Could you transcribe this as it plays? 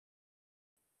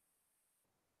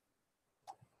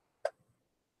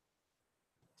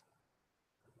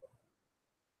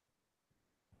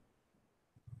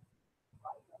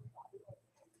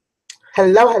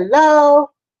Hello, hello.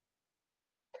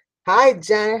 Hi,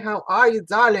 Janet. How are you,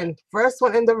 darling? First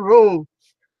one in the room.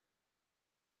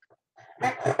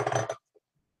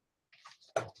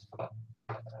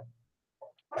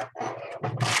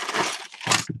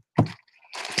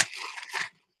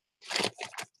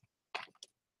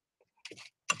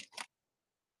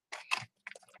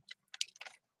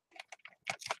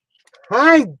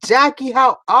 Hi, Jackie.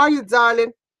 How are you,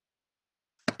 darling?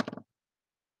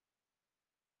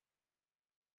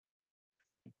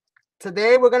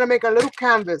 Today, we're going to make a little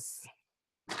canvas.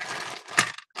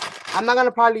 I'm not going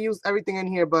to probably use everything in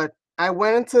here, but I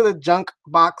went into the junk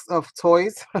box of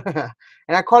toys. And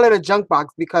I call it a junk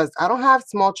box because I don't have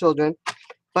small children,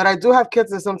 but I do have kids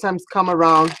that sometimes come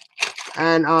around.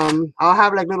 And I'll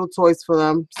have like little toys for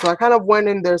them. So I kind of went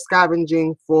in there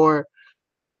scavenging for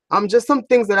just some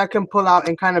things that I can pull out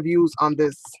and kind of use on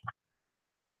this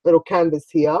little canvas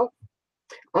here.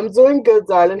 I'm doing good,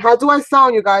 darling. How do I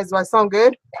sound, you guys? Do I sound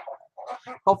good?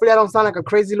 Hopefully I don't sound like a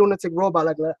crazy lunatic robot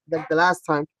like the last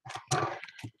time.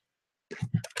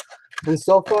 And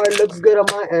so far it looks good on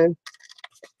my end.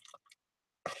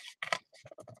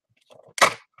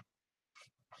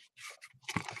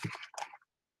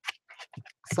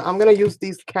 So I'm gonna use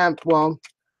these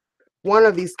one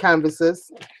of these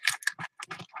canvases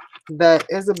that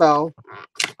Isabel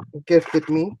gifted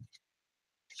me.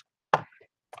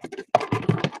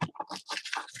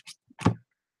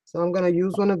 So I'm gonna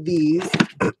use one of these.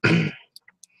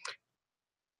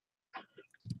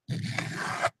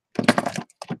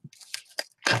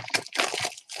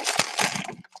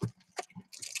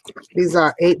 These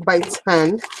are 8 by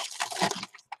 10.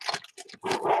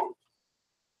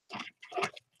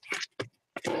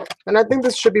 And I think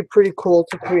this should be pretty cool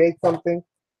to create something.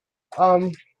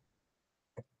 I'm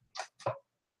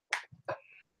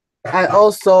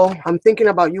thinking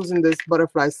about using this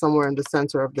butterfly somewhere in the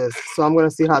center of this. So I'm going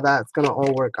to see how that's going to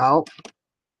all work out.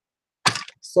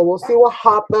 So we'll see what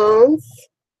happens.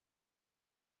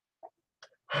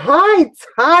 Hi,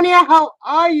 Tanya. How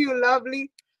are you,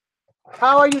 lovely?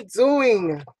 How are you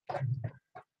doing?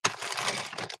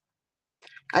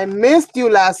 I missed you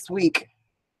last week.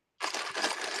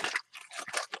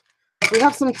 We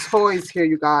have some toys here,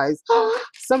 you guys.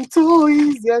 Some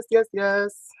toys. Yes, yes,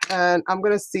 yes. And I'm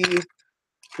going to see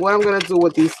what I'm going to do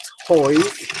with these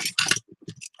toys.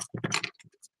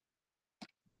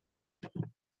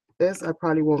 This I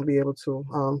probably won't be able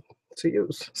to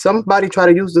use. Somebody try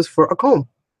to use this for a comb.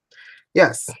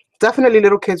 Yes, definitely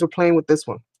little kids were playing with this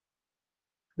one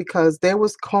because they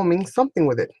was combing something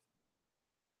with it.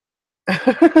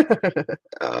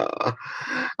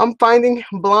 I'm finding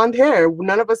blonde hair.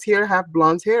 None of us here have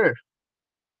blonde hair.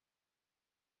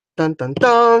 Dun dun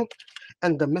dun.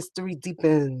 And the mystery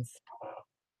deepens.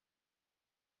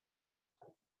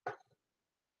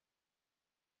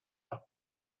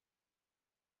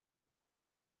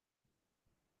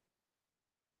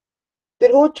 Did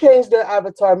who change their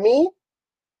avatar? Me?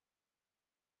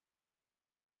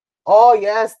 Oh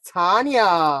yes,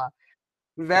 Tanya.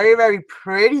 Very, very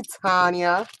pretty,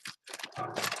 Tanya.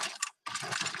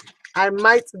 I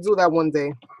might do that one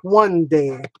day. One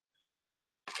day.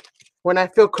 When I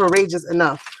feel courageous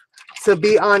enough to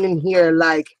be on in here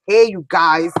like, hey, you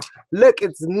guys, look,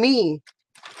 it's me.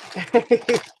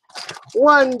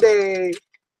 One day.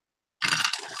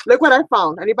 Look what I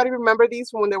found. Anybody remember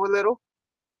these from when they were little?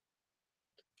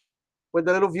 With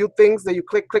the little view things that you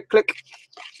click, click, click.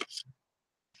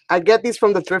 I get these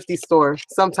from the thrifty store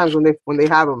sometimes when they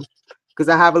have them, because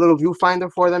I have a little viewfinder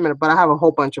for them, but I have a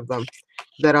whole bunch of them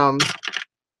that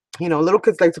little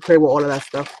kids like to play with all of that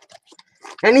stuff.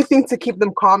 Anything to keep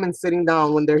them calm and sitting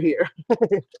down when they're here.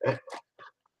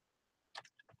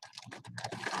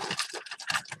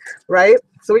 Right?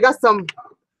 So we got some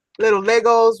little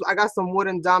Legos. I got some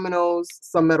wooden dominoes,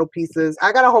 some metal pieces.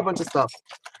 I got a whole bunch of stuff.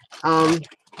 Some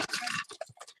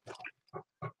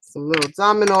little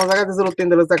dominoes. I got this little thing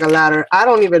that looks like a ladder. I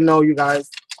don't even know, you guys.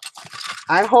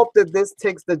 I hope that this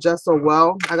takes the gesso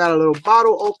well. I got a little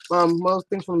bottle, most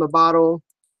things from the bottle.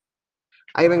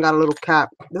 I even got a little cap.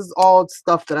 This is all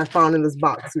stuff that I found in this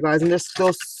box, you guys, and there's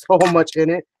still so much in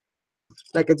it.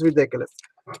 Like, it's ridiculous.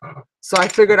 So I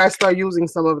figured I'd start using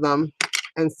some of them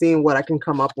and seeing what I can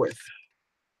come up with.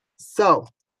 So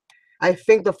I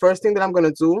think the first thing that I'm going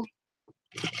to do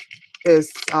is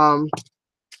I'm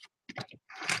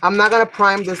not going to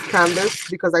prime this canvas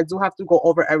because I do have to go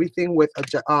over everything with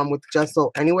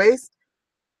gesso anyways.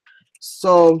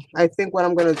 So I think what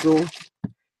I'm going to do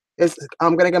is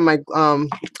I'm going to get my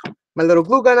my little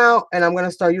glue gun out, and I'm going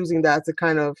to start using that to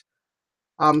kind of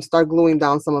start gluing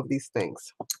down some of these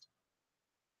things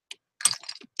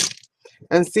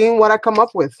and seeing what I come up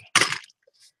with.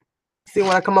 See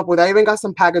what I come up with. I even got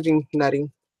some packaging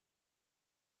netting.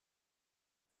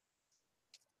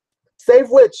 Save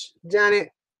which, Janet?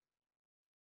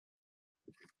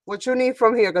 What you need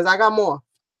from here? Because I got more.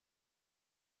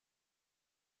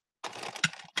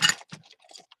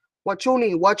 What you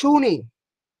need? What you need?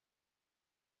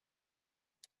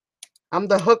 I'm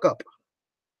the hookup.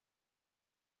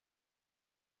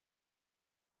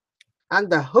 I'm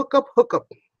the hookup.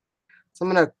 So I'm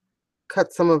gonna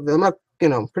cut some of them up,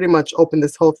 pretty much open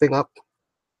this whole thing up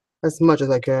as much as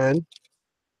I can.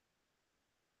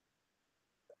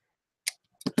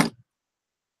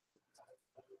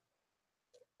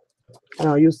 And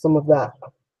I'll use some of that.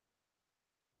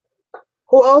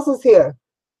 Who else is here?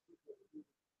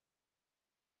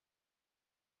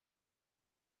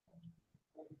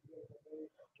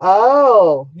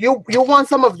 Oh, you want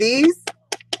some of these?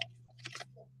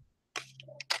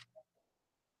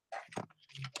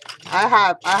 I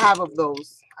have of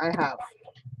those. I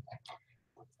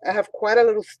have quite a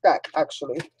little stack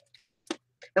actually.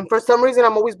 And for some reason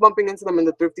I'm always bumping into them in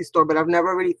the thrifty store, but I've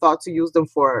never really thought to use them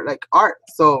for like art.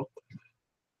 So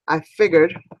I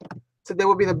figured today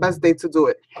would be the best day to do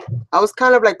it. I was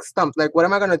kind of like stumped, like what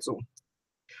am I gonna do?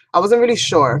 I wasn't really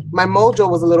sure. My mojo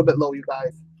was a little bit low, you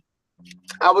guys.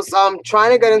 I was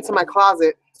trying to get into my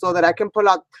closet so that I can pull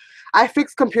out. I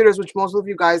fix computers, which most of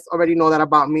you guys already know that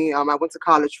about me. I went to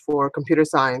college for computer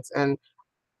science, and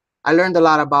I learned a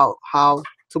lot about how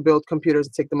to build computers,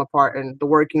 take them apart, and the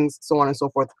workings, so on and so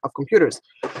forth, of computers.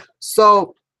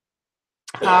 So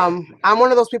I'm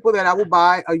one of those people that I will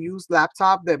buy a used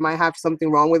laptop that might have something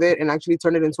wrong with it and actually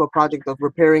turn it into a project of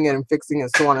repairing it and fixing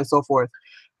it, so on and so forth.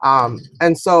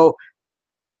 And so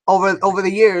over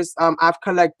the years, I've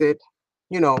collected,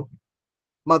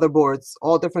 motherboards,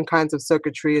 all different kinds of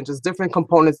circuitry, and just different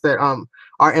components that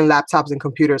are in laptops and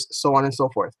computers, so on and so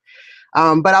forth.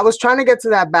 But I was trying to get to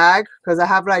that bag because I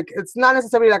have it's not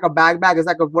necessarily like a bag, it's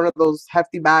like one of those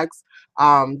hefty bags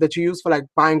that you use for like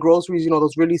buying groceries,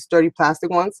 those really sturdy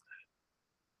plastic ones.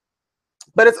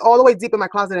 But it's all the way deep in my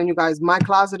closet, and you guys, my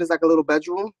closet is like a little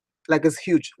bedroom, like it's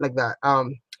huge like that.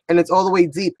 And it's all the way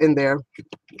deep in there.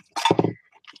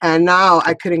 And now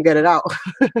I couldn't get it out.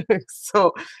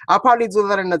 So I'll probably do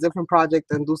that in a different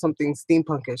project and do something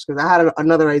steampunkish because I had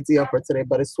another idea for today,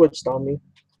 but it switched on me.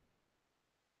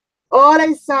 Hola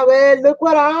Isabel, look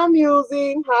what I'm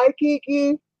using. Hi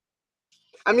Kiki.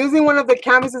 I'm using one of the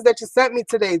canvases that you sent me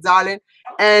today, darling.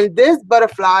 And this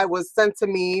butterfly was sent to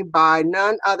me by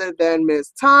none other than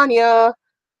Miss Tanya.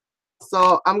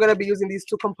 So I'm going to be using these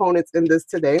two components in this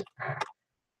today.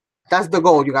 That's the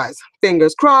goal, you guys.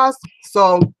 Fingers crossed.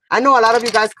 So I know a lot of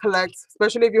you guys collect,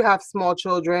 especially if you have small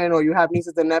children or you have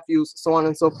nieces and nephews, so on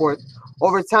and so forth.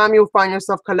 Over time, you'll find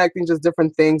yourself collecting just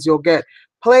different things. You'll get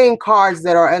playing cards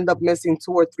that end up missing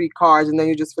 2 or 3 cards, and then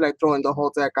you just feel like throwing the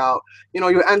whole deck out.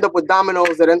 You end up with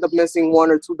dominoes that end up missing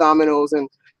 1 or 2 dominoes, and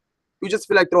you just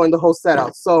feel like throwing the whole set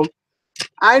out. So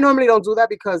I normally don't do that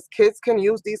because kids can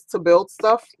use these to build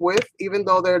stuff with, even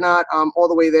though they're not all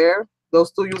the way there. They'll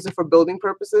still use it for building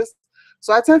purposes.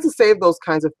 So I tend to save those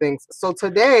kinds of things. So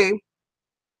today,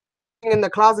 in the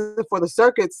closet for the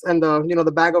circuits and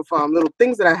the bag of little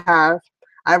things that I have,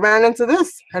 I ran into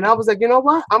this. And I was like, you know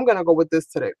what? I'm going to go with this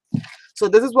today. So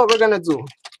this is what we're going to do.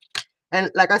 And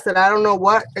like I said, I don't know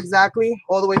what exactly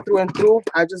all the way through and through.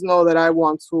 I just know that I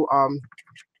want to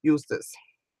use this.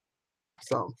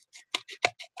 So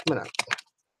I'm going to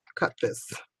cut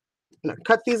this. I'm going to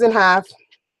cut these in half.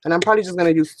 And I'm probably just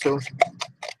going to use 2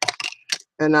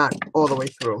 and not all the way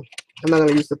through. I'm not going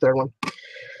to use the 3rd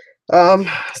one.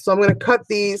 So I'm going to cut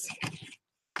these.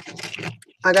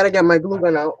 I got to get my glue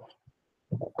gun out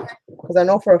because I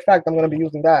know for a fact I'm going to be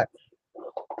using that.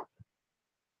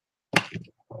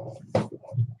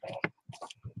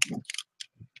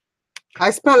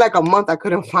 I spent like a month. I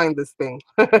couldn't find this thing.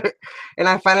 And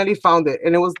I finally found it.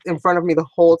 And it was in front of me the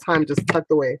whole time, just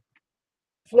tucked away.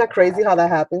 Isn't that crazy how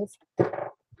that happens?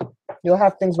 You'll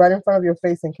have things right in front of your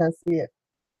face and can't see it.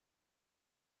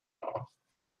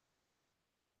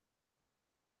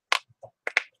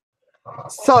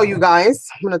 So you guys,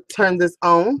 I'm going to turn this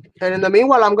on. And in the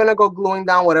meanwhile, I'm going to go gluing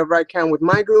down whatever I can with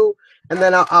my glue. And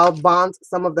then I'll bond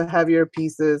some of the heavier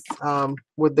pieces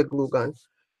with the glue gun.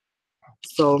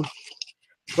 So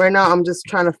right now, I'm just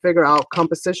trying to figure out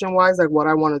composition-wise, like what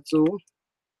I want to do.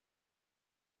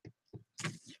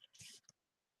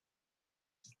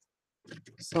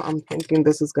 So I'm thinking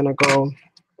this is going to go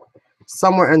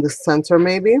somewhere in the center,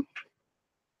 maybe.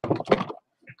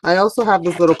 I also have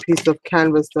this little piece of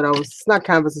canvas that it's not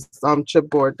canvas, it's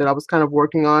chipboard that I was kind of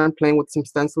working on, playing with some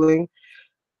stenciling.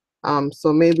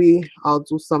 So maybe I'll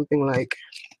do something like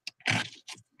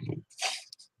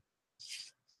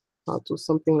I'll do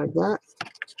something like that.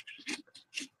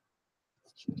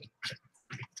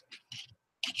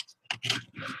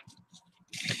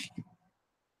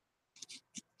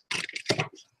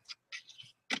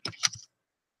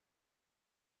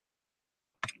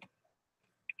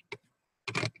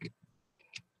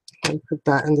 And put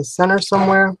that in the center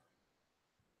somewhere.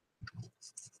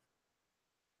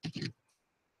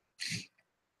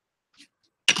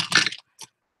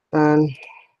 And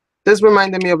this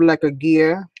reminded me of like a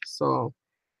gear, so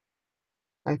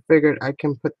I figured I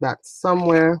can put that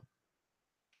somewhere.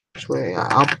 Which way?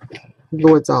 I'll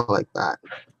glue it down like that.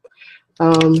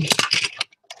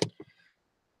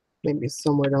 Maybe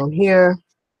somewhere down here.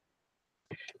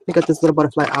 Let me get this little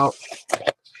butterfly out.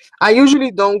 I usually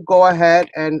don't go ahead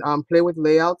and play with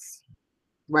layouts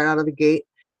right out of the gate.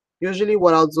 Usually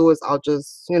what I'll do is I'll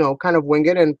just, you know, kind of wing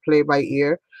it and play by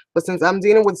ear. But since I'm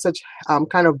dealing with such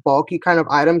kind of bulky kind of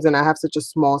items and I have such a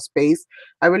small space,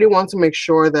 I really want to make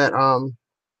sure that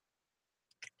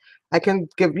I can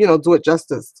give, you know, do it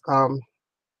justice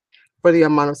for the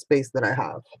amount of space that I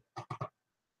have.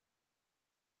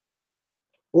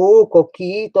 Oh,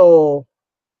 Coquito.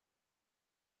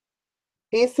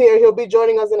 He's here. He'll be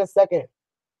joining us in a second.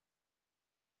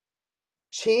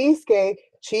 Cheesecake.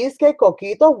 Cheesecake,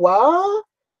 Coquito. What?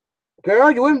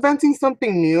 Girl, you inventing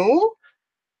something new?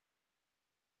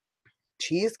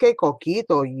 Cheesecake,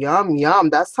 Coquito. Yum, yum.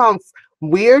 That sounds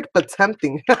weird but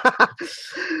tempting.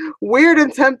 Weird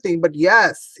and tempting, but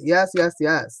yes. Yes, yes,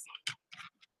 yes.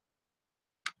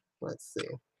 Let's see.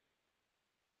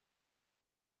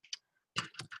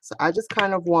 So I just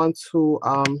kind of want to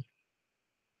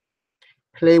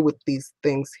play with these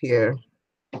things here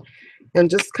and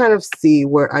just kind of see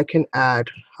where I can add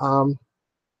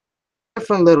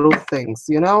different little things,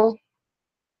 you know?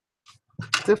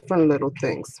 Different little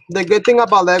things. The good thing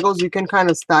about Legos, you can kind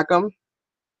of stack them.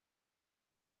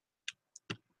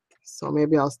 So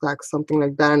maybe I'll stack something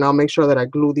like that and I'll make sure that I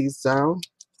glue these down.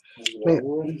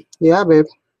 Yeah, babe.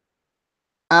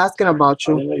 Asking about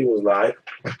you. I didn't know you was live.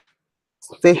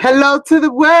 Say hello to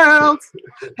the world.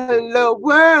 Hello,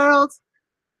 world.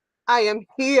 I am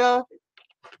here.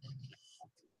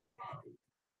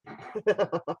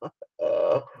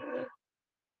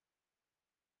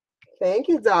 Thank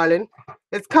you, darling.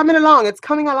 It's coming along. It's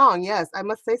coming along. Yes, I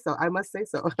must say so. I must say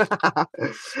so.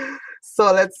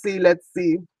 So let's see. Let's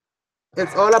see.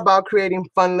 It's all about creating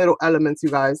fun little elements, you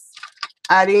guys.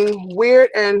 Adding weird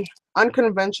and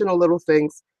unconventional little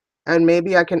things. And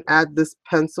maybe I can add this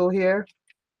pencil here.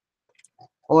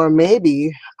 Or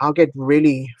maybe I'll get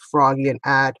really froggy and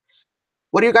add.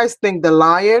 What do you guys think? The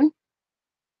lion?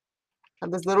 I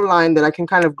have this little lion that I can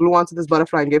kind of glue onto this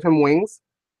butterfly and give him wings.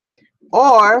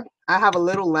 Or I have a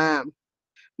little lamb.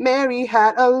 Mary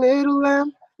had a little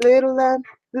lamb, little lamb,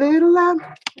 little lamb.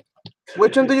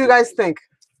 Which one do you guys think?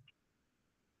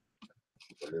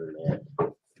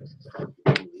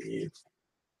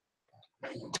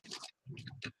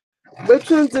 Which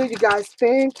one do you guys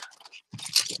think?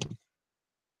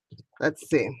 Let's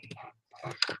see.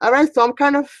 All right, so I'm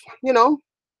kind of, you know,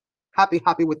 happy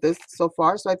with this so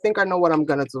far. So I think I know what I'm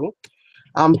gonna do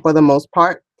for the most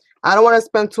part. I don't want to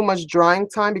spend too much drying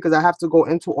time because I have to go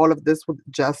into all of this with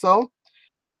gesso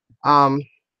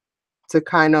to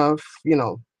kind of, you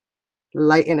know,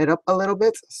 lighten it up a little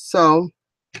bit. So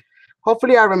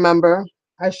hopefully I remember.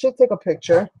 I should take a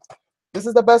picture. This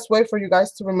is the best way for you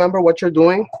guys to remember what you're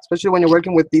doing, especially when you're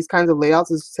working with these kinds of layouts,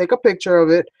 is take a picture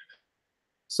of it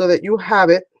so that you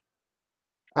have it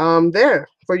there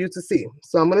for you to see.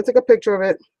 So I'm going to take a picture of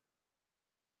it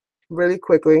really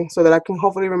quickly so that I can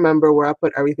hopefully remember where I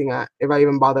put everything at, if I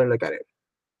even bother to look at it.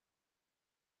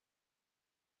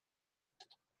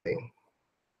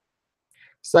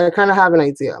 So I kind of have an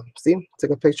idea. See,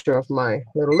 take a picture of my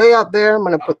little layout there. I'm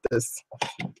going to put this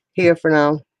here for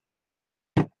now.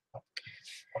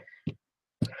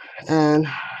 And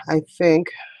I think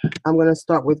I'm going to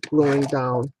start with gluing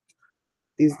down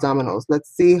these dominoes. Let's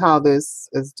see how this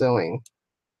is doing.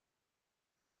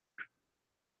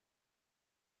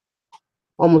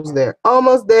 Almost there,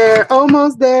 almost there,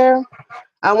 almost there.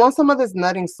 I want some of this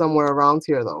nutting somewhere around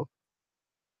here though.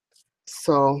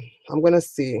 So I'm gonna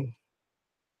see.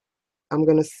 I'm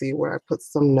gonna see where I put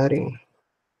some nutting.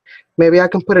 Maybe I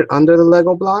can put it under the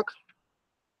Lego block.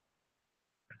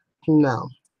 No.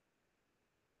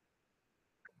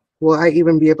 Will I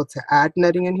even be able to add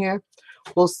netting in here?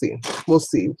 We'll see. We'll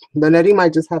see. The netting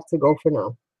might just have to go for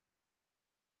now.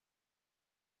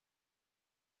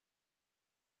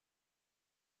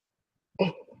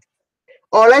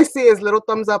 All I see is little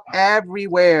thumbs up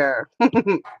everywhere.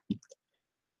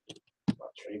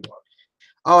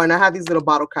 Oh, and I have these little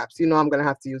bottle caps. You know I'm gonna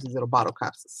have to use these little bottle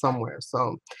caps somewhere.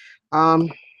 So I'm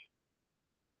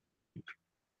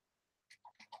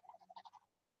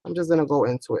just gonna go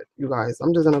into it, you guys.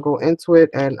 I'm just gonna go into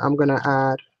it, and I'm gonna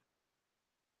add.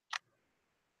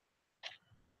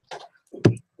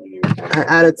 I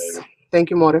added. Thank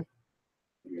you, Mortar.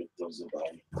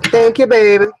 Thank you,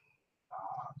 baby.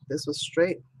 This was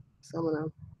straight, so I'm gonna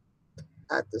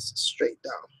add this straight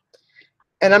down.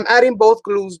 And I'm adding both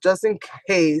glues just in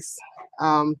case,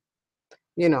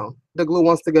 you know, the glue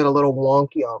wants to get a little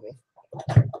wonky on me.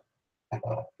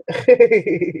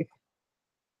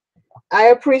 I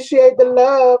appreciate the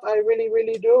love. I really,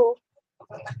 really do.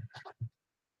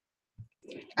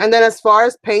 And then as far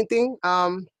as painting,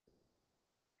 I'm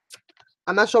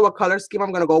not sure what color scheme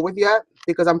I'm going to go with yet,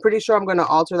 because I'm pretty sure I'm going to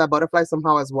alter that butterfly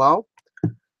somehow as well.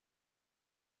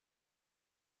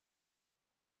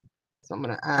 So I'm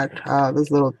going to add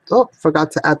this little, oh,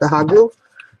 forgot to add the hot glue.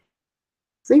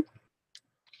 See?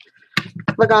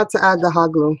 Forgot to add the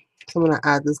hot glue. So I'm going to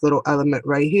add this little element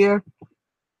right here,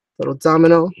 little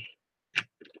domino.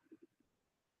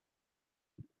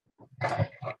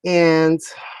 And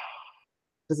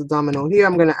there's a domino here.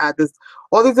 I'm going to add this.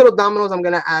 All these little dominoes I'm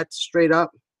going to add straight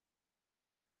up.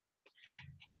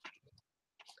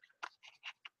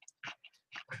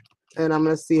 And I'm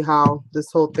going to see how this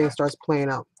whole thing starts playing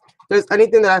out. If there's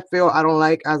anything that I feel I don't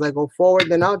like as I go forward,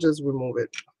 then I'll just remove it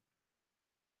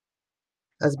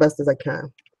as best as I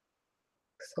can.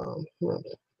 So I'm going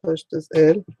to push this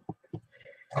in.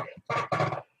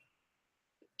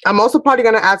 I'm also probably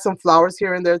going to add some flowers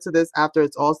here and there to this after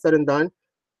it's all said and done,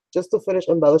 just to finish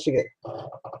embellishing it.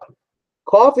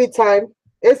 Coffee time.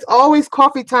 It's always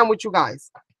coffee time with you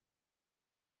guys.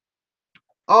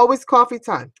 Always coffee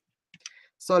time.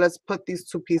 So let's put these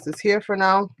two pieces here for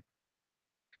now.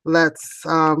 Let's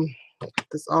take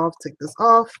this off, take this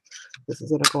off. This is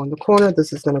going to go in the corner.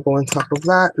 This is going to go on top of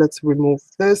that. Let's remove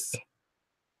this.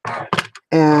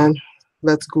 And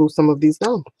let's glue some of these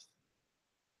down.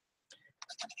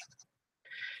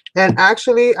 And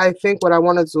actually, I think what I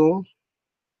want to do,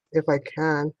 if I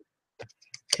can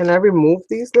I remove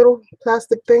these little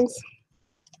plastic things?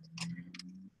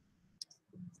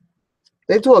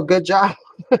 They do a good job.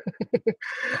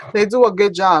 They do a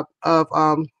good job of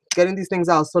getting these things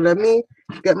out. So let me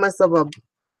get myself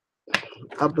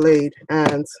a blade,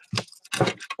 and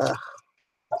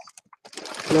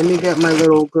let me get my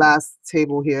little glass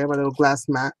table here, my little glass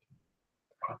mat,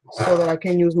 so that I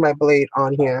can use my blade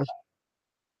on here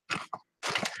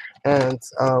and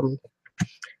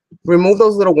remove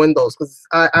those little windows, because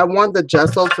I want the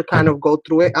gesso to kind of go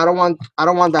through it. I don't want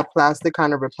that plastic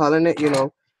kind of repelling it, you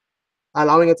know,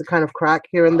 allowing it to kind of crack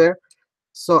here and there.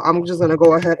 So I'm just gonna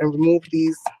go ahead and remove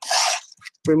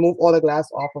all the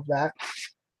glass off of that.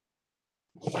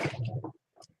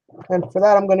 And for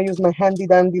that, I'm gonna use my handy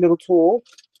dandy little tool.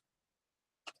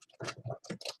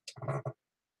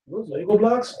 Those Lego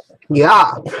blocks?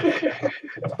 Yeah.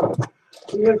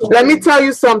 Let me tell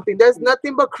you something. There's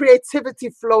nothing but creativity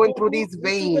flowing through these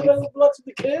veins. You Lego blocks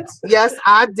with the kids? Yes,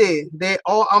 I did. They're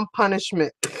all on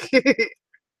punishment. Okay,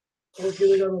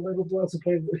 they got the Lego blocks to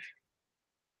play with.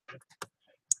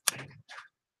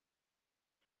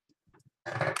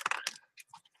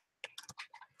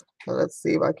 So let's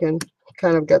see if I can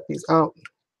kind of get these out.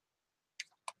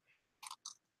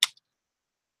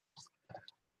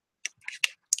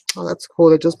 Oh, that's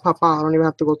cool. They just pop out. I don't even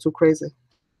have to go too crazy.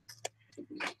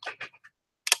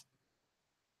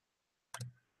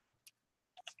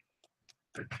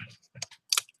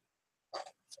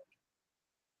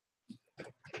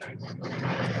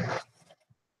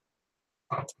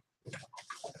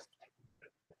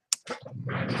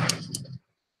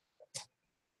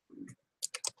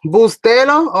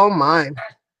 Bustelo? Oh my.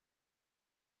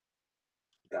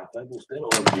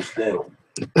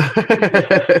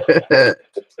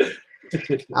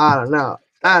 I don't know.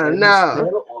 I don't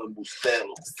know.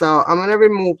 So I'm gonna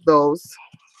remove those.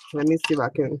 Let me see if I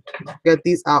can get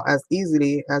these out as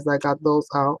easily as I got those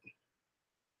out.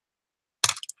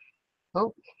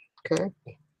 Oh, okay.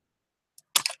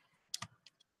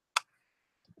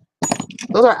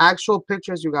 Those are actual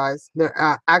pictures, you guys.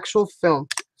 They're actual film.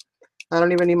 I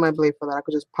don't even need my blade for that. I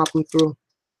could just pop them through.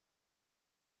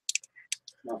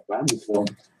 Not family film.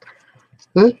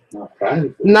 Not family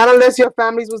film. Not unless your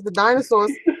family's was the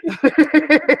dinosaurs.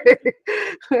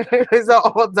 These are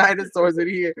all dinosaurs in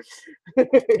here.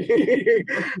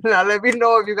 Now let me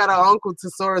know if you got an Uncle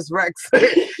Tosaurus Rex,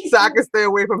 so I can stay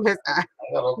away from his ass.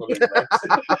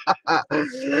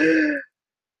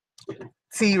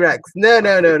 T-Rex. No.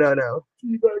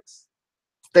 T-Rex.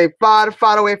 Stay far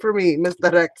away from me,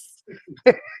 Mr. Rex.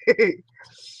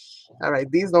 All right,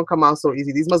 these don't come out so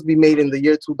easy. These must be made in the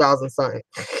year 2000 something.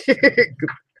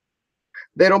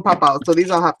 They don't pop out, so these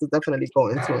I'll have to definitely go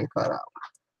into and cut out.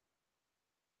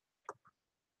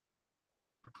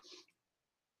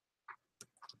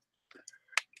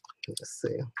 Let's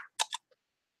see.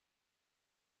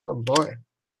 Oh boy.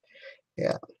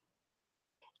 Yeah.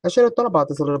 I should have thought about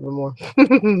this a little bit more.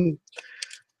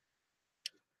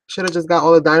 Should have just got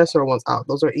all the dinosaur ones out.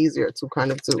 Those are easier to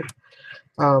kind of do.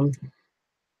 Um,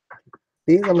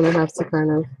 these I'm gonna have to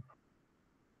kind of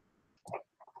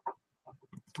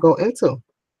go into.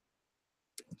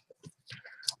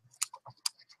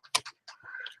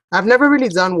 I've never really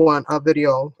done a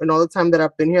video, in all the time that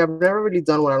I've been here. I've never really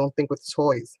done one, I don't think, with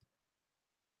toys.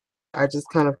 I just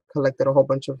kind of collected a whole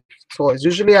bunch of toys.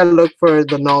 Usually I look for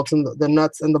the nuts and the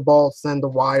nuts and the bolts and the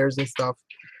wires and stuff.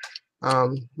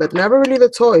 But never really the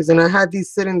toys. And I had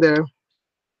these sitting there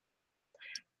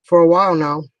for a while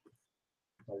now.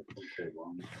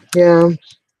 Yeah.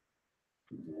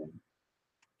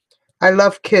 I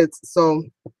love kids, so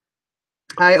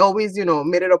I always,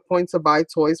 made it a point to buy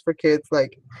toys for kids,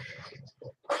 like,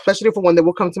 especially for when they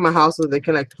will come to my house so they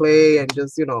can like play and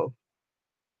just,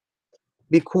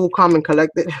 be cool, calm, and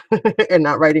collected, and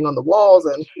not writing on the walls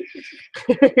and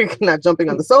not jumping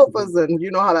on the sofas, and you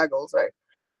know how that goes, right?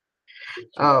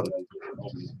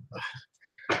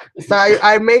 So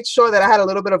I made sure that I had a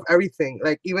little bit of everything,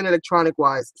 like even electronic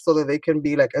wise, so that they can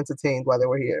be like entertained while they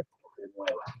were here.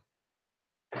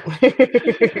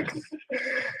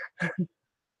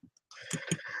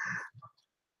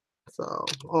 So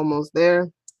almost there.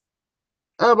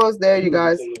 Almost there, you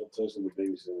guys.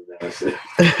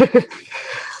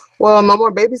 Well, no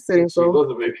more babysitting, so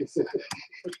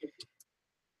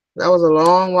that was a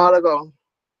long while ago.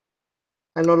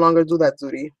 I no longer do that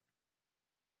duty.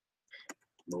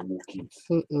 No more kids.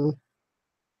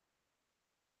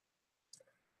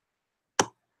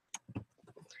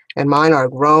 And mine are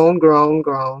grown.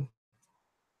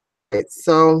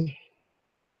 So,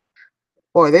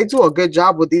 boy, they do a good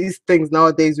job with these things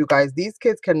nowadays, you guys. These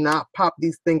kids cannot pop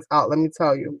these things out, let me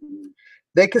tell you.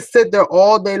 They could sit there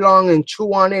all day long and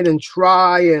chew on it and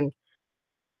try and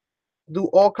do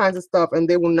all kinds of stuff, and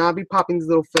they will not be popping these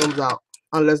little films out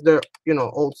unless they're,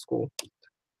 old school.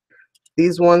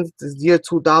 These ones, this year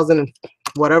 2000 and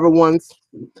whatever ones,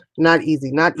 not easy,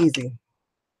 not easy.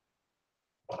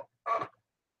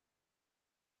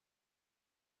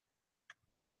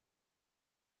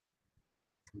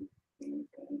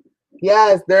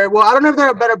 Yes, well, I don't know if there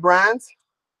are better brands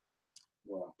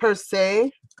per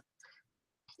se.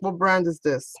 What brand is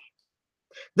this?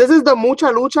 This is the Mucha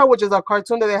Lucha, which is a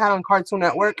cartoon that they had on Cartoon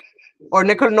Network. Or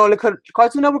Cartoon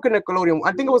Network or Nickelodeon.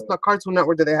 I think it was the Cartoon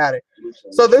Network that they had it.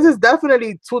 So this is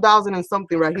definitely 2000 and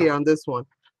something right here on this one.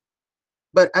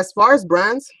 But as far as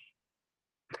brands,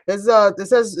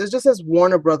 it just says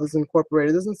Warner Brothers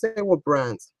Incorporated. It doesn't say what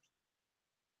brands.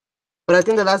 But I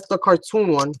think that's the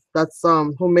cartoon one. That's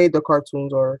who made the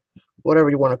cartoons or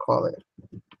whatever you want to call it.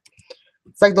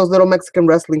 It's like those little Mexican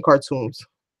wrestling cartoons.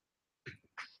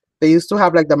 They used to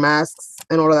have like the masks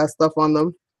and all of that stuff on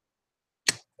them.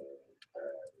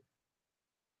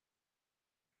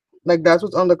 Like that's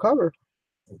what's on the cover.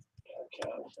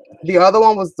 The other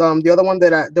one was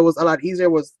that was a lot easier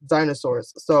was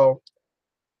dinosaurs. So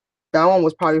that one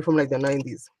was probably from like the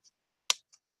 90s.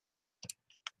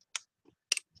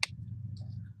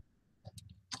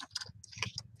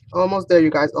 Almost there, you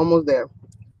guys. Almost there.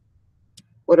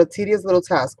 What a tedious little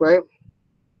task, right?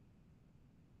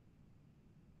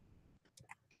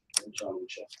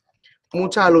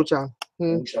 Mucha lucha.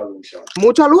 Mucha lucha.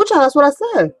 Mucha lucha. That's what I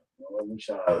said.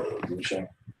 Lucha.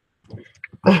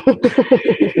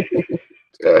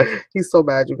 He's so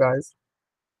bad, you guys.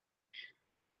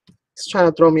 He's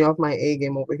trying to throw me off my A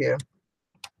game over here.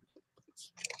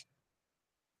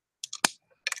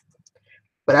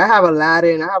 But I have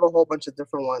Aladdin. I have a whole bunch of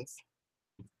different ones.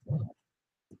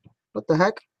 What the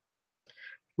heck?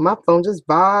 My phone just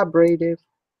vibrated.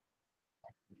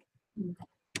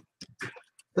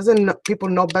 Doesn't people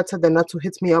know better than not to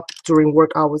hit me up during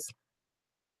work hours?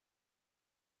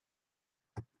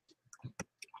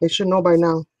 They should know by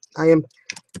now. I am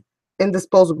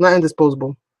indisposable, not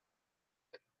indisposable.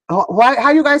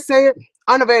 How you guys say it?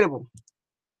 Unavailable.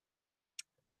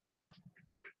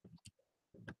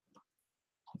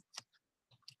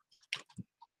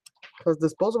 Because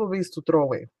disposable means to throw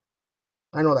away.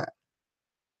 I know that.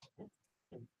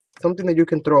 Something that you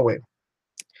can throw away.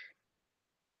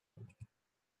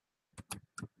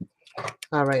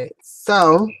 All right,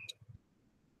 so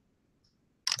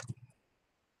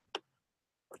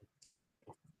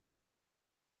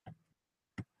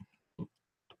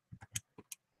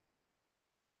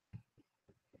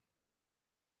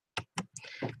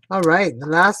All right, the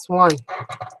last one.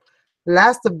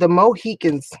 Last of the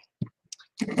Mohicans.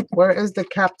 Where is the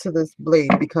cap to this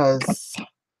blade? Because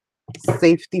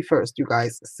safety first, you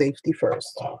guys. Safety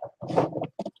first.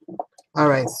 All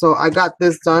right, so I got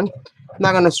this done. I'm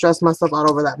not going to stress myself out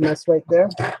over that mess right there.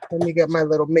 Let me get my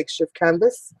little makeshift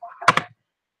canvas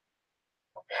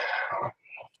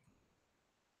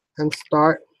and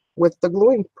start with the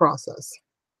gluing process.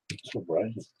 So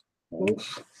bright.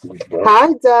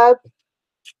 Hi, Deb.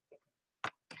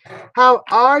 How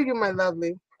are you, my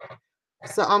lovely?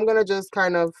 So I'm going to just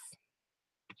kind of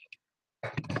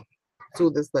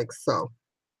do this like so.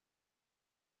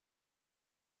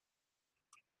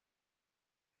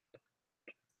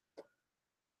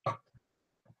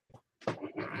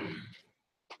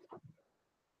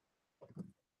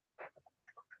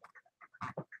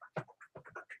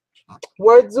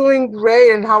 We're doing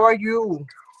great, and how are you?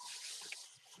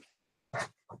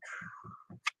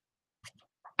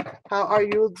 How are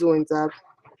you doing, Deb?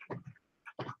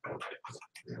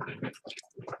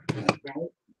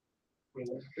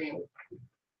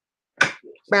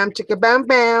 Bam chicka bam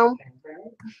bam.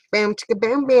 Bam chicka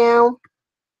bam bam.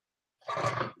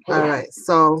 All right,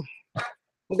 so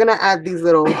I'm gonna add these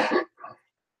little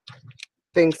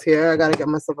things here. I gotta get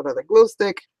myself another glue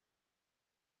stick.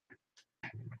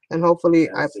 And hopefully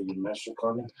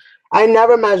I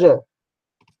never measure.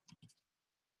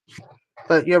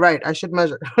 But you're right, I should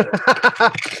measure.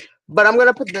 But I'm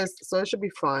gonna put this, so it should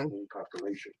be fine.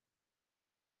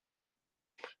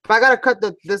 If I gotta cut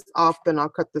this off, then I'll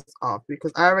cut this off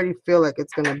because I already feel like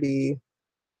it's gonna be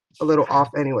a little off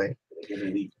anyway.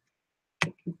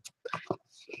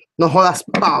 No jodas,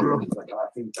 Pablo.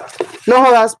 No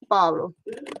jodas, Pablo.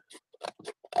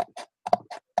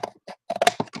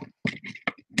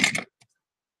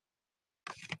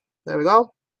 There we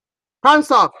go. Problem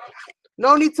solved.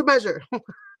 No need to measure.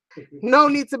 No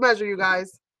need to measure, you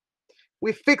guys.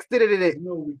 We fixed it.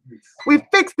 We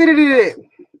fixed it.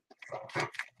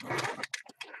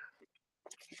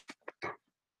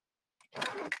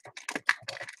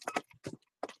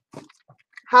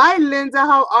 Hi, Linda.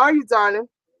 How are you, darling?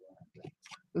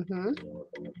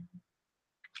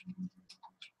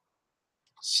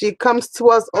 She comes to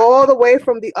us all the way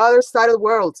from the other side of the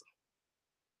world.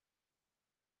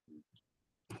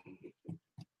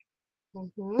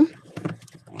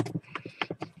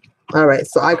 All right,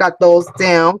 so I got those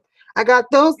down. Got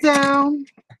those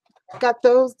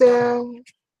down.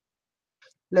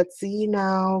 Let's see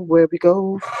now where we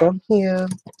go from here.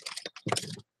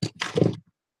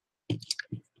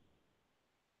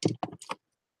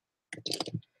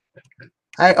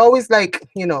 I always like,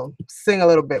 sing a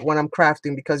little bit when I'm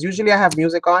crafting because usually I have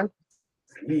music on.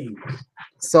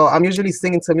 So I'm usually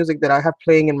singing to music that I have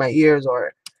playing in my ears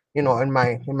or, in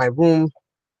my room.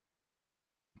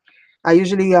 I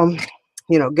usually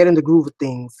get in the groove of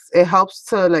things. It helps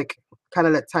to like kind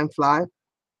of let time fly.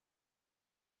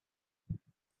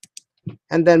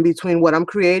 And then between what I'm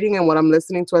creating and what I'm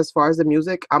listening to as far as the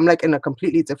music, I'm like in a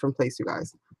completely different place, you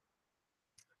guys.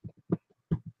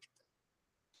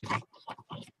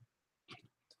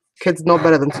 Kids know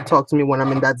better than to talk to me when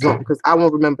I'm in that zone because I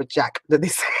won't remember jack that they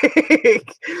say.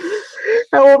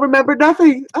 I won't remember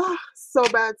nothing. Oh, so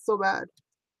bad, so bad.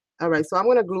 All right, so I'm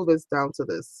gonna glue this down to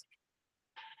this,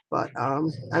 but I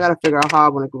gotta figure out how I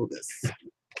want to glue this.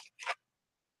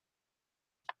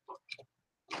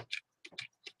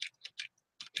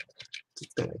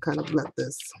 Just gonna kind of let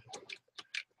this.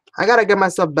 I gotta get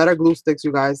myself better glue sticks,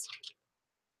 you guys,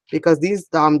 because these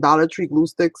Dollar Tree glue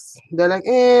sticks, they're like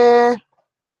you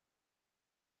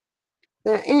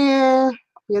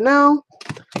know.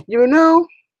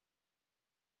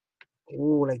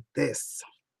 Ooh, like this.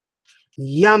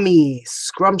 Yummy,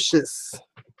 scrumptious.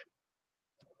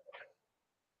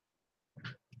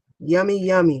 Yummy,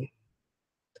 yummy.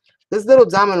 This little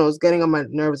domino is getting on my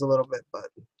nerves a little bit, but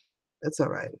it's all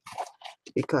right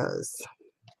because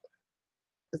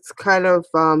it's kind of,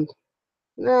 I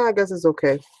guess it's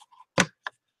okay.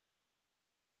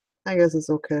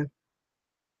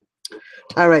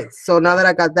 All right, so now that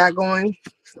I got that going,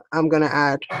 I'm going to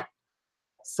add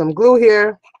some glue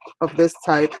here of this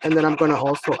type, and then I'm going to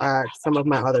also add some of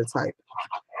my other type,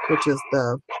 which is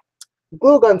the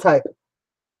glue gun type.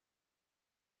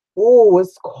 Ooh,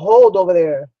 it's cold over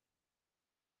there.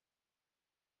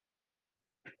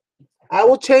 I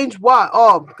will change what?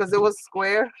 Oh, because it was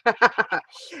square.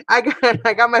 I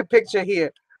got my picture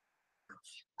here.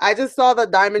 I just saw the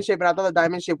diamond shape, and I thought the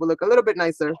diamond shape would look a little bit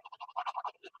nicer.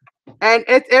 And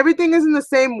everything is in the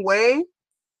same way.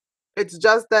 It's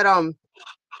just that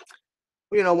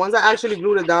once I actually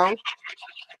glued it down,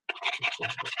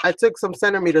 I took some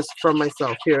centimeters from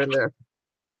myself here and there.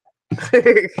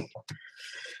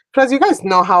 Plus, you guys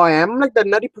know how I am. I'm like the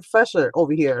nutty professor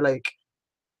over here. Like,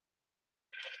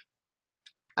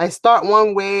 I start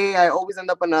one way, I always end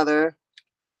up another.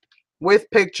 With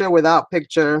picture, without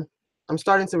picture. I'm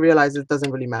starting to realize it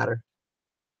doesn't really matter.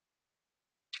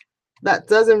 That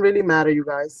doesn't really matter, you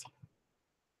guys.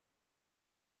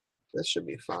 This should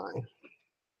be fine.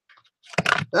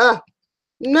 Ah,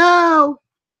 no!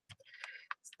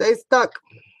 Stay stuck.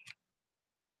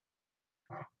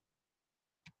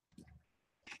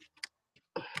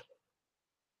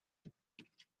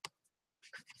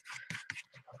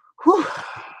 Whew.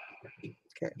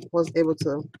 Okay, was able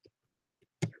to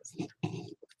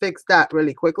fix that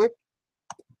really quickly.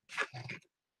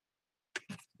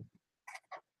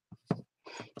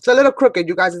 It's a little crooked,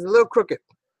 you guys. It's a little crooked.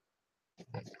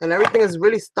 And everything is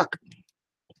really stuck.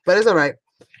 But it's all right.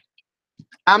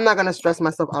 I'm not going to stress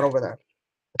myself out over that.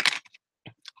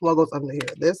 What goes under here?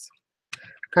 This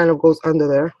kind of goes under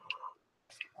there.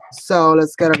 So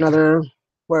let's get another.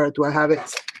 Where do I have it?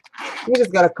 Let me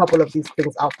just get a couple of these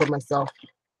things out for myself.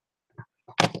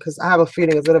 Because I have a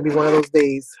feeling it's going to be one of those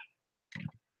days.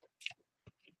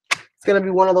 It's going to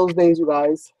be one of those days, you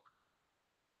guys.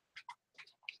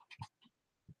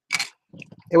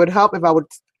 It would help if I would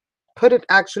put it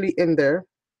actually in there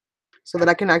so that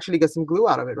I can actually get some glue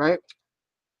out of it, right?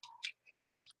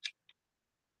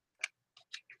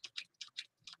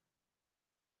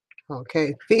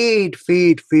 Okay, feed,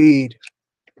 feed, feed.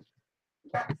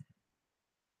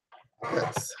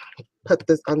 Let's put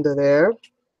this under there.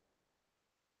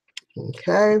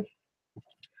 Okay.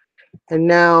 And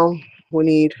now we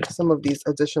need some of these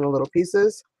additional little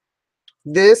pieces.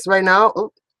 This right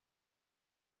now,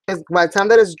 is by the time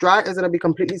that it's dry, it's gonna be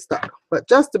completely stuck. But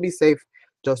just to be safe,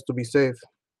 let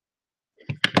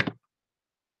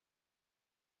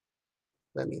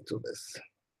me do this.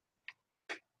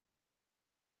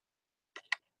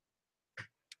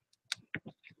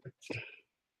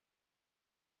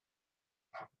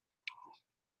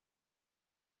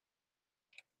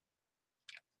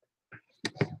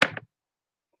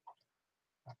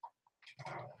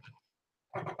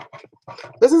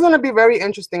 This is gonna be very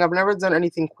interesting. I've never done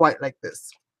anything quite like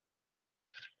this.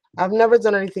 I've never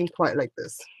done anything quite like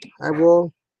this. I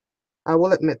will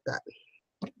admit that.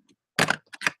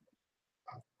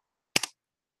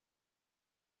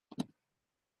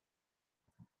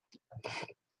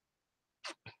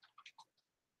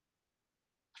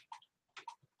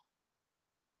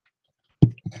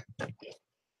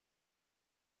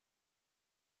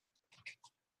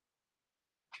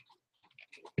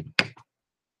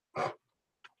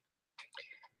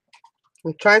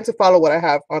 I'm trying to follow what I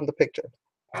have on the picture.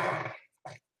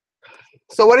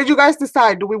 So what did you guys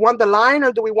decide? Do we want the lion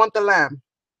or do we want the lamb?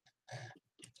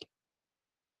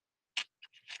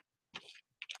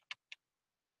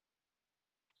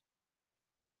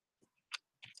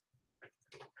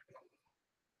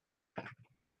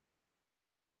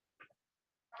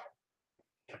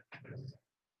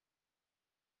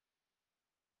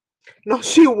 No,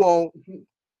 she won't. You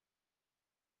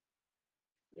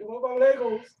want my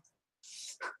Legos?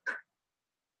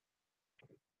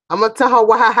 I'm gonna tell her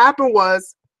what had happened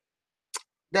was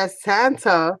that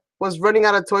Santa was running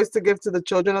out of toys to give to the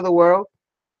children of the world,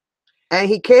 and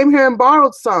he came here and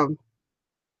borrowed some.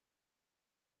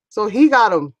 So he got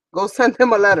them. Go send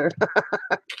him a letter.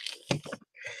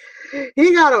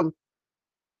 He got them.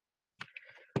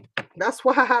 That's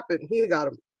what happened. He got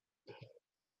them.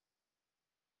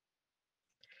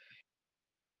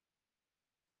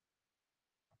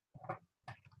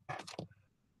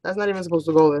 That's not even supposed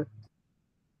to go there.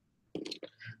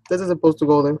 This is supposed to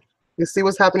go there. You see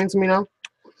what's happening to me now?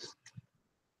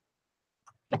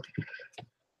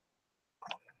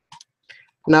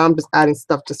 Now I'm just adding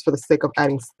stuff just for the sake of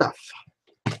adding stuff.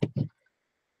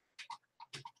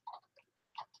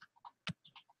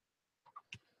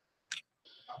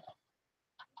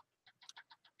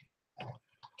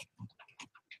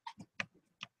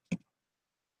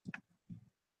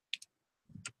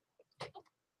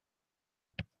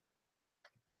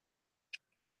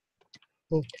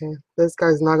 Okay, this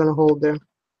guy's not gonna hold there.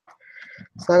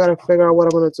 So I gotta figure out what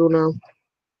I'm gonna do now.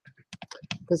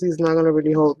 Because he's not gonna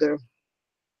really hold there.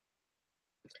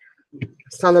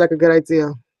 Sounded like a good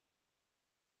idea.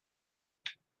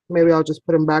 Maybe I'll just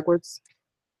put him backwards.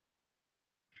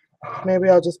 Maybe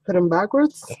I'll just put him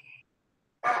backwards.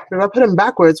 If I put him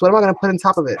backwards, what am I gonna put on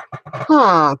top of it?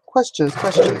 Huh, questions,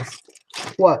 questions.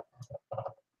 What?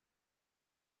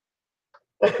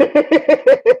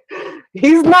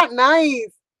 He's not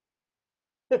nice.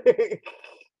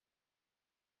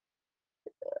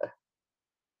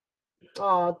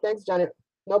 Oh, thanks, Janet.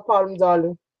 No problem,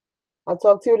 darling. I'll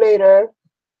talk to you later.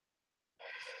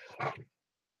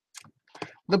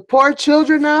 The poor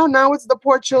children now. Now it's the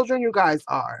poor children. You guys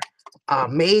are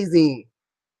amazing.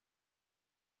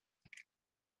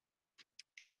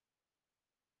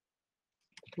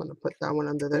 I'm gonna put that one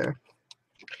under there.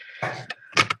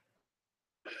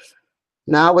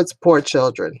 Now it's poor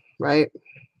children, right?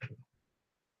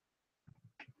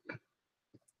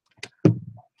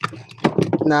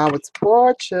 Now it's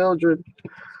poor children.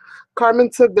 Carmen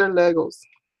took their Legos.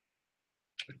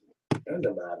 And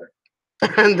the ladder.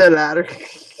 And the ladder.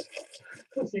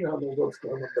 See how they go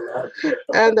going up the ladder.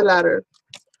 And the ladder.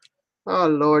 Oh,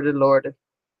 Lordy, Lord.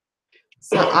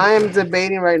 So I am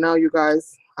debating right now, you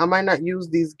guys. I might not use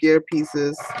these gear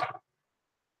pieces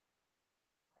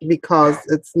because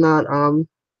it's not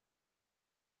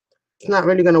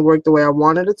really gonna work the way I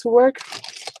wanted it to work.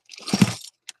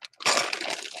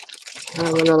 I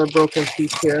have another broken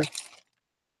piece here.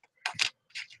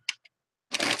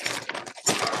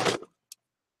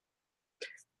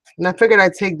 And I figured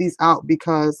I'd take these out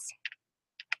because,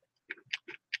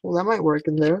 well, that might work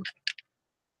in there.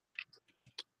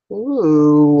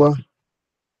 Ooh,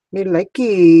 me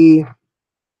likey.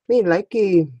 Me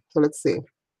likey. So let's see.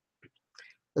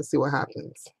 Let's see what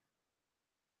happens.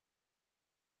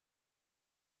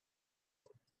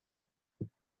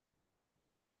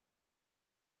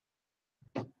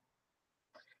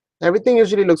 Everything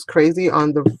usually looks crazy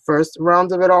on the first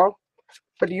round of it all,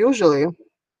 but usually,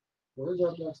 What is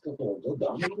that last stuff? The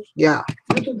dominoes? yeah.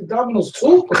 You took the dominoes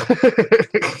too?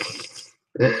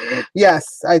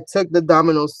 Yes, I took the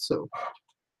dominoes too.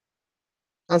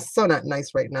 That's so not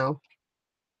nice right now.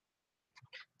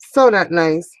 So not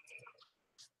nice.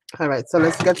 All right, so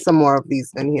let's get some more of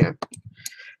these in here.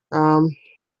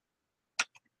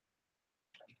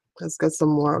 Let's get some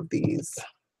more of these.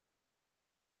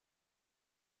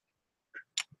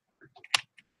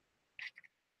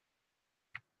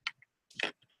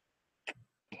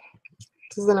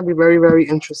 This is gonna be very, very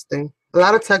interesting. A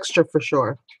lot of texture for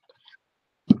sure.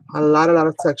 A lot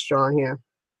of texture on here.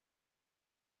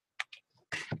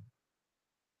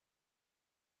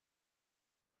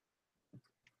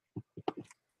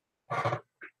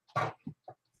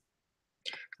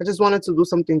 I just wanted to do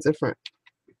something different.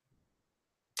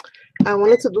 I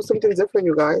wanted to do something different,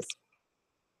 you guys.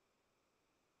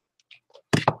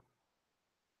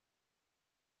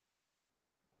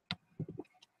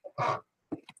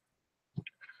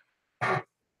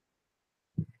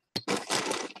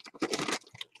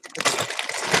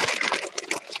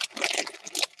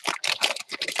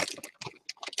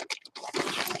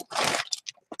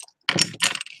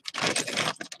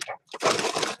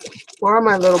 Where are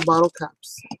my little bottle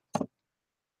caps?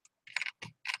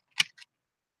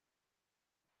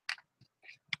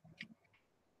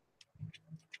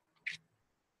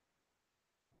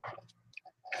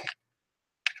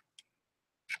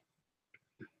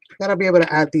 Gotta be able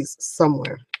to add these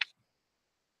somewhere.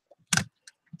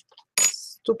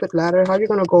 Stupid ladder. How are you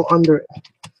gonna go under it?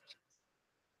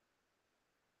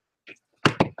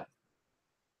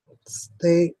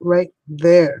 Stay right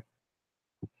there.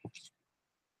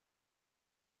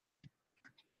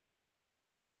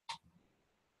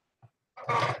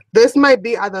 This might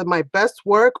be either my best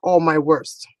work or my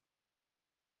worst.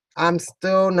 I'm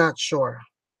still not sure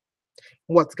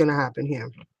what's gonna happen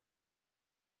here.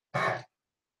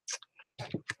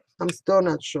 I'm still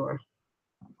not sure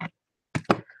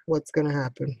what's gonna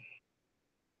happen.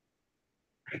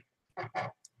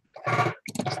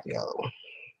 Just the other one.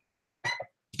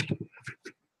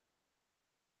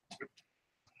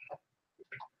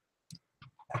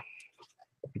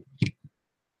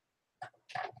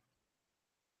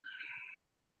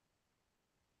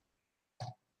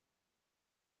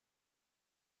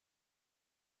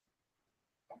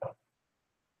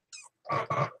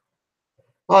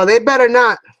 Oh, they better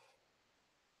not.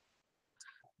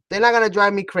 They're not gonna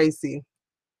drive me crazy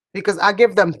because I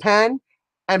give them pen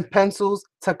and pencils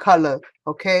to color.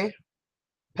 Okay,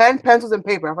 pen, pencils, and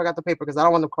paper. I forgot the paper because I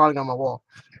don't want them crawling on my wall.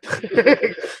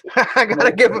 I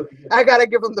gotta give them. I gotta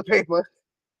give them the paper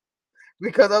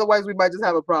because otherwise we might just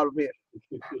have a problem here.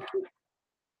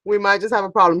 We might just have a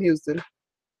problem, Houston.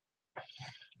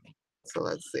 So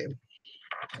let's see.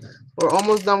 We're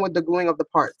almost done with the gluing of the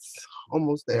parts.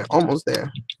 Almost there. Almost there.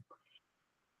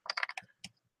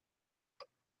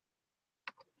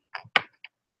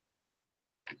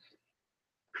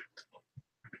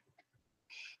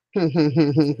 um,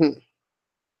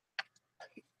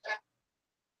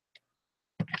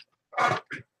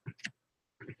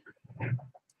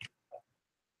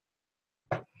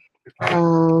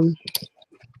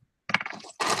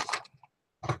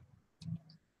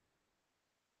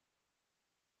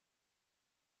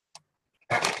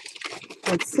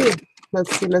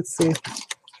 Let's see, let's see.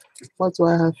 What do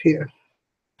I have here?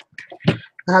 I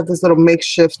have this little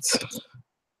makeshift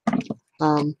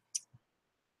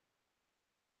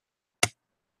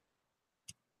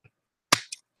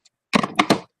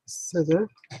scissor.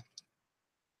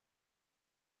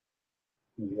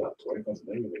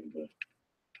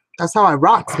 That's how I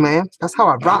rocks, man. That's how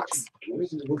I rocks.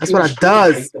 That's what I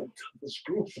does.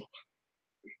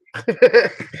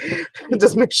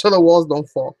 Just make sure the walls don't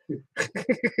fall.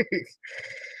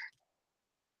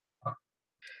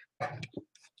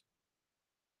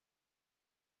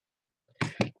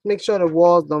 Make sure the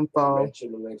walls don't fall.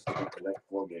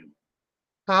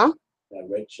 Huh? That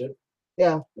red chip?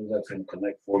 Yeah. Looks like some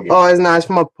Connect 4 game. Oh, it's not. It's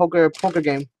from a poker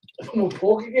game.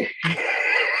 Poker game?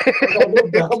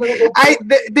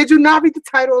 Did you not read the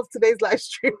title of today's live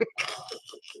stream?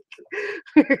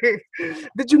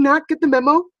 Did you not get the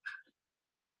memo?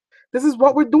 This is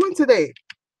what we're doing today.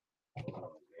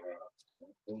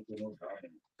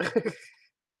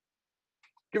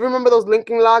 You remember those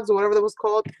linking logs or whatever that was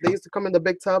called? They used to come in the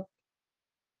big tub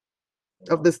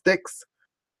of the sticks.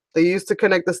 They used to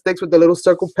connect the sticks with the little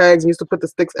circle pegs and used to put the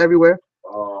sticks everywhere.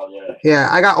 Oh yeah. Yeah,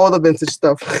 I got all the vintage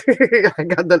stuff. I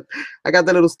got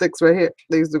the little sticks right here.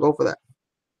 They used to go for that.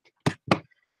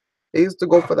 They used to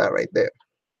go for that right there.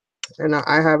 And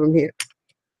I have them here.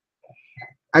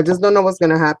 I just don't know what's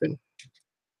gonna happen.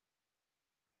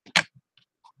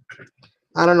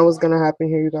 I don't know what's gonna happen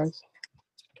here, you guys.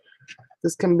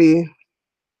 This can be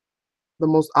the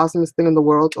most awesomest thing in the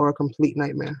world or a complete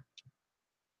nightmare.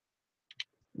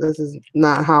 This is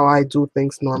not how I do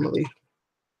things normally.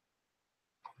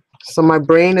 So my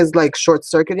brain is like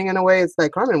short-circuiting in a way. It's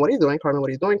like, Carmen, what are you doing? Carmen, what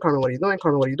are you doing? Carmen, what are you doing?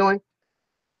 Carmen, what are you doing?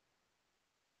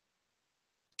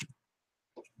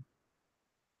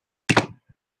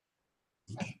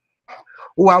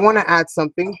 Oh, I want to add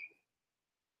something.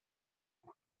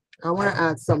 I want to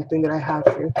add something that I have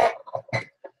here.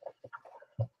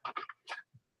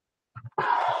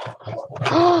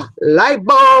 Light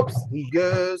bulbs.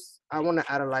 Yes. I want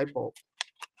to add a light bulb.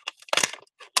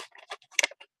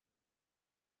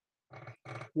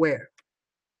 Where?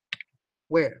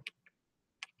 Where?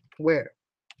 Where?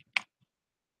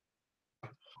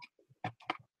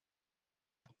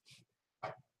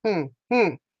 I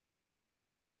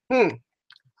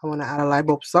want to add a light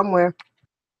bulb somewhere.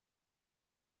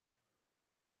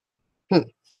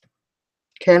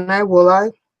 Can I? Will I?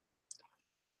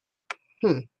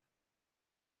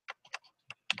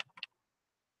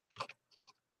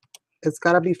 It's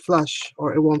got to be flush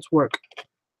or it won't work.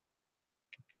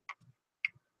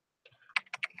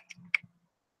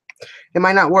 It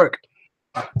might not work.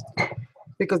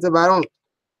 Because if I don't...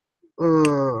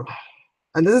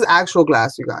 and this is actual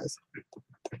glass, you guys.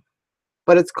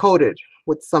 But it's coated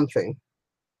with something.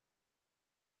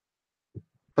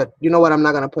 But you know what? I'm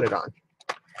not going to put it on.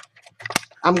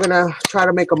 I'm going to try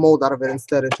to make a mold out of it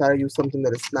instead and try to use something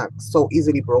that is not so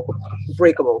easily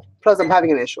breakable. Plus, I'm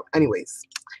having an issue. Anyways,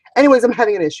 I'm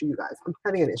having an issue, you guys. I'm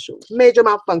having an issue. Major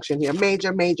malfunction here.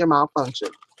 Major malfunction.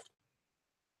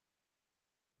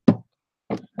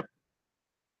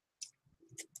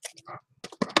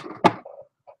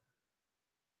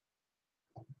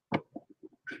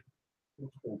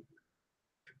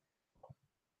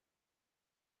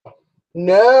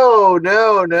 No.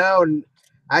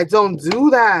 I don't do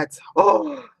that.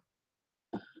 Oh,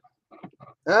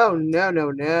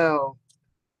 no.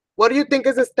 What do you think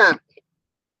is a stamp?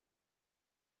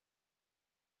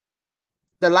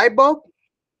 The light bulb?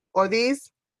 Or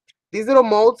these little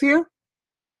molds here?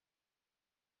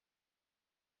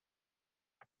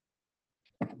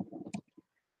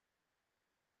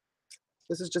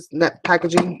 This is just net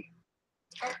packaging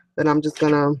that I'm just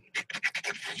gonna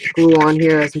glue on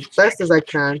here as best as I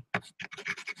can.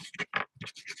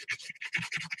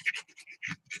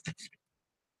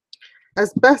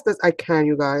 As best as I can,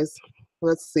 you guys.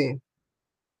 Let's see.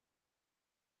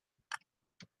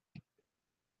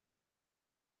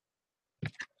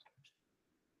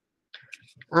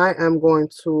 I am going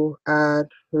to add,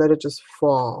 let it just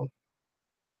fall.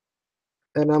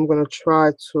 And I'm going to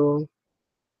try to,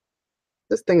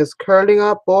 this thing is curling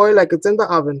up, boy, like it's in the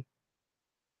oven.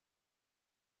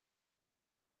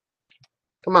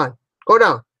 Come on, go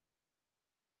down.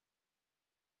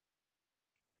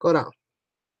 Go down.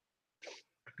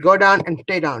 Go down and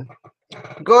stay down.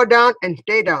 Go down and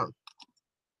stay down.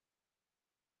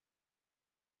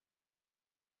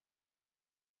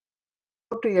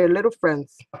 To your little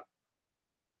friends.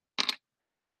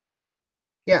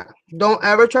 Yeah, don't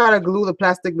ever try to glue the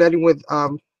plastic netting with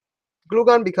glue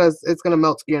gun because it's gonna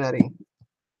melt your netting.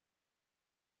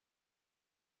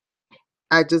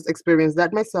 I just experienced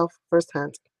that myself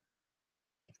firsthand.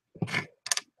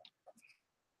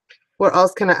 Where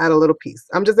else can I add a little piece?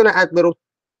 I'm just gonna add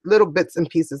little bits and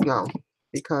pieces now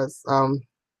because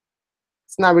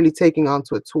it's not really taking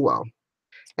onto it too well.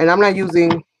 And I'm not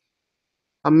using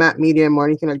a matte medium or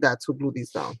anything like that to glue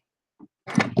these down.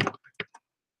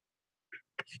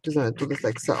 Just gonna do this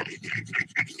like so.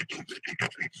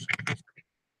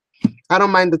 I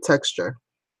don't mind the texture.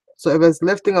 So if it's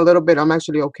lifting a little bit, I'm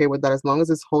actually okay with that as long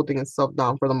as it's holding itself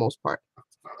down for the most part.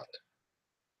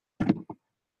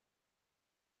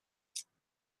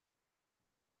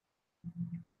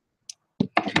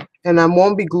 And I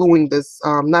won't be gluing this,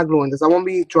 not gluing this, I won't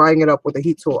be drying it up with a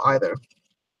heat tool either.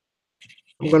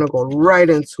 I'm gonna go right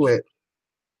into it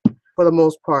for the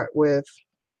most part with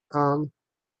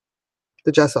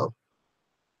the gesso.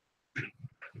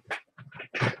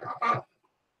 I'm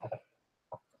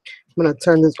gonna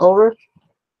turn this over,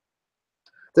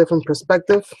 different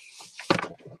perspective,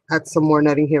 add some more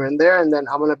netting here and there, and then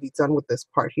I'm gonna be done with this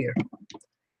part here.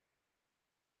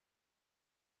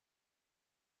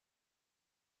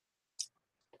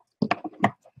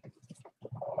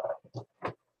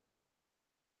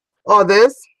 Oh,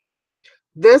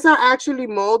 these are actually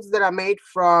molds that I made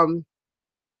from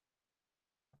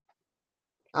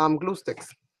glue sticks,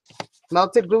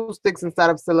 melted glue sticks inside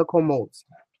of silicone molds.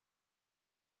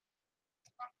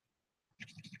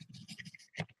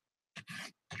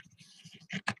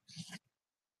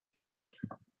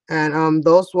 And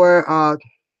those were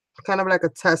kind of like a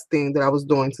testing that I was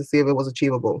doing to see if it was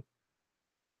achievable.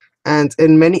 And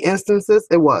in many instances,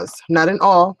 it was. Not in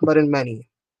all, but in many.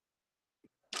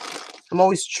 I'm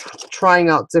always trying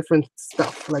out different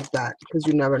stuff like that because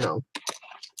you never know.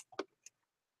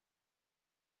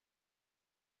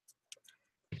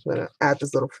 I'm gonna add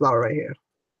this little flower right here.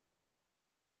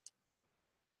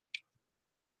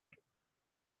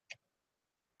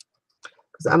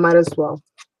 Because I might as well.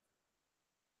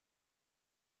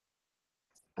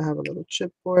 I have a little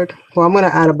chipboard. Well, I'm gonna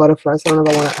add a butterfly, so I don't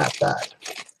know if I want to add that.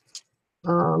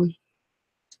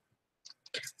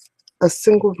 A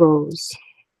single rose.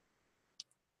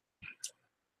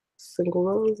 Single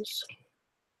rose.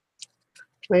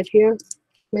 Right here,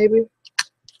 maybe.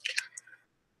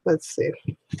 Let's see.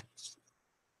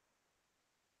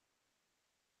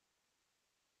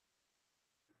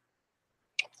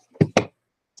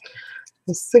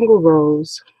 A single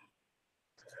rose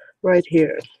right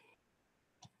here.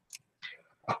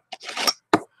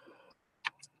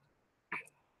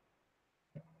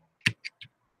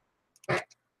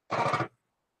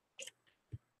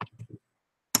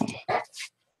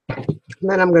 And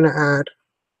then I'm gonna add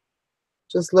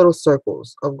just little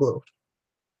circles of glue.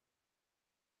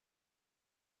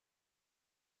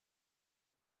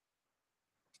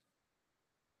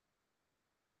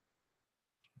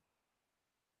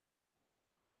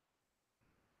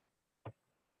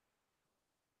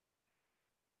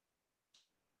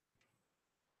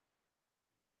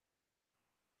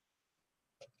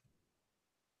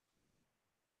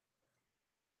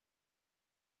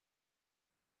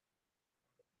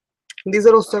 These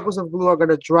little circles of glue are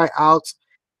gonna dry out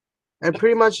and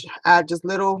pretty much add just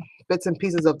little bits and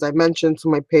pieces of dimension to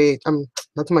my page.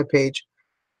 Not to my page.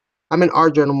 I'm in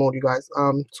art journal mode, you guys.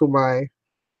 To my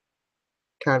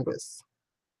canvas.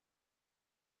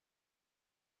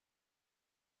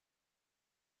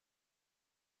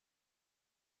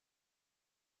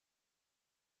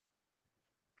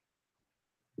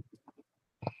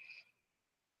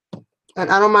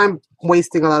 And I don't mind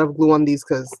wasting a lot of glue on these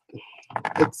because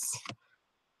it's,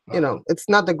 it's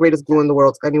not the greatest glue in the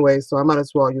world anyway, so I might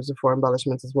as well use it for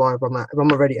embellishments as well if I'm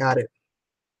already at it.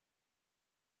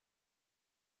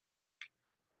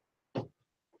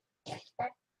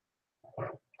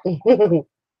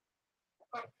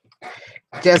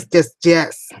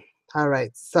 Yes. All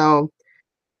right, so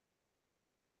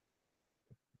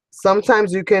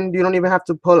sometimes you don't even have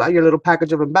to pull out your little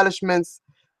package of embellishments.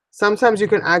 Sometimes you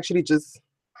can actually just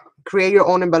create your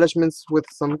own embellishments with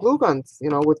some glue guns,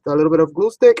 with a little bit of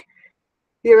glue stick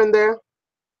here and there,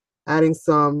 adding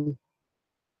some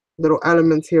little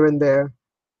elements here and there.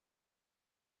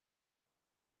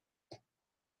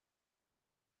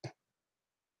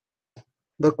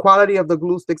 The quality of the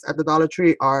glue sticks at the Dollar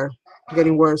Tree are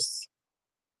getting worse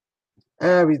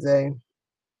every day.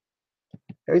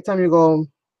 Every time you go,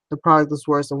 the product is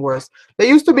worse and worse. They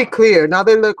used to be clear. Now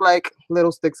they look like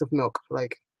little sticks of milk.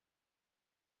 Like,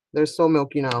 they're so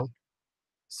milky now.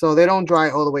 So they don't dry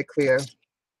all the way clear.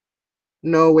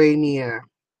 No way near.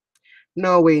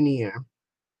 No way near.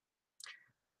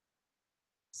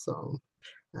 So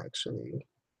actually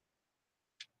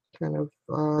kind of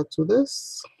do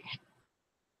this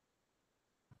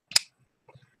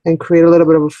and create a little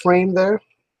bit of a frame there.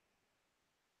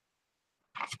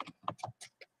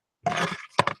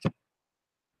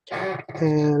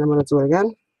 And I'm gonna do it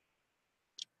again.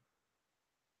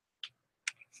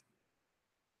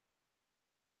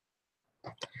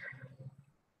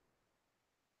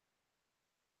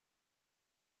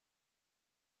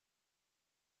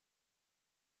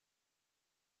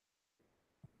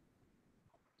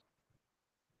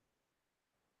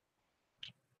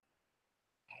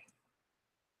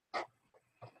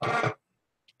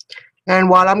 And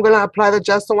while I'm gonna apply the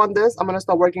gesso on this, I'm gonna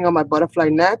start working on my butterfly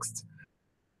next.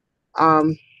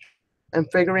 Um, and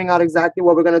figuring out exactly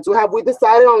what we're gonna do. Have we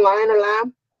decided on lion or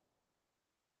lamb?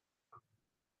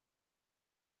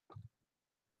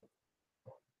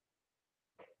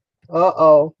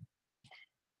 Uh-oh.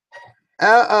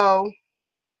 Uh-oh.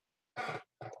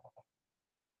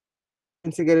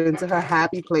 And to get into her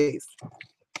happy place.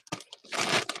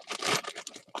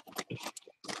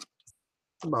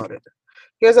 That's about it.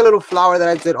 Here's a little flower that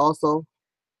I did also.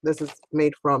 This is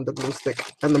made from the glue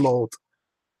stick and the mold.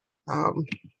 So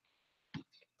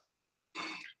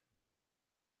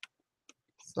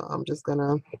I'm just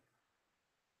gonna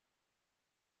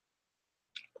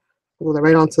glue that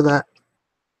right onto that.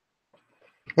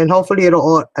 And hopefully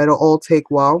it'll all take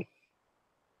well.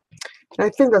 And I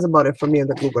think that's about it for me and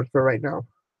the glue gun for right now.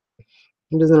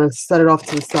 I'm just gonna set it off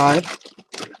to the side.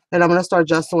 And I'm gonna start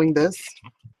gessoing this.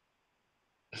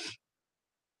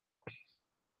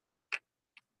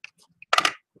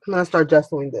 I'm gonna start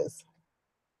gessoing this.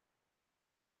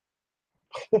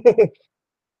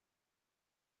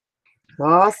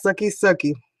 Oh, sucky,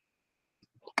 sucky.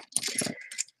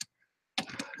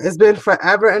 It's been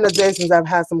forever and a day since I've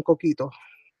had some coquito.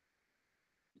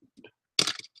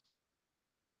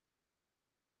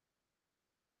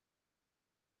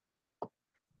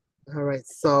 All right,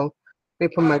 so let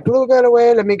me put my glue gun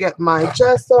away. Let me get my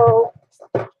gesso.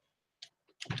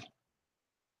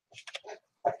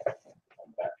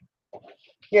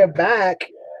 You're back.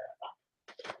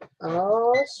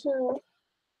 Oh, shoot.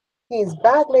 He's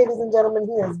back, ladies and gentlemen.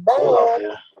 He is back.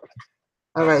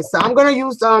 All right, so I'm gonna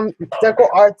use Deco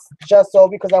Arts gesso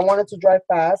because I want it to dry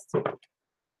fast.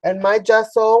 And my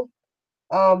gesso,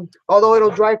 although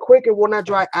it'll dry quick, it will not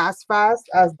dry as fast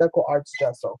as Deco Arts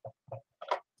gesso.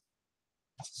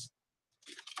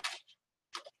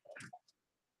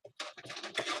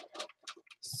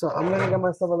 So I'm gonna get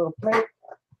myself a little plate.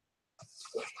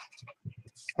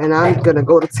 And I'm gonna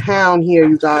go to town here,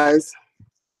 you guys.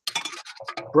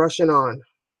 Brushing on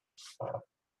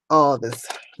all this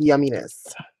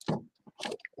yumminess.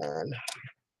 And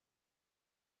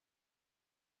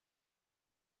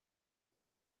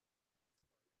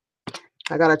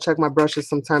I gotta check my brushes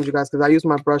sometimes, you guys, because I use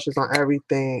my brushes on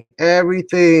everything.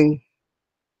 Everything.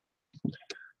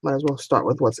 Might as well start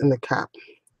with what's in the cap.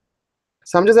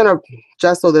 So I'm just gonna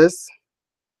gesso this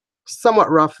somewhat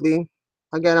roughly.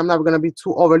 Again, I'm not gonna be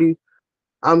too overly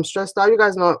stressed out. You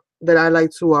guys know that I like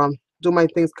to do my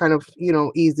things kind of,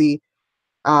 easy.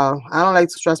 I don't like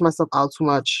to stress myself out too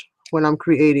much when I'm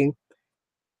creating.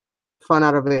 Fun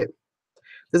out of it.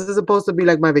 This is supposed to be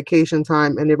like my vacation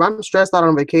time, and if I'm stressed out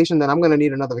on vacation, then I'm gonna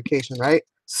need another vacation, right?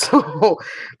 So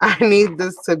I need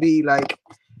this to be like,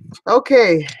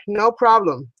 okay, no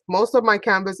problem. Most of my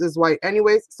canvas is white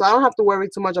anyways, so I don't have to worry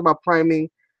too much about priming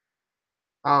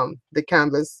the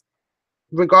canvas.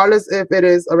 Regardless if it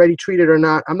is already treated or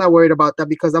not, I'm not worried about that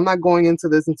because I'm not going into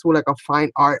this into like a fine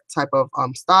art type of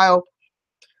style.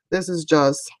 This is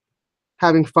just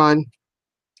having fun.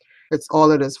 It's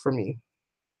all it is for me.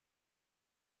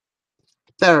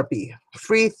 Therapy,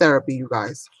 free therapy, you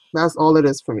guys. That's all it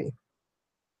is for me.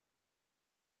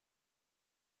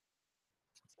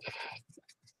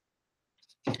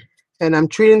 And I'm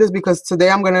treating this because today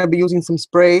I'm going to be using some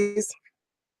sprays.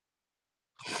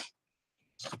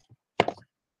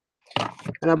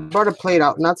 And I brought a plate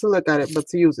out, not to look at it, but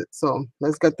to use it. So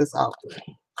let's get this out.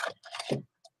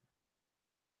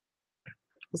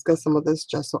 Let's get some of this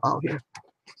gesso out here.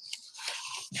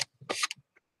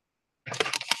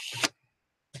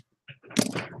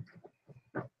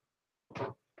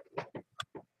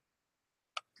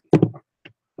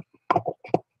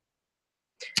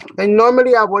 And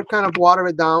normally I would kind of water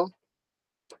it down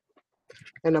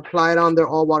and apply it on there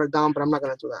all watered down, but I'm not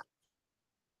going to do that.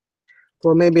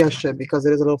 Well, maybe I should because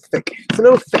it is a little thick. It's a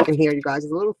little thick in here, you guys.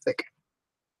 It's a little thick.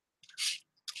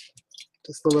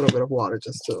 Just a little bit of water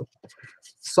just to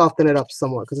soften it up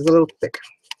somewhat because it's a little thick.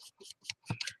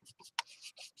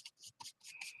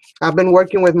 I've been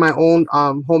working with my own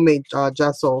homemade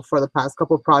gesso for the past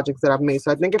couple of projects that I've made,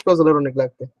 so I think it feels a little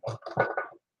neglected.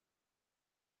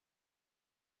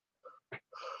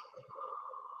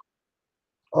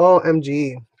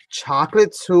 OMG.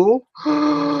 Chocolate too?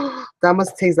 That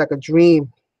must taste like a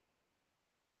dream.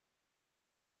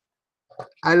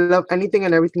 I love anything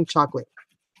and everything chocolate.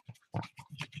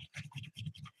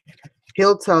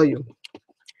 He'll tell you.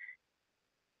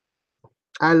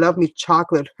 I love me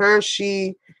chocolate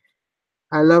Hershey.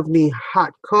 I love me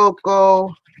hot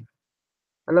cocoa.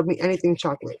 I love me anything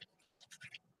chocolate.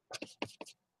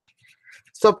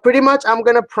 So pretty much I'm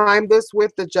going to prime this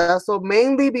with the gesso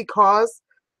mainly because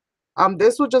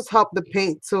this will just help the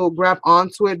paint to grab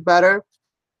onto it better.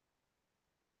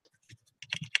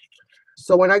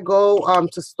 So when I go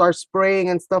to start spraying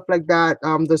and stuff like that,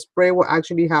 the spray will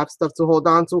actually have stuff to hold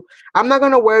on to. I'm not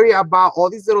going to worry about all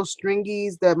these little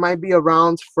stringies that might be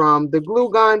around from the glue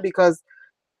gun because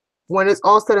when it's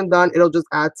all said and done, it'll just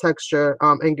add texture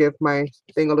and give my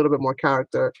thing a little bit more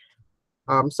character.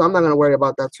 So I'm not going to worry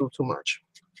about that too much.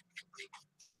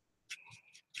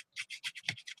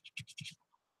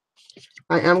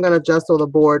 I am going to gesso the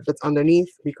board that's underneath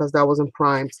because that wasn't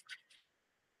primed.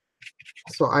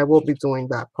 So I will be doing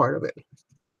that part of it.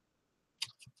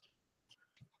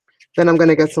 Then I'm going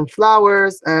to get some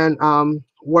flowers and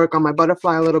work on my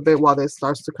butterfly a little bit while this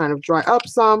starts to kind of dry up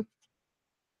some.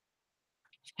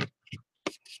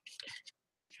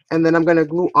 And then I'm going to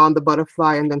glue on the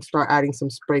butterfly and then start adding some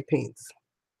spray paints.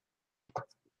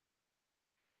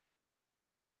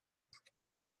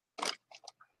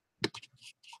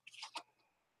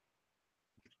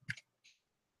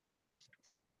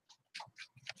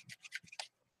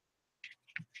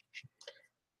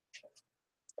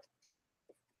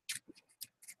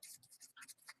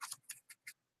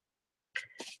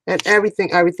 And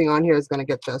everything on here is going to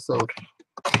get gessoed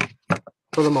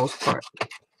for the most part.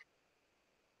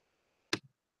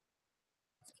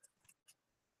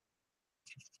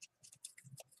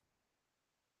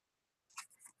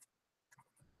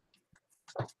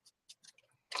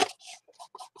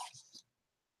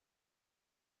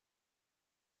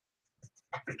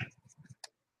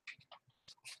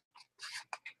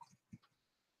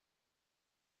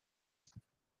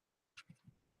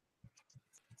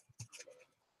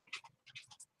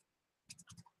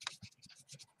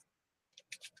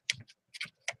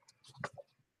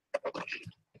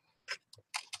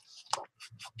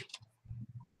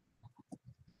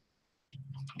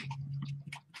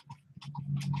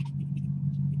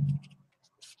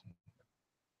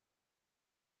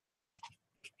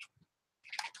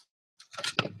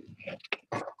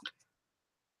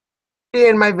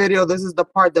 In my video, this is the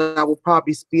part that I will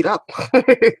probably speed up.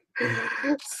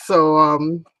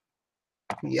 So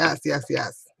yes.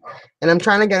 And I'm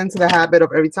trying to get into the habit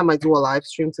of every time I do a live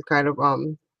stream to kind of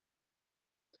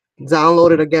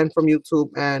download it again from YouTube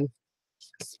and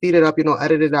speed it up,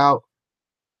 edit it out,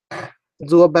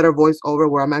 do a better voiceover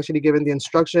where I'm actually giving the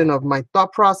instruction of my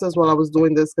thought process while I was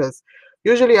doing this, because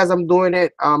usually as I'm doing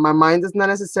it, my mind is not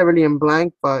necessarily in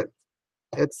blank, but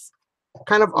it's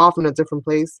kind of off in a different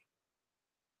place.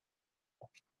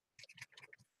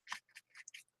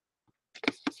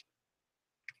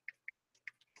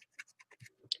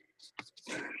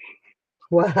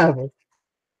 What happened?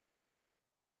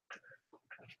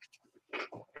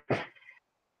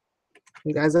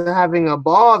 You guys are having a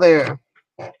ball there.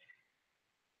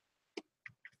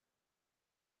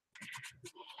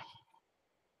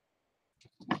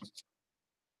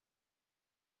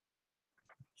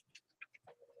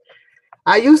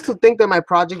 I used to think that my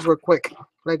projects were quick.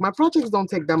 Like, my projects don't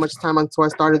take that much time until I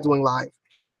started doing live.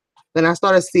 Then I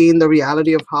started seeing the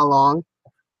reality of how long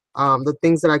the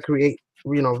things that I create,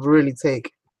 really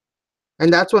take.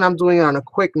 And that's when I'm doing it on a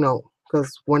quick note.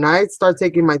 Because when I start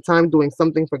taking my time doing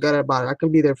something, forget about it. I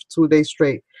can be there for 2 days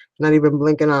straight, not even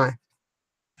blink an eye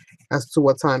as to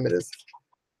what time it is.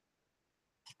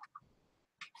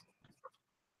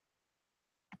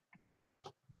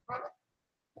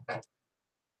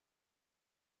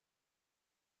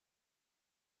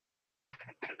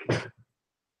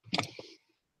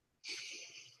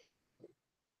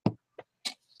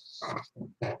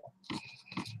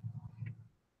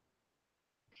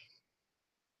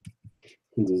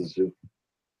 This is you.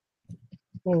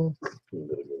 Mm. You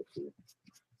better go through.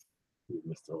 You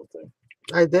missed the whole thing.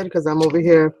 I did, because I'm over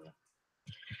here.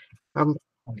 I'm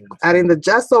adding the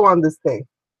gesso on this thing.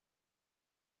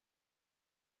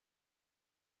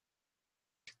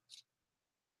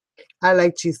 I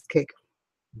like cheesecake.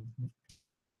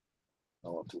 I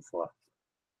went too far.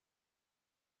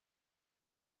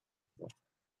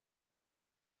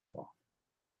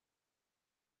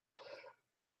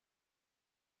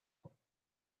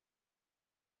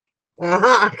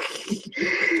 Uh-huh.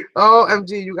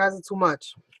 OMG, you guys are too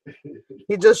much.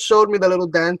 He just showed me the little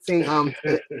dancing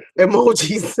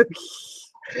emojis.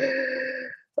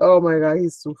 Oh my god,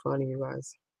 he's too funny, you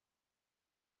guys.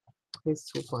 He's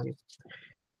too funny.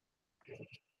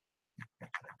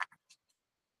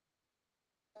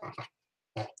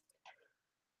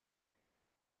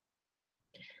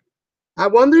 I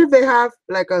wonder if they have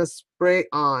like a spray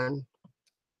on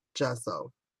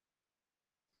gesso.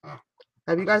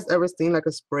 Have you guys ever seen like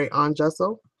a spray on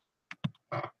gesso?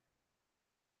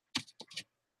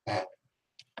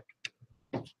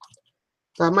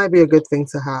 That might be a good thing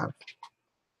to have.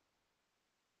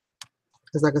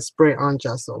 It's like a spray on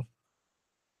gesso.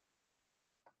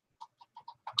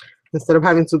 Instead of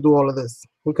having to do all of this,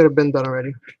 we could have been done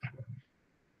already.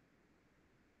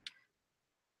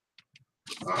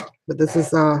 But this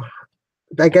is, I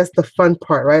guess, the fun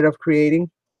part, right, of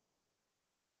creating.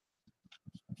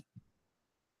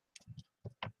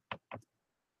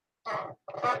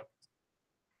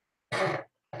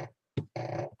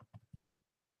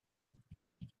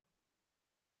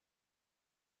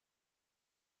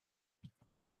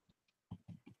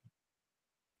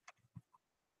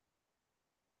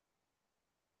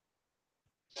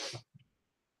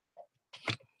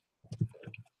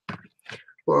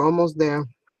 We're almost there.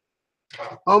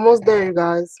 Almost there, you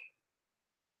guys.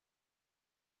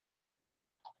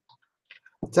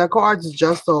 Deco Arts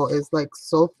gesso is like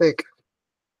so thick.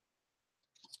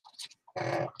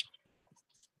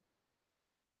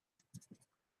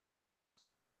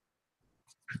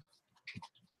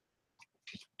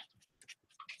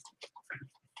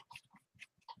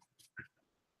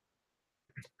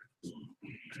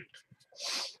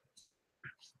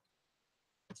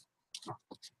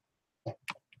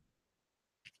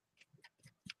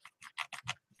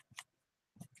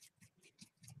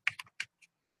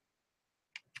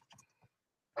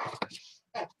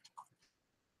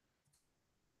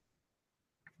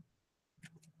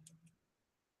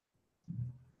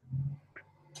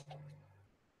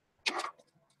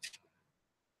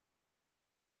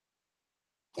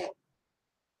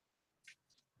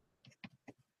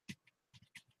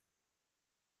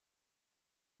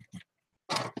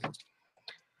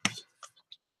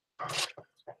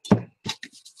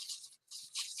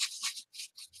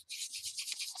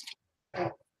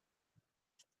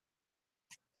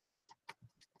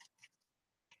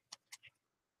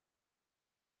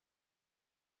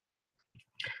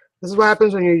 This is what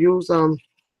happens when you use glue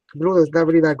that's not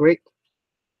really that great.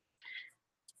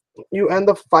 You end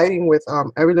up fighting with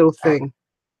every little thing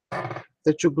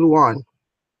that you glue on.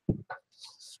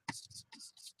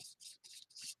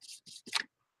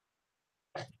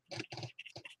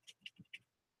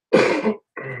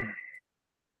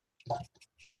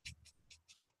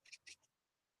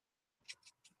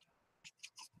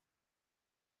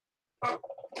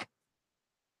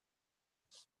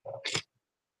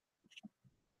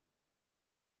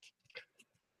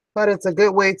 But it's a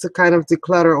good way to kind of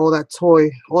declutter all that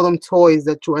all them toys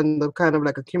that you end up kind of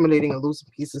like accumulating and losing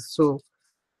pieces too.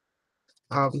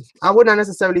 I would not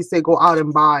necessarily say go out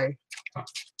and buy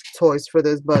toys for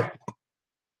this, but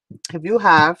if you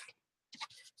have,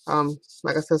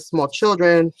 like I said, small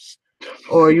children,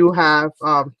 or you have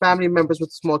family members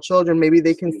with small children, maybe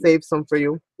they can save some for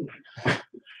you.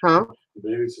 Huh?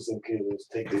 Maybe it's just okay. Let's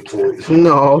take their toys.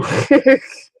 No.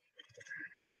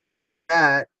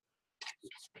 That.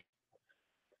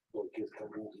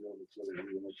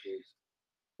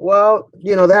 Well,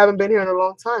 you know, they haven't been here in a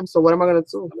long time, so what am I going to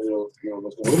do?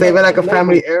 Save it like a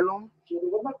family heirloom?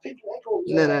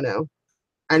 No.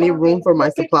 I need room for my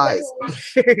supplies.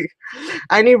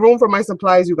 I need room for my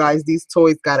supplies, you guys. These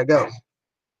toys got to go.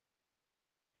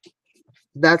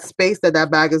 That space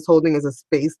that bag is holding is a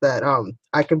space that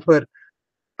I can put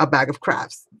a bag of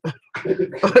crafts.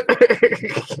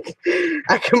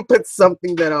 I can put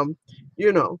something that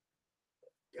you know,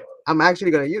 I'm actually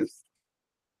going to use.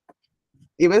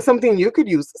 Even something you could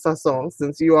use, Sasson,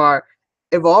 since you are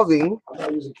evolving. I'm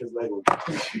not using kids'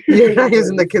 Legos. You're not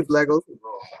using the kids' Legos.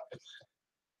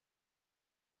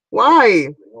 Why?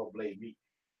 They won't blame me.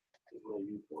 They blame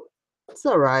you for it. It's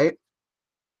all right.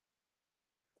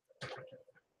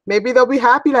 Maybe they'll be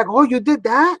happy, like, oh, you did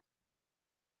that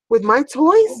with my toys?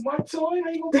 Oh, my toy? How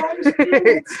you gonna buy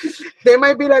this? They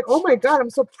might be like, oh my God, I'm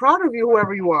so proud of you,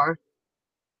 whoever you are.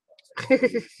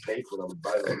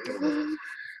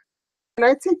 Can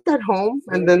I take that home?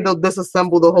 And then they'll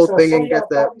disassemble the whole thing and get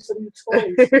that.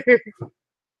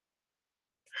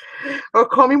 Or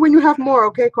call me when you have more,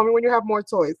 okay? Call me when you have more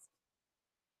toys.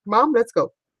 Mom, let's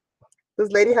go. This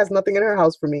lady has nothing in her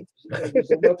house for me.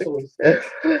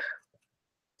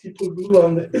 She put glue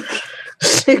on it.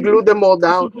 She glued them all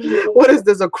down. What is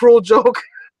this, a cruel joke?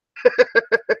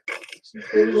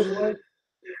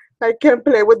 I can't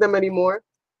play with them anymore.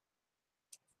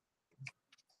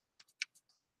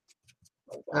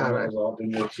 All right.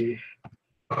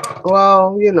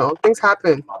 Well, you know, things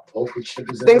happen.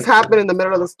 Things happen in the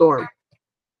middle of the storm.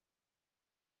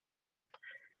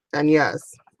 And yes,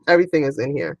 everything is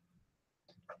in here.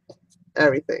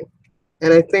 Everything.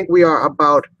 And I think we are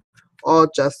about all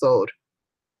gessoed.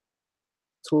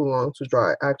 Too long to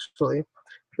dry, actually.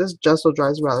 This gesso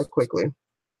dries rather quickly.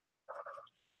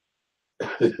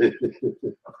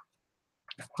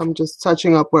 I'm just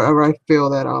touching up wherever I feel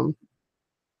that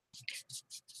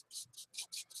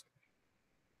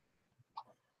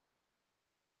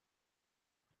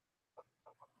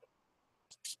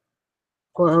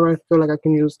wherever I feel like I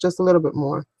can use just a little bit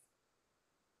more.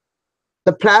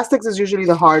 The plastics is usually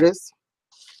the hardest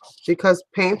because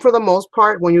paint, for the most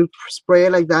part, when you spray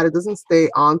it like that, it doesn't stay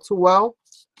on too well.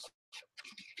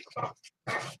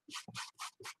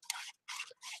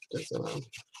 Just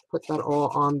put that all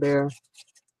on there.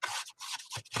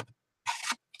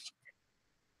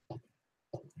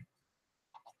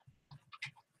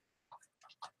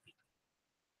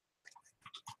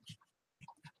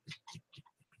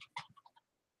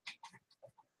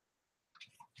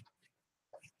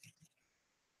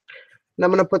 And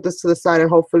I'm going to put this to the side, and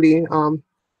hopefully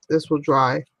this will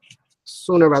dry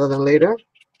sooner rather than later.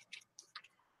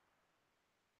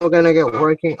 We're going to get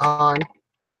working on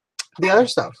the other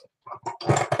stuff.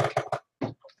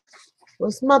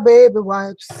 Where's my baby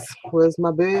wipes? Where's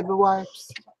my baby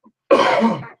wipes?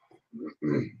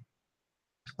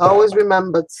 Always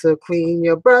remember to clean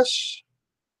your brush.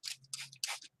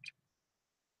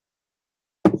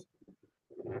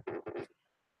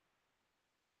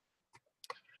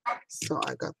 So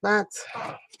I got that.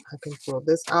 I can throw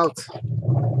this out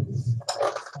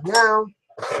now.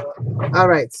 All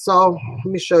right, so let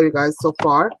me show you guys so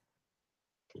far.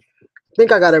 I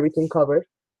think I got everything covered.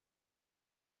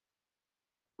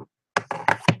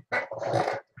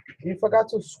 You forgot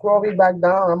to scroll me back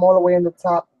down. I'm all the way in the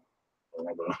top.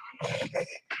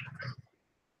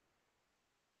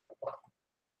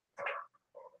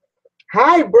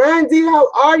 Hi, Brandy.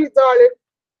 How are you, darling?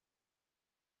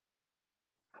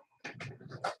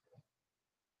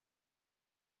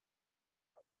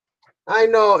 I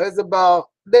know, Isabel.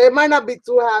 They might not be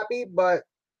too happy, but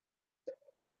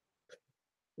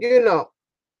you know,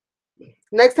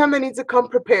 next time they need to come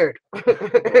prepared. They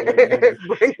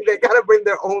gotta bring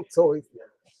their own toys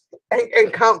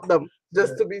and count them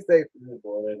just to be safe.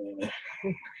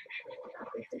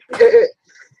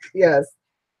 Yes,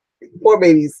 poor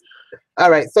babies.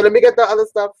 All right, so let me get the other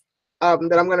stuff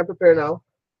that I'm gonna prepare now.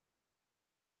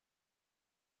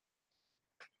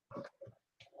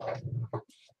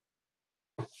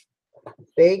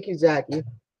 Thank you, Jackie.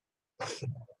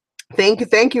 Thank you,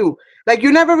 thank you. Like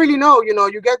you never really know,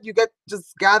 you get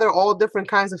just gather all different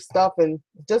kinds of stuff and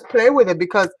just play with it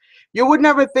because you would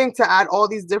never think to add all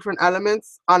these different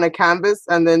elements on a canvas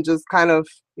and then just kind of,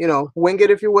 wing it,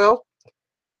 if you will.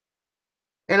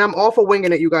 And I'm all for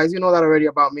winging it, you guys. You know that already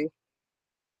about me.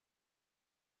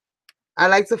 I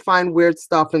like to find weird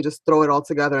stuff and just throw it all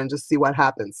together and just see what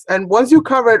happens. And once you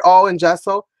cover it all in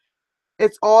gesso,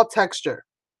 it's all texture.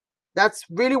 That's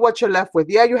really what you're left with.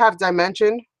 Yeah, you have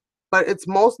dimension, but it's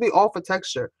mostly all for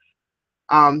texture.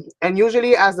 And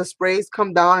usually as the sprays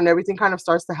come down and everything kind of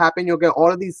starts to happen, you'll get all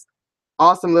of these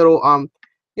awesome little,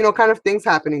 kind of things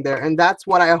happening there. And that's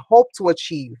what I hope to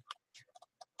achieve.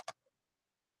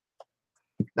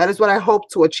 That is what I hope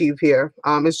to achieve here.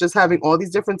 It's just having all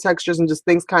these different textures and just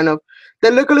things kind of,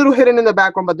 they look a little hidden in the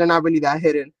background, but they're not really that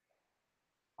hidden.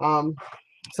 So I'm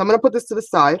going to put this to the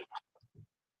side.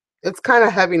 It's kind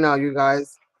of heavy now, you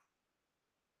guys.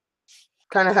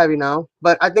 Kind of heavy now,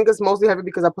 but I think it's mostly heavy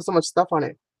because I put so much stuff on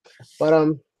it.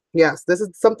 But yes, this is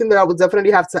something that I would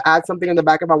definitely have to add something in the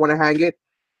back if I want to hang it.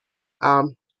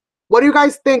 What do you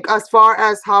guys think as far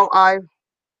as how I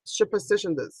should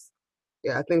position this?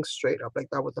 Yeah, I think straight up like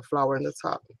that with the flower in the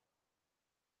top.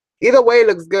 Either way, it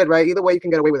looks good, right? Either way, you can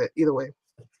get away with it. Either way.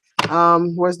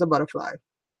 Where's the butterfly?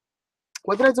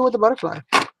 What did I do with the butterfly?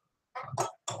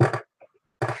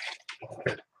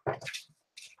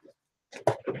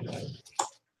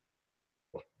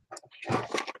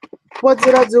 What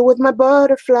did I do with my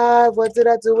butterfly? What did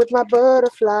I do with my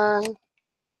butterfly?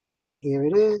 Here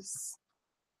it is.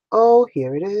 Oh,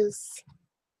 here it is.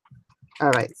 All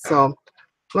right, so I'm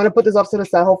going to put this off to the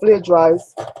side. Hopefully it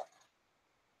dries.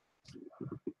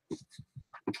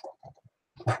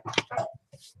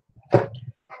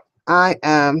 I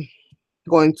am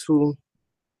going to,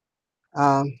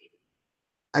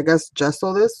 I guess,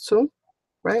 gesso this too,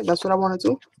 right? That's what I want to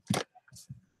do.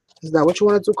 Is that what you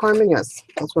want to do, Carmen? Yes,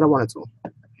 that's what I want to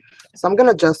do. So I'm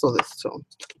going to gesso this too.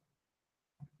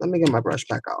 Let me get my brush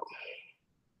back out.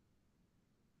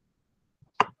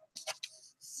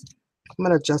 I'm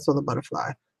going to gesso the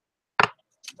butterfly.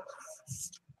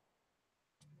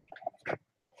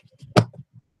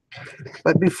 But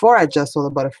But before I gesso the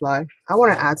butterfly, I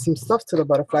want to add some stuff to the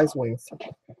butterfly's wings.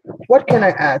 What can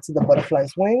I add to the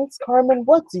butterfly's wings? Carmen,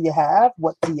 what do you have?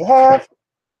 What do you have?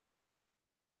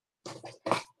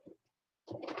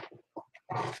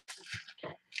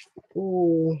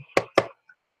 Ooh,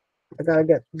 I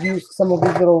gotta use some of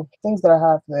these little things that I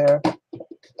have there.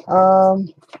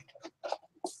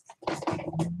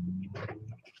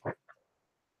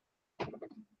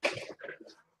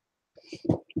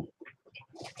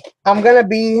 I'm gonna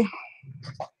be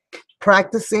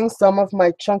practicing some of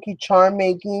my chunky charm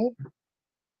making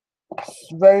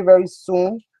very, very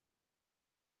soon.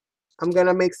 I'm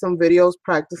gonna make some videos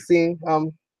practicing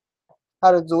how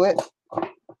to do it.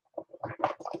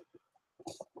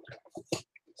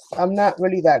 I'm not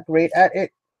really that great at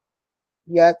it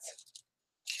yet,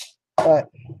 but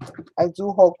I do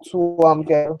hope to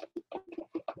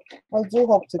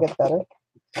get better.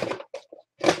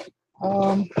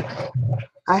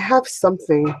 I have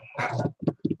something.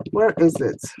 Where is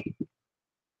it?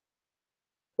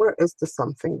 Where is the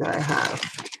something that I have?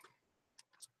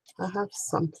 I have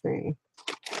something.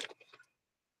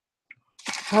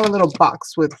 I have a little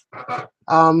box with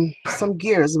some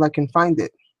gears if I can find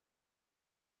it.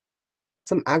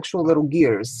 Some actual little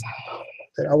gears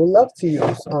that I would love to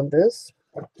use on this.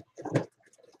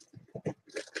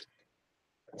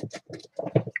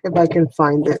 If I can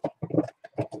find it.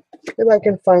 If I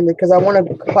can find it, because I want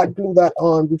to hot glue that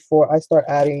on before I start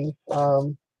adding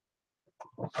all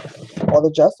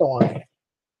the gesso on it.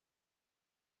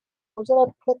 Where did I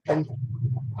put them?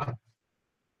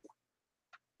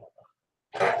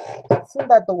 Isn't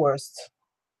that the worst?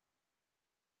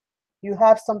 You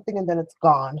have something and then it's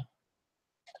gone.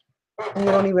 And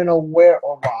you don't even know where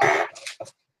or why.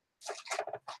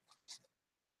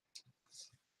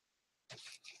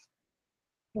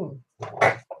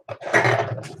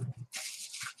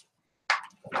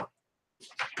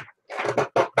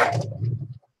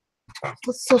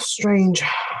 That's so strange.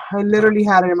 I literally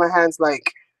had it in my hands like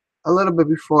a little bit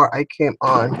before I came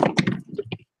on.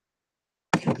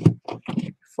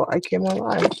 Before I came on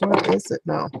live. Where is it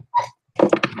now?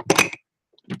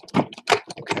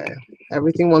 Okay.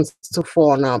 Everything wants to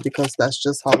fall now because that's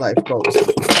just how life goes.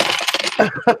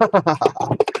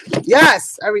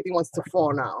 Yes! Everything wants to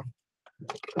fall now.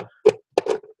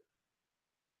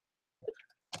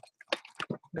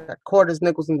 Got quarters,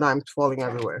 nickels, and dimes falling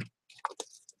everywhere.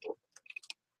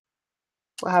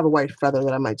 I have a white feather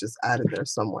that I might just add in there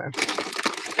somewhere.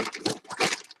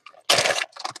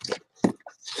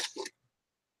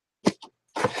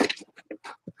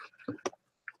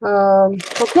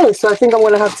 Okay, so I think I'm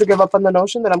going to have to give up on the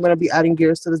notion that I'm going to be adding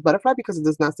gears to this butterfly because it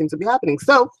does not seem to be happening.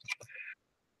 So,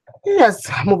 yes,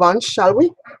 move on, shall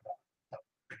we?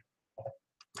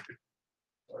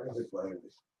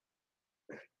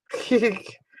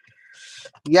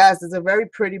 Yes, it's a very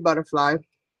pretty butterfly.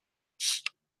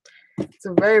 It's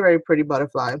a very, very pretty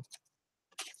butterfly.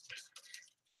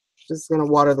 Just going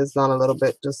to water this down a little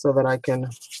bit just so that I can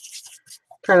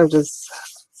kind of just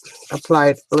apply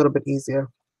it a little bit easier.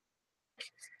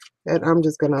 And I'm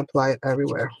just going to apply it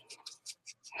everywhere.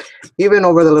 Even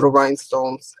over the little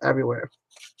rhinestones, everywhere.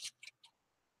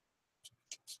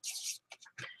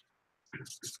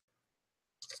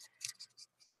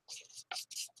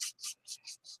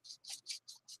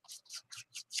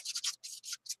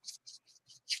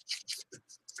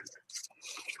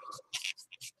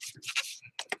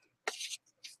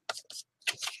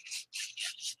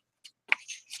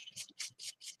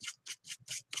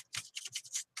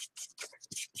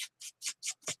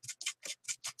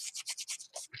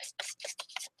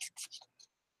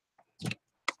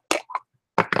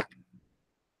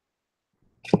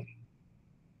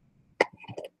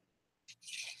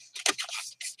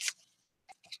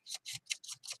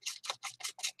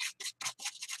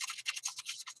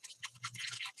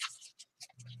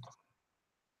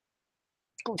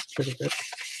 Oh, it's pretty good.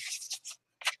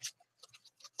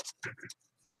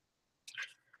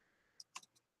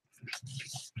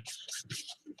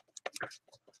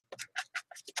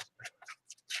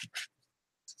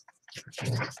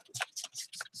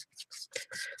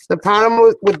 The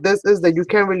problem with this is that you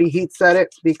can't really heat set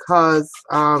it because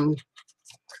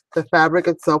the fabric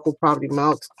itself will probably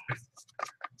melt.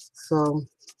 So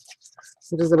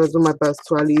I'm just going to do my best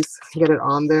to at least get it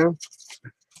on there.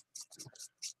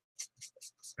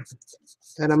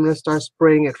 And I'm going to start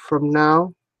spraying it from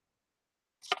now.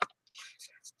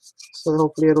 So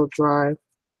hopefully it'll dry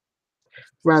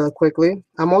rather quickly.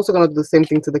 I'm also going to do the same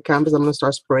thing to the canvas. I'm going to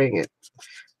start spraying it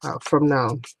from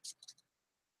now.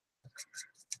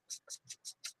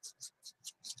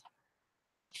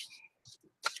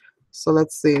 So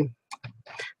let's see.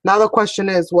 Now the question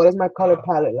is, what is my color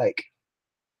palette like?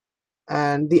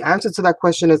 And the answer to that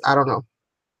question is, I don't know.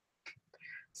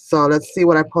 So let's see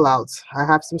what I pull out. I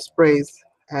have some sprays,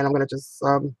 and I'm gonna just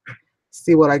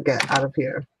see what I get out of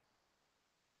here.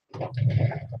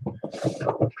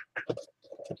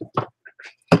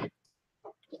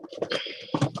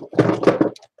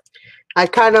 I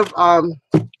kind of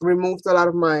removed a lot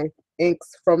of my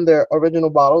inks from their original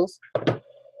bottles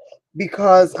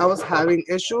because I was having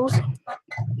issues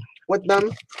with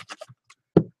them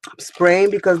spraying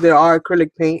because they are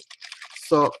acrylic paint.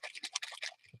 So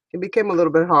it became a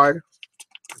little bit hard.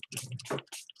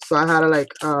 So I had to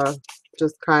like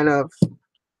just kind of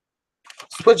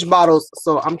switch bottles.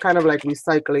 So I'm kind of like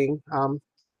recycling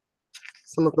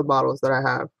some of the bottles that I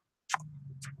have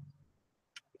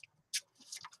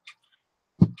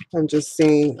and just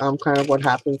seeing kind of what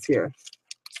happens here.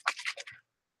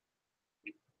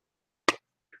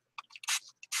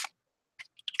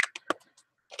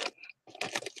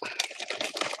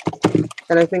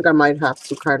 And I think I might have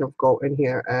to kind of go in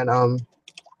here and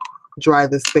dry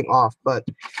this thing off. But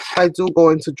if I do go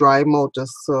into dry mode,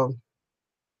 just to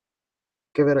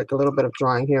give it like a little bit of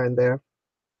drying here and there,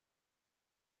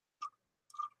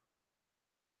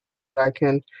 I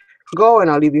can go,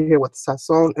 and I'll leave you here with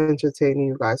Sasson entertaining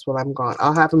you guys while I'm gone.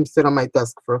 I'll have him sit on my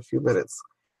desk for a few minutes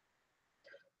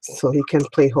so he can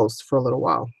play host for a little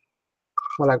while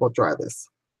I go dry this.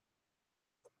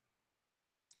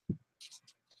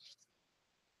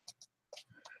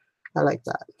 I like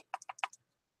that.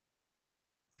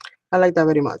 I like that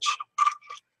very much.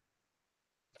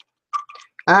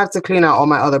 I have to clean out all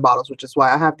my other bottles, which is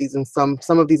why I have these in some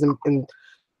of these in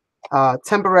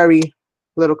temporary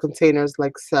little containers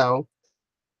like so.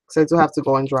 So I do have to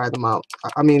go and dry them out.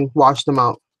 I mean, wash them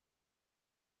out.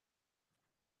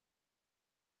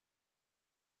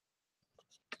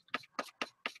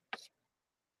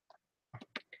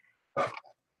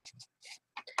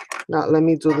 Now let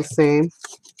me do the same.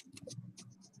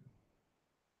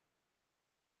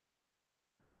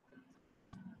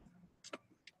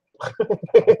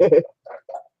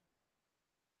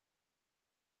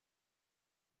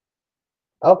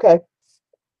 Okay.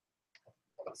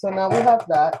 So now we have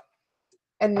that.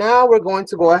 And now we're going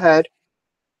to go ahead.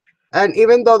 And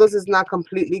even though this is not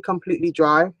completely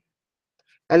dry,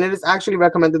 and it is actually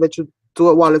recommended that you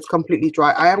do it while it's completely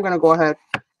dry, I am going to go ahead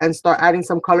and start adding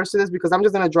some colors to this because I'm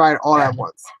just going to dry it all at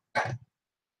once.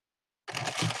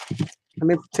 Let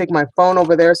me take my phone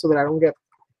over there so that I don't get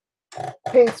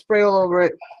paint spray all over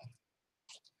it.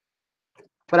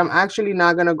 But I'm actually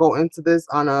not going to go into this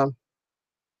on a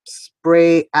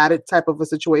spray added type of a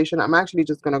situation. I'm actually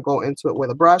just going to go into it with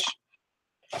a brush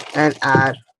and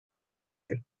add.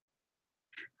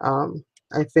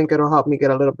 I think it'll help me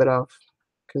get a little bit of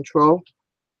control.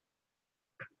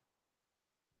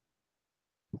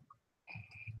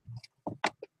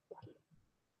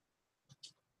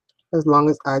 As long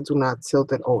as I do not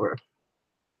tilt it over.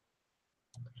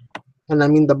 And I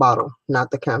mean the bottle,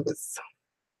 not the canvas.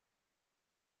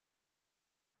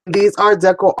 These are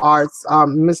Deco Arts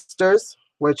misters,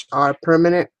 which are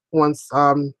permanent once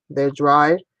they're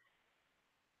dried.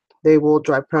 They will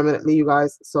dry permanently, you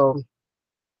guys. So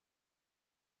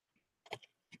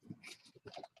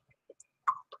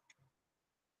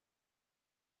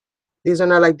these are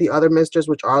not like the other misters,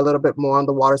 which are a little bit more on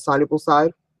the water soluble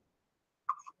side.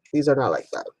 These are not like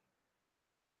that.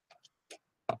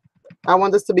 I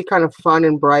want this to be kind of fun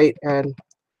and bright, and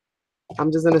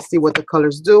I'm just going to see what the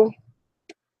colors do.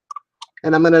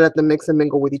 And I'm going to let them mix and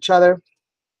mingle with each other.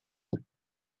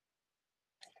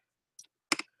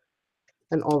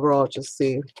 And overall, just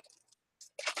see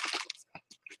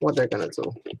what they're going to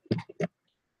do.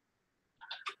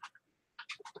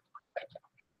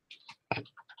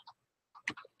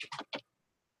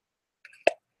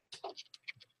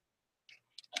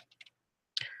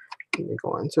 Let me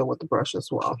go into it with the brush as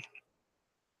well.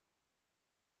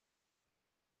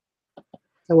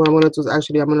 And what I'm going to do is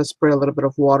actually, I'm going to spray a little bit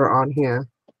of water on here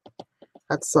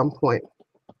at some point.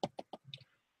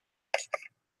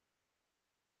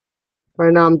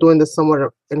 Right now, I'm doing this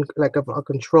somewhat in like a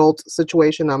controlled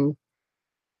situation. I'm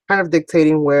kind of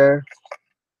dictating where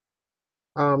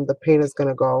the paint is going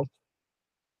to go.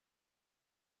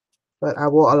 But I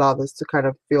will allow this to kind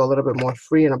of feel a little bit more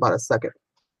free in about a second.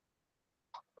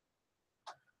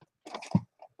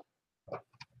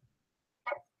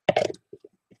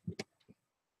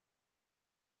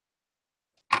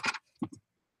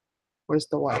 Where's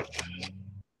the white?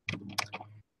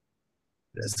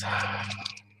 This.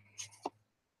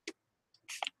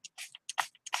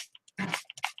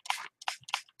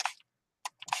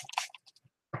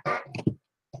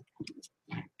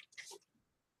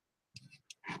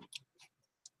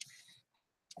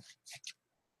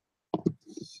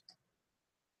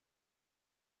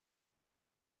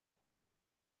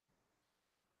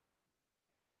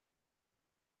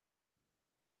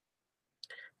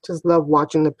 Just love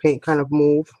watching the paint kind of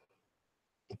move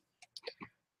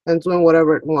and doing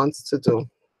whatever it wants to do.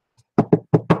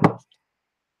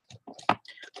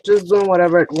 Just doing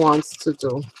whatever it wants to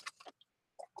do.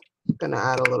 I'm gonna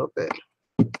add a little bit.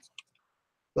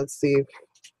 Let's see if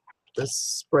this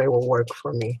spray will work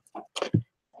for me.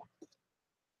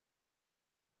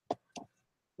 A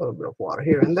little bit of water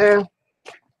here and there.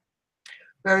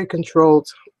 Very controlled.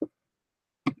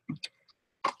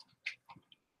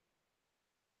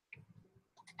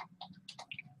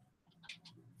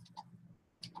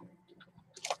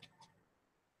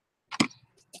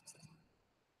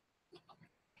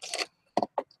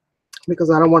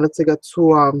 Because I don't want it to get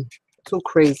too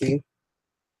crazy.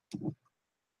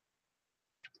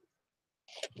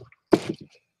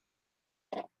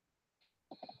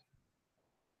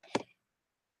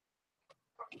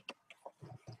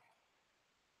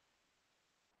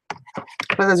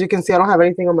 But as you can see, I don't have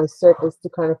anything on my surface to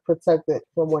kind of protect it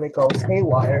from when it goes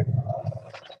haywire.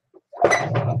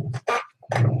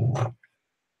 I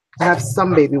have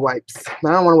some baby wipes, but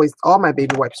I don't want to waste all my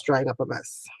baby wipes drying up a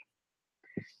mess.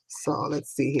 So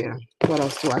let's see here. What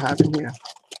else do I have in here?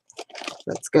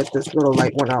 Let's get this little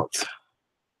light one out.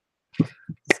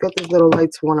 Let's get this little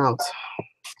light one out.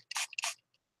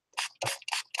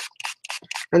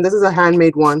 And this is a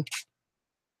handmade one.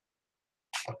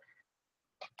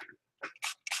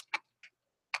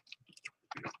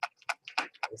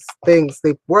 These things,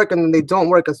 they work and then they don't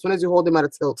work as soon as you hold them at a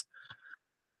tilt.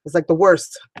 It's like the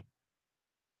worst.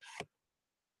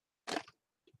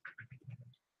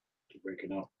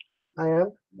 Breaking up. I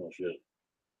am? No shit.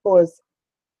 Pause.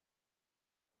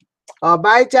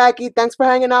 Bye, Jackie. Thanks for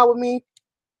hanging out with me.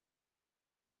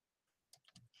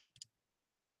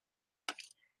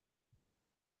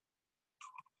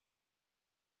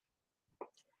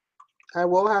 I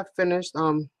will have finished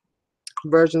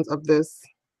versions of this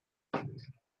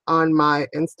on my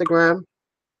Instagram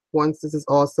once this is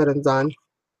all said and done.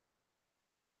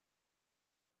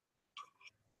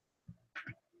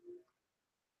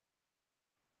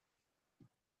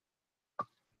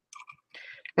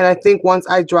 And I think once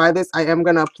I dry this, I am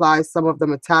going to apply some of the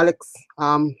metallics.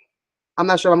 I'm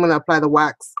not sure if I'm going to apply the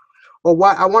wax or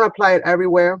what. I want to apply it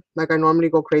everywhere. Like I normally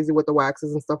go crazy with the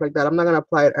waxes and stuff like that. I'm not going to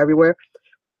apply it everywhere,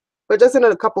 but just in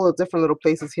a couple of different little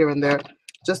places here and there,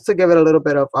 just to give it a little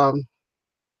bit of,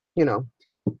 you know,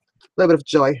 a little bit of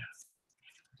joy.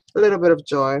 A little bit of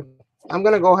joy. I'm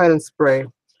going to go ahead and spray.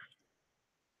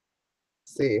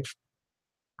 See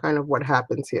kind of what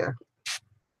happens here.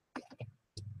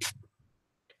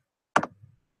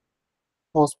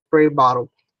 Whole spray bottle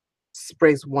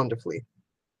sprays wonderfully.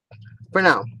 For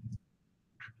now,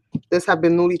 this have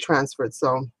been newly transferred,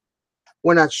 so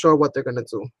we're not sure what they're gonna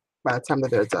do by the time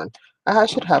that they're done. I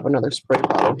should have another spray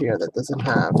bottle here that doesn't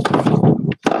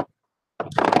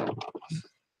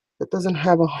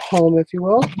have a home, if you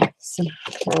will.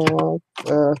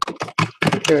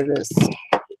 Here it is.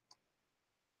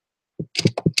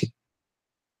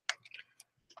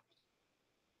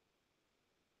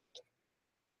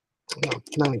 No,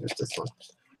 not even this one.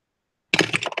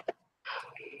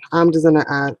 I'm just gonna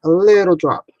add a little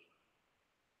drop.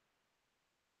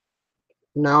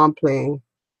 Now I'm playing.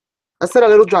 I said a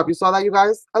little drop. You saw that, you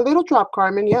guys? A little drop,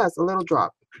 Carmen. Yes, a little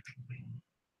drop.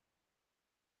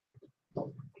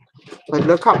 But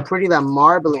look how pretty that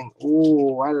marbling.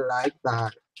 Ooh, I like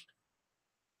that.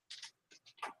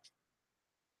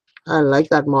 I like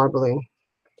that marbling.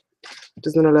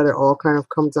 Just gonna let it all kind of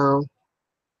come down.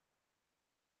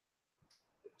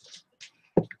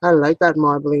 I like that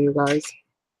marbling, you guys.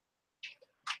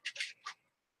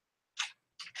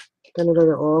 Gonna let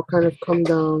it all kind of come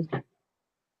down.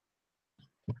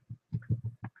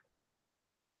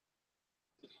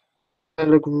 It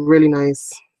look really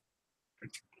nice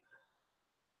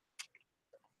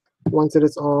once it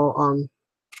is all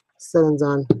said and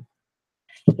done.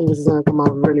 I think this is gonna come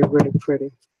out really, really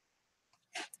pretty.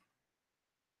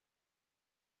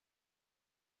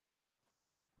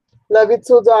 Love you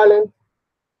too, darling.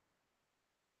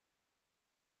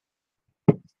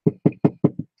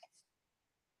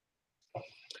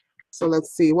 So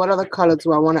let's see, what other color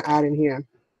do I want to add in here?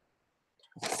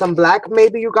 Some black,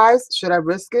 maybe, you guys. Should I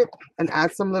risk it and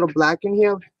add some little black in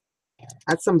here?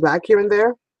 Add some black here and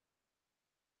there?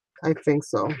 I think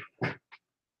so.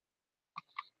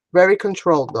 Very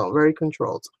controlled, though. Very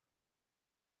controlled.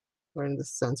 We're in the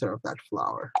center of that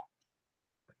flower.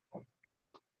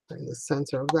 We're in the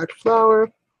center of that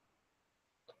flower.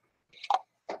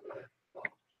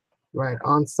 Right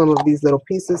on some of these little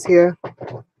pieces here.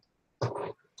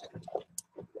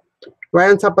 Right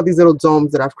on top of these little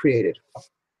domes that I've created.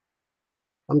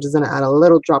 I'm just going to add a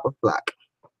little drop of black.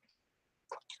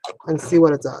 and see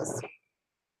what it does.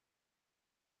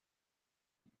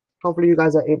 Hopefully you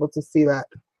guys are able to see that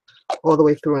all the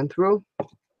way through and through.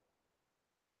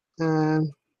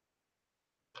 And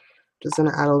just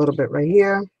gonna add a little bit right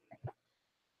here.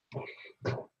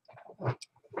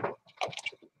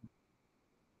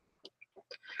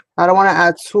 I don't want to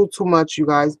add too much, you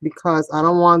guys, because I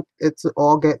don't want it to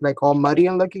all get like all muddy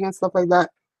and looking and stuff like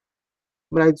that.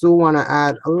 But I do want to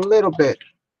add a little bit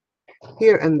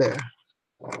here and there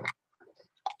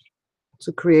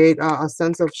to create a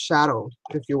sense of shadow,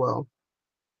 if you will.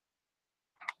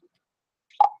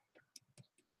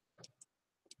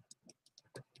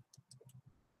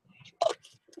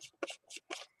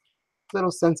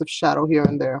 Little sense of shadow here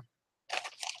and there.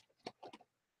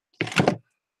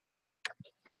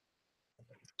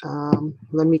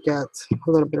 Let me get a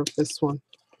little bit of this one,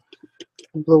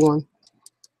 the blue one.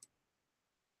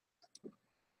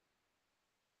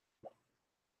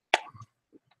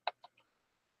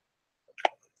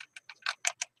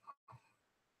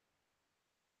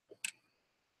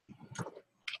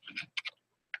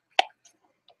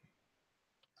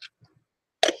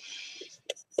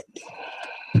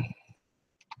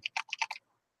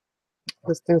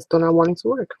 This thing's still not wanting to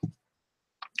work.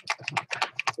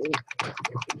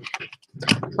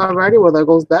 Alrighty, well, there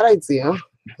goes that idea.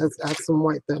 Let's add some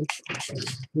white then.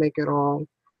 Make it all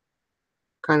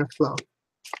kind of flow.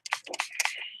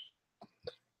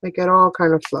 Make it all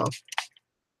kind of flow.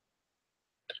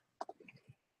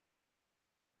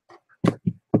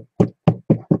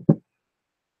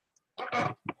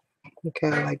 Okay,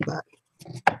 I like that.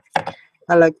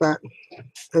 I like that.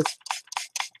 Let's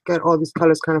get all these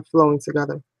colors kind of flowing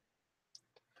together.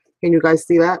 Can you guys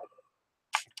see that?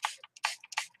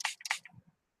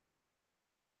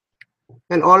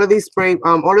 And all of these sprays,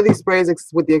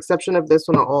 with the exception of this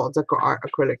one, are all Deco Art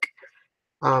acrylic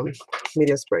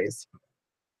media sprays.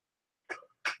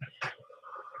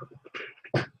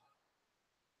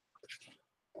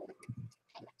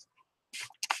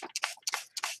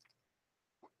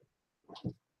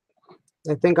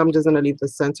 I think I'm just gonna leave the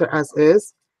center as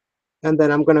is, and then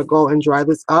I'm gonna go and dry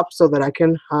this up so that I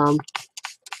can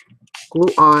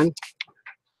glue on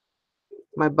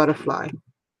my butterfly.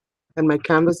 And my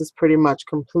canvas is pretty much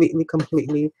completely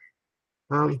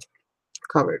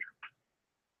covered.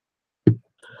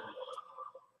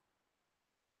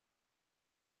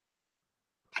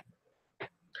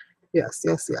 Yes,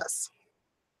 yes, yes.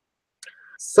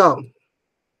 So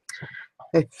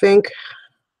I think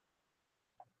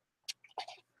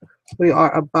we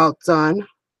are about done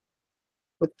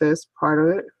with this part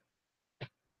of it.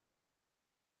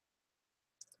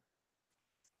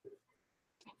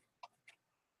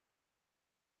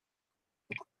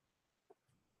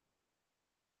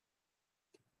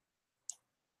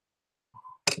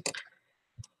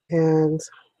 And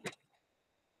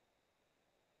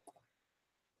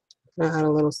I add a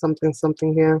little something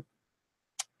here.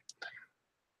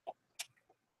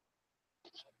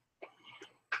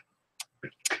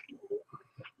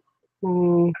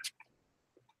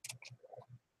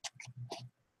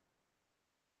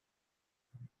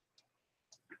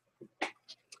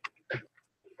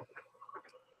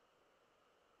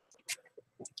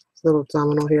 This little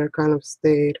domino here kind of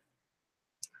stayed.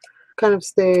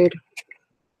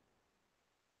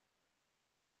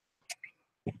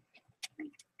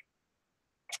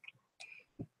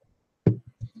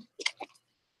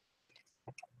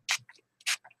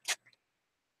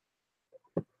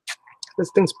 This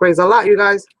thing sprays a lot, you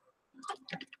guys.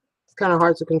 It's kind of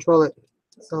hard to control it.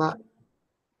 It's a lot.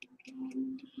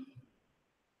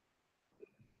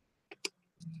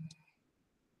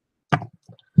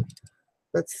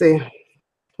 Let's see.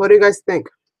 What do you guys think?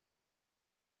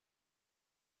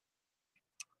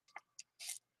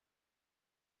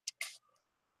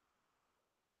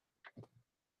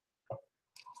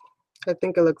 I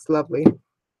think it looks lovely.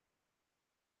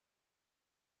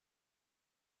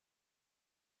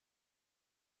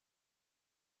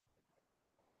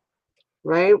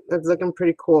 Right? It's looking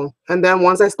pretty cool. And then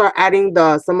once I start adding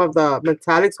some of the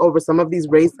metallics over some of these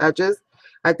raised edges,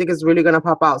 I think it's really gonna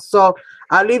pop out. So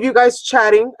I'll leave you guys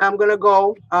chatting. I'm gonna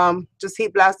go just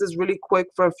heat blast this really quick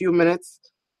for a few minutes.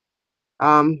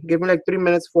 Give me like 3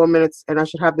 minutes, 4 minutes, and I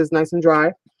should have this nice and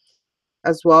dry,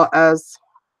 as well as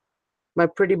my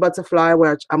pretty butterfly,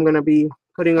 which I'm gonna be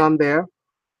putting on there.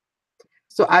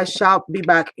 So I shall be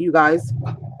back, you guys.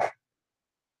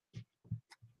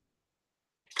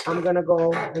 I'm gonna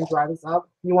go and dry this up.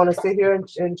 You want to sit here and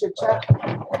chit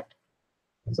chat,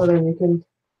 so then you can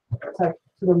type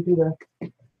to the computer.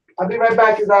 I'll be right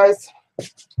back, you guys.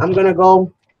 I'm gonna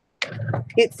go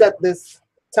heat set this.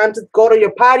 Time to go to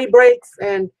your potty breaks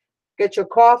and get your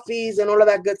coffees and all of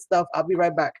that good stuff. I'll be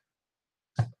right back.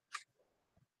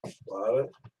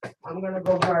 I'm gonna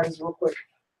go grab this real quick.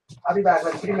 I'll be back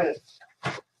like 3 minutes.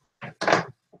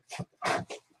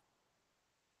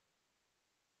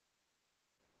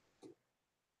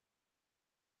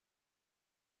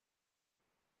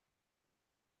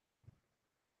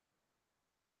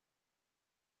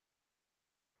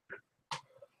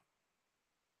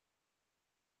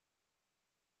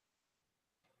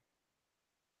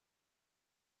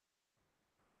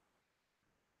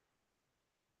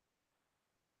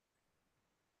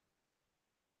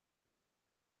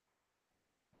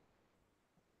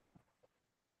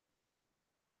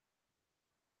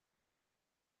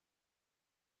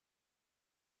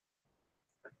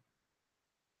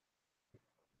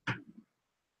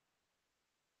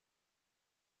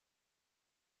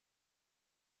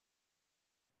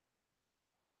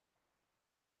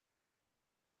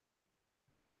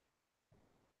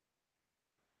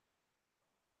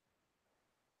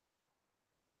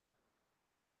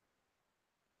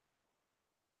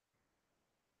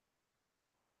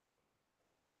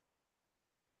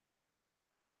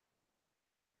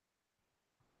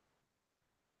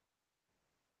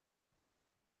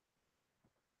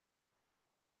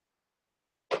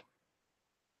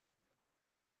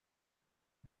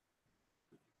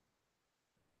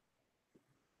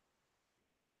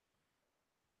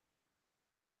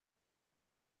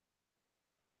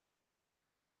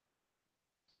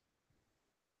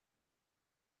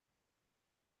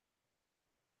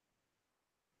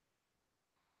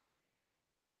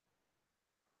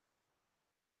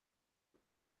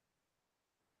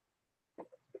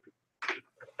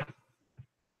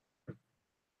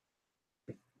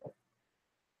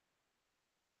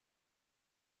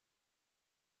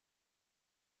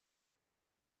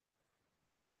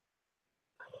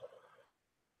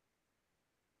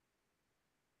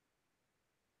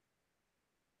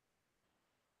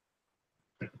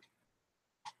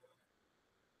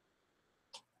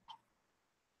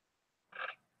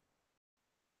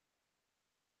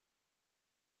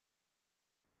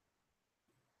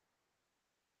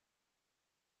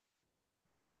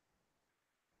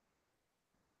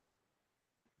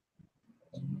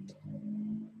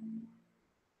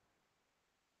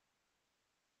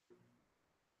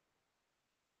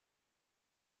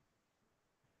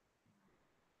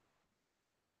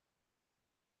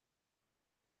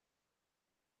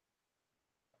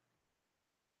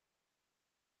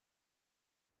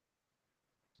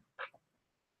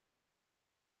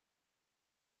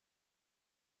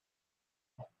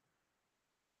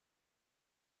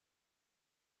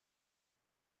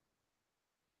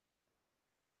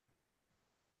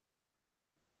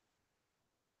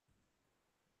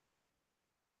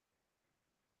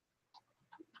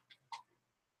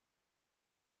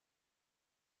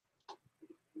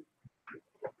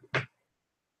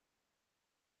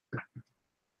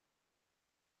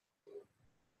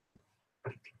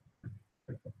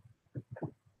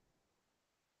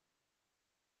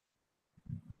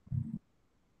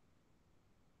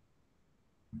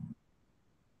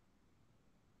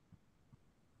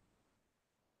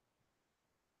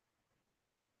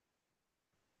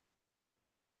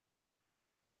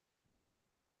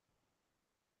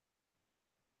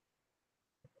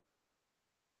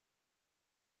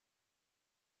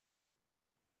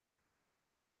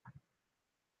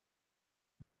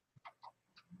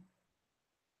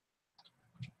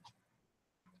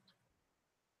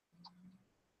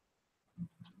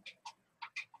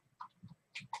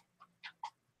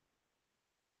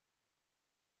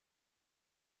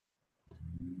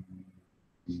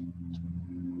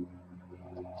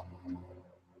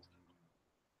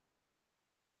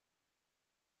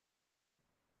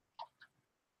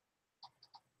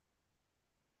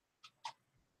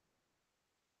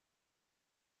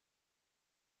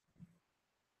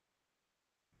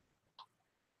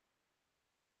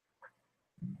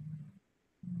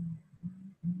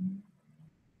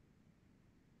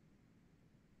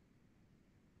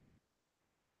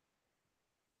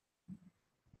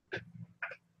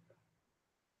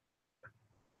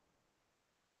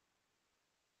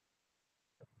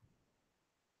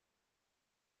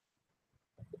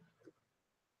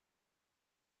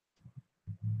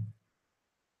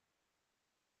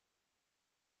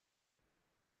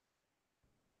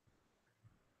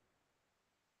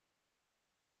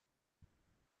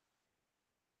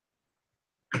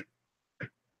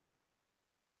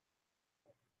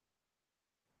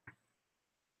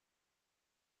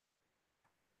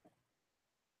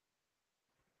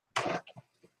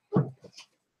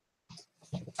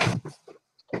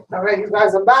 All right, you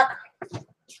guys, I'm back.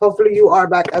 Hopefully you are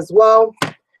back as well.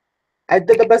 I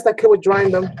did the best I could with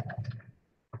drying them,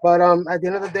 but at the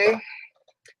end of the day,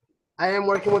 I am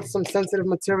working with some sensitive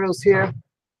materials here,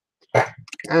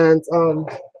 and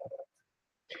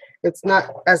it's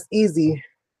not as easy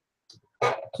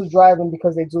to dry them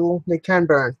because they can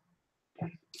burn.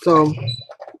 So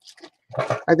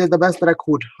I did the best that I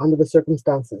could under the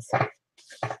circumstances.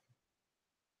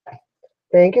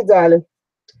 Thank you, darling.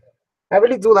 I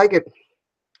really do like it.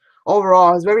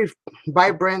 Overall, it's very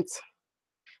vibrant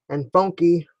and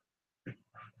funky.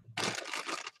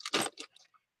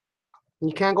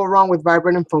 You can't go wrong with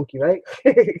vibrant and funky, right?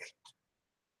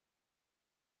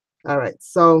 All right,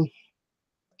 so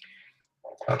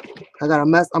I got a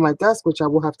mess on my desk, which I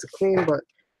will have to clean, but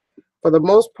for the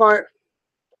most part,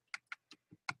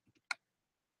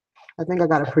 I think I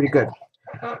got it pretty good.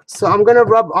 So I'm gonna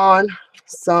rub on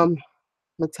some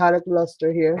metallic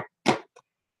luster here,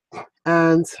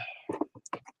 and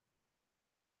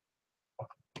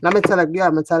not metallic, yeah,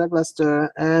 metallic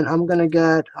luster, and I'm gonna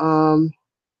get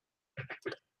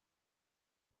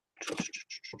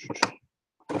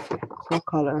what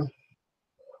color?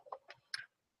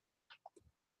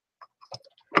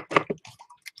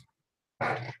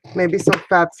 Maybe some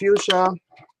Fab Fuchsia,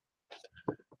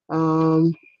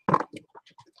 a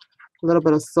little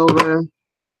bit of silver.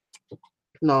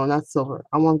 No, not silver.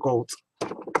 I want gold.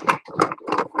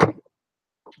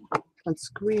 That's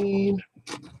green.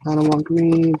 I don't want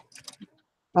green.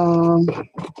 I'm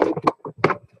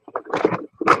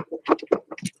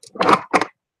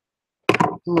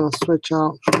gonna switch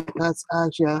out. That's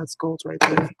actually, yeah, that's gold right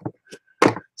there.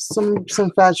 Some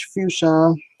Fab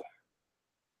Fuchsia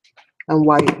and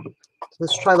white.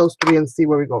 Let's try those three and see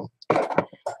where we go. And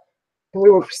we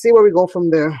will see where we go from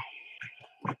there.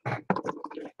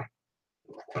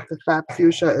 The Fab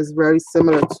Fuchsia is very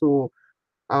similar to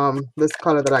this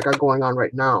color that I got going on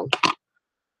right now.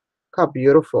 Look how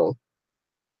beautiful.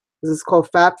 This is called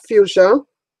Fab Fuchsia,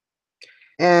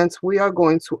 and we are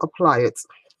going to apply it.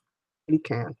 We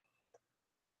can.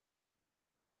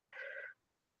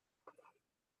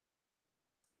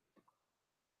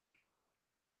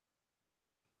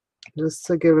 Just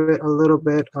to give it a little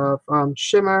bit of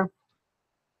shimmer.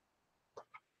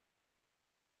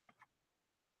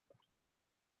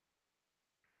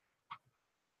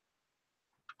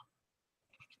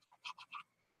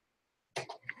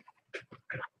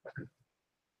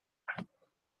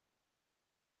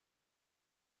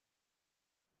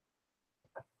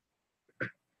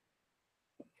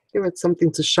 Give it something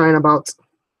to shine about.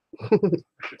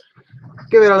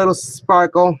 Give it a little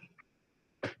sparkle.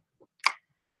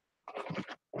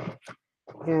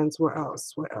 And where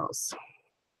else? Where else?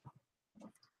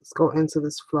 Let's go into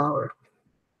this flower.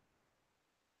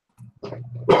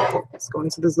 Let's go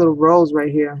into this little rose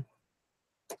right here.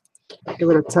 Give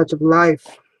it a touch of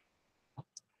life.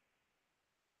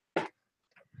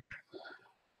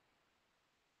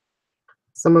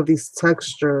 Some of these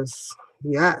textures.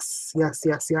 Yes, yes,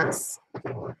 yes, yes.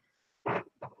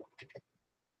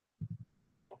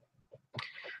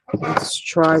 Let's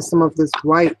try some of this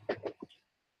white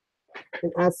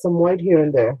and add some white here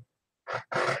and there.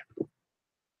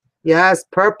 Yes,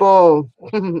 purple.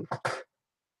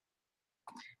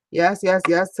 Yes, yes,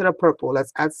 yes to the purple.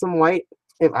 Let's add some white.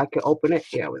 If I can open it.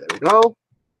 Yeah, there we go.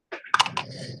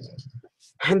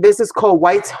 And this is called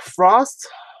White Frost.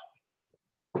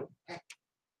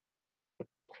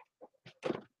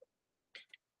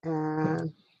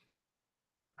 And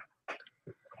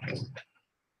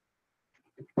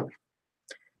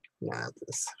yeah,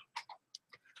 this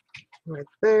right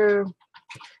there.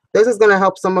 This is gonna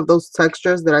help some of those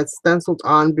textures that I stenciled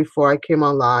on before I came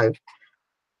on live.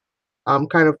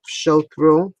 Kind of show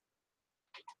through.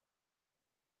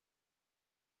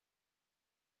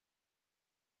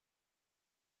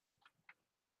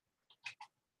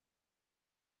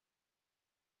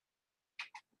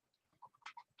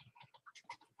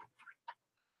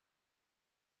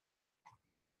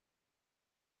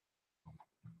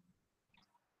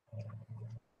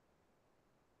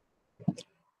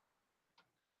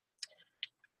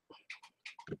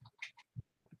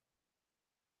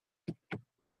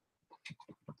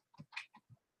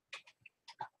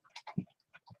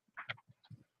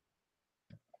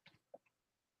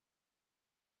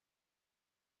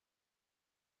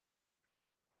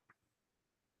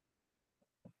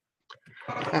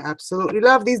 I absolutely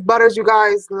love these butters, you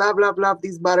guys. Love, love, love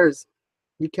these butters.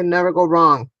 You can never go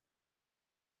wrong.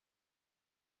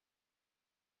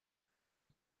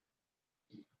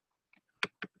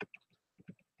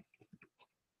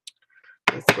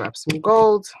 Let's grab some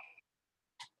gold.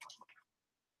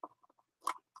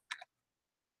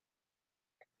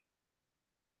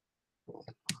 I'm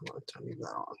gonna turn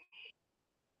that on.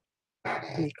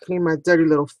 Let me clean my dirty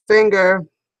little finger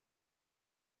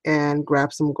and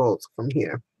grab some gold from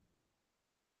here.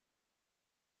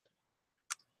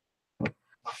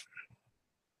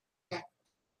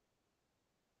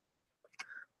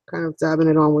 Kind of dabbing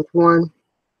it on with one.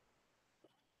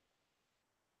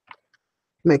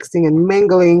 Mixing and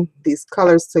mingling these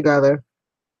colors together.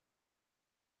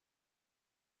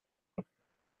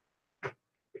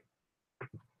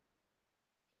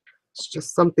 It's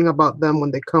just something about them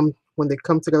when they come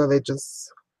together, they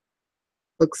just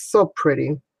look so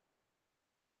pretty.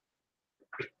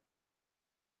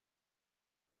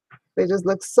 They just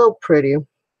look so pretty.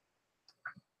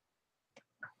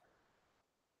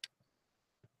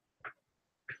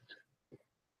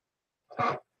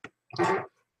 Let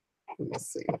me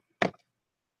see.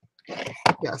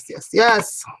 Yes, yes,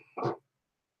 yes.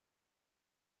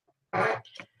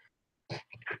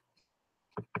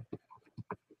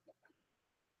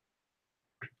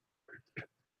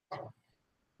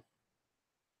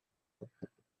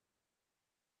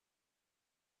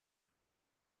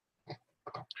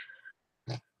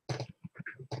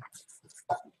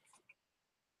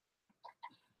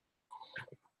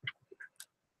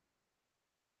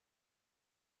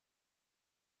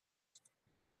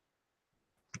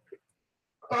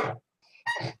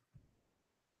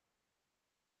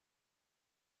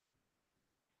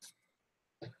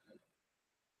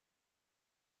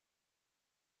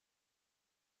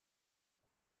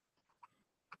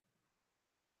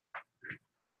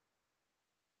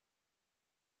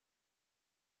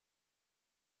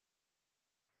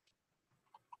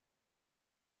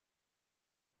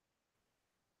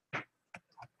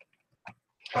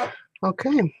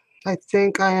 Okay, I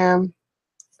think I am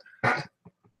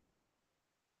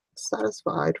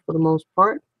satisfied for the most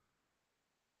part.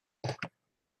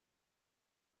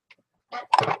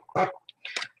 What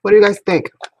do you guys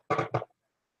think?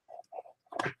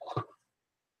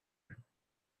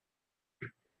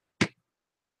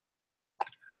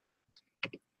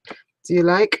 Do you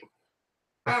like?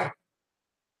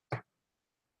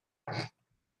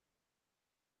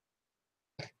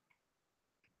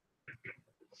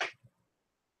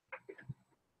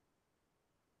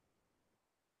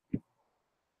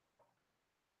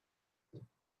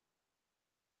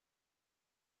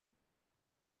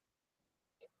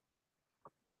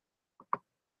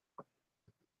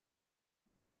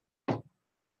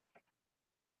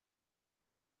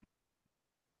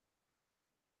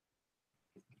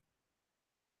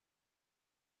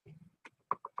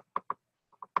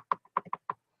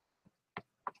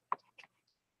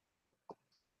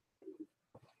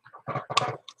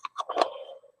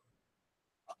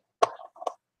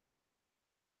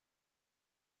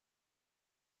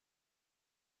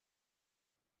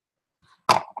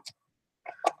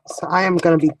 So I am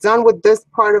going to be done with this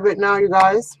part of it now, you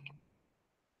guys.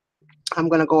 I'm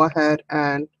going to go ahead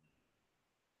and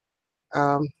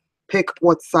pick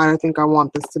what side I think I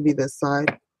want this to be, this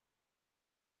side.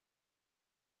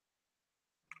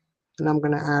 And I'm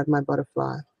going to add my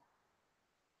butterfly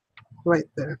right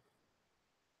there.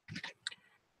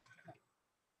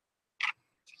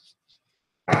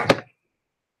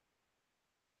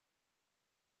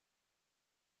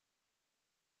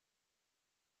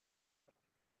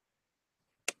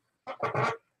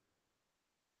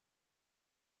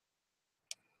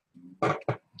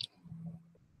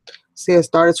 See, it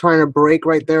started trying to break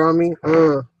right there on me.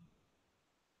 Ugh.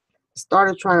 It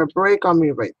started trying to break on me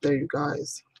right there, you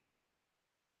guys.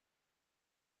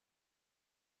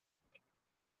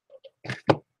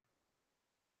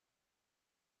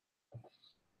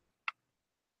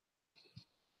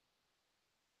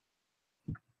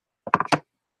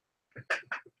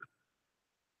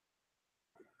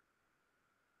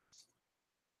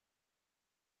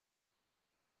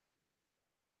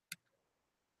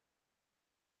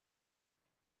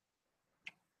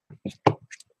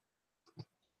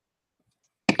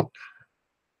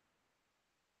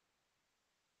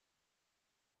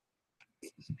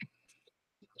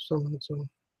 So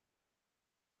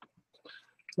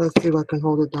let's see if I can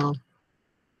hold it down.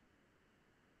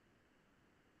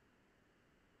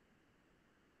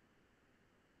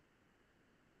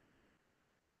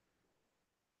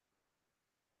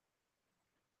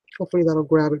 Hopefully that'll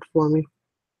grab it for me.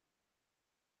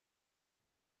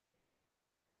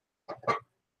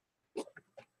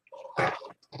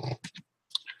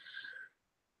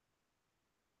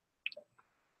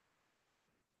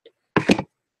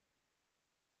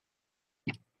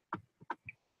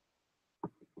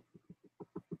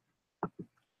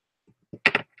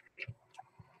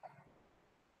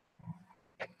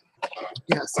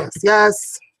 Yes, yes,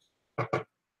 yes.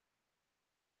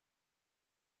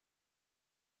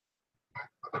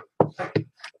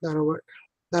 That'll work.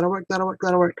 That'll work. That'll work.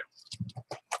 That'll work.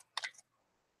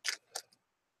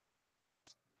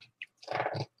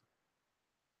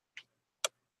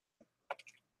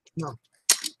 No,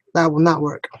 that will not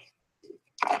work.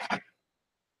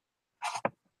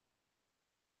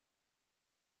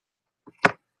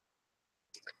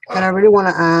 And I really want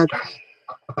to add,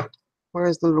 where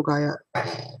is the little guy at?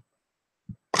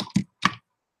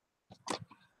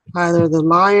 Either the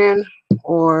lion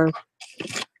or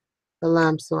the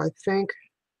lamb. So I think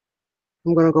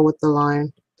I'm going to go with the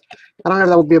lion. I don't know if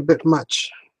that would be a bit much.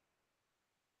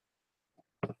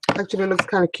 Actually, it looks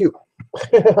kind of cute.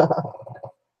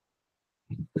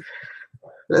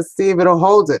 Let's see if it'll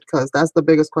hold it, because that's the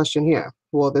biggest question here.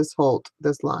 Will this hold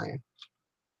this lion?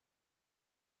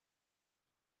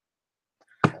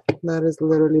 That is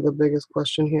literally the biggest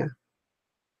question here.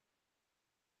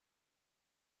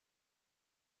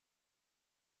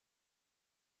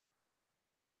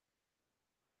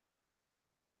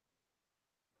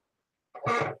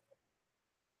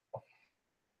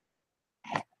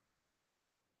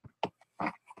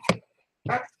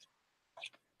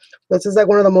 This is like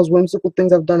one of the most whimsical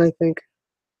things I've done, I think,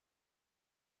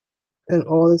 in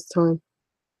all this time.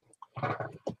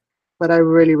 But I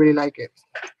really, really like it.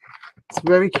 It's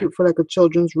very cute for like a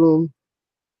children's room.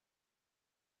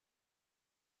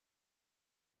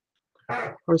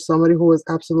 Or somebody who is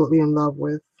absolutely in love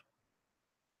with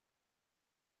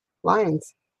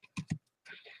lions.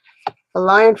 A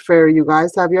lion fairy, you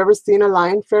guys. Have you ever seen a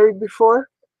lion fairy before?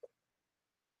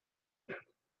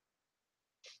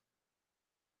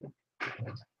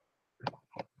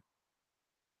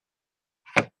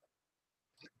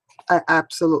 I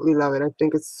absolutely love it. I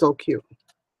think it's so cute.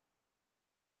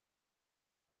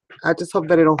 I just hope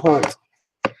that it'll hold.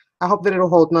 I hope that it'll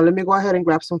hold. Now let me go ahead and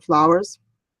grab some flowers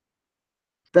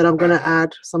that I'm going to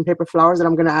add, some paper flowers that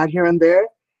I'm going to add here and there.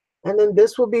 And then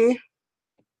this will be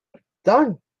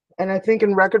done. And I think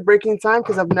in record-breaking time,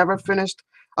 because I've never finished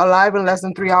a live in less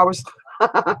than 3 hours.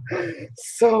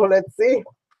 So let's see.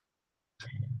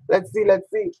 Let's see. Let's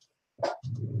see.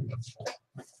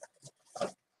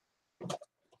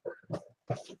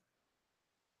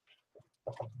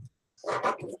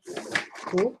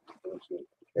 Hmm?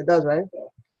 It does, right?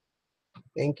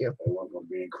 Thank you. I went from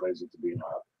being crazy to being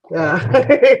hot. Yeah.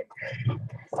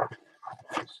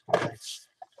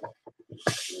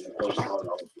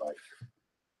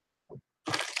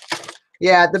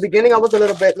 Yeah, at the beginning I was a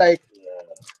little bit like,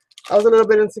 I was a little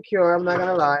bit insecure, I'm not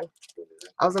gonna lie.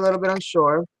 I was a little bit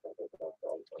unsure.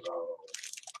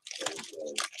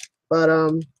 But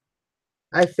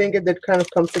I think it did kind of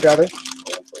come together.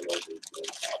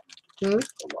 Hmm?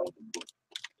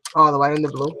 Oh, the white and the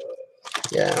blue.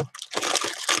 Yeah.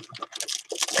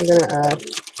 I'm gonna add,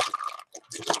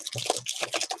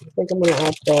 I think I'm gonna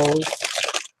add those.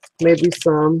 Maybe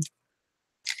some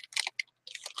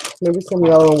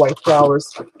yellow and white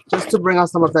flowers. Just to bring out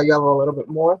some of that yellow a little bit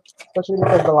more. Especially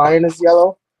because the lion is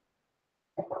yellow.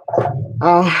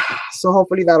 So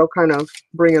hopefully that'll kind of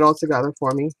bring it all together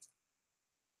for me.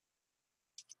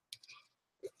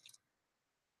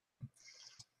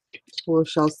 We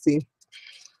shall see.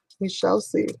 We shall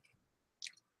see.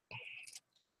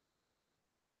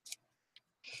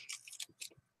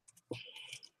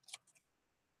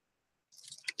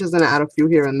 Just gonna add a few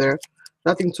here and there.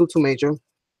 Nothing too major.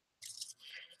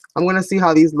 I'm gonna see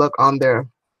how these look on there.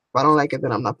 If I don't like it,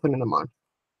 then I'm not putting them on.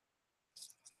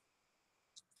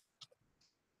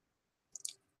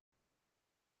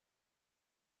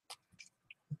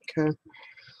 Okay.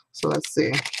 So let's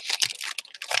see.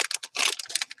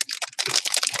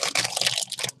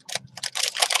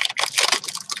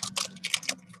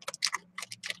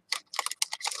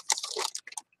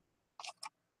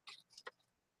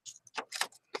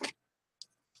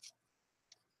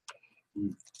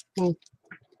 Hmm.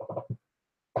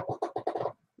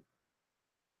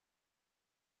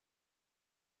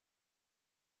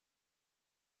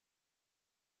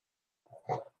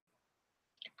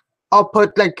 I'll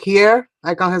put like here,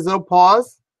 like on his little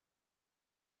paws.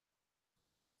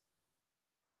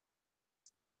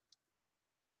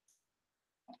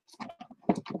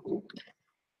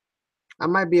 I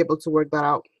might be able to work that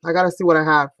out. I gotta see what I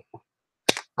have.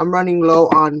 I'm running low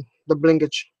on the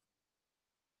blinkage.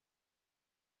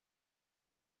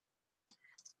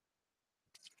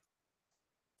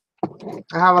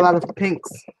 I have a lot of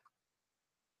pinks,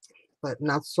 but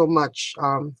not so much,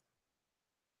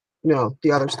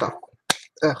 the other stuff.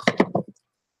 Ugh.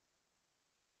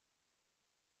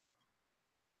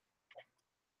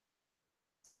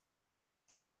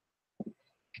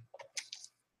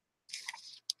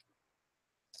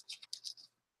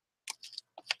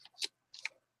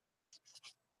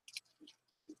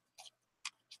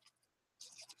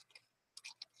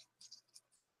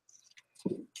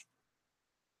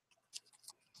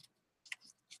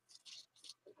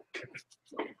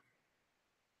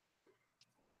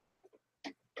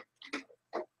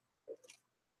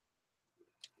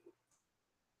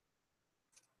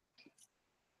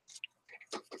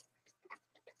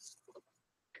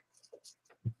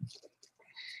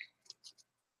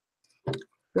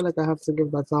 feel like I have to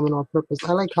give that domino on purpose.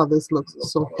 I like how this looks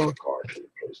so far.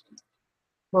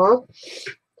 Huh?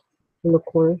 In the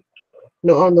corner?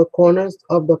 No, on the corners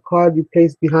of the card you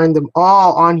place behind them.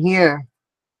 Oh, on here.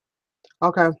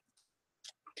 Okay.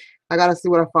 I gotta see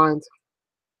what I find.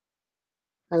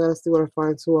 I gotta see what I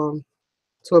find to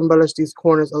embellish these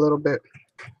corners a little bit.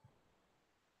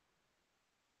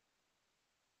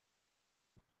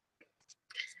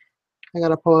 I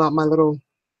gotta pull out my little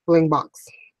bling box.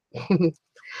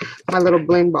 My little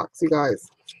bling box, you guys.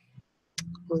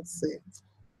 Let's see.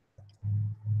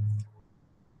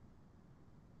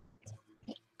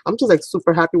 I'm just like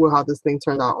super happy with how this thing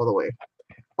turned out all the way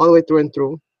through and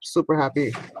through. Super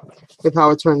happy with how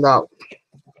it turned out.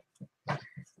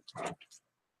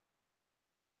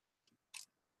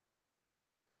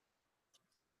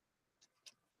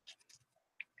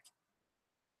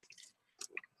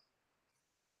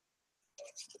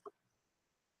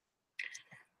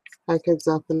 I could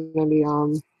definitely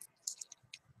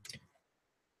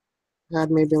add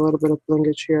maybe a little bit of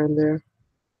blingage here and there.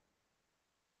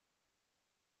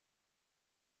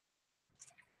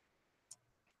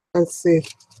 Let's see.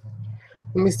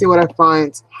 Let me see what I find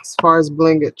as far as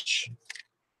blingage.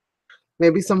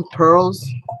 Maybe some pearls,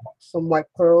 some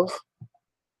white pearls.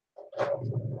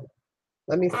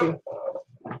 Let me see.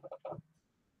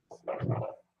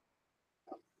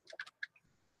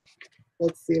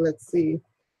 Let's see. Let's see.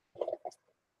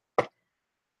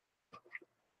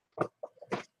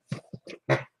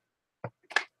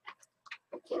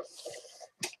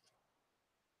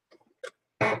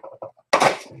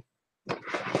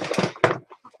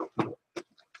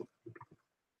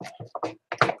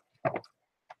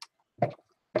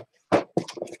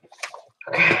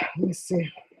 Okay, let me see.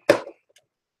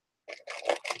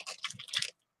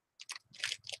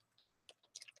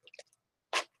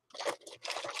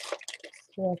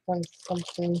 See if I find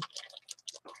something.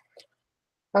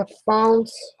 I found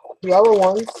yellow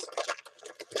ones.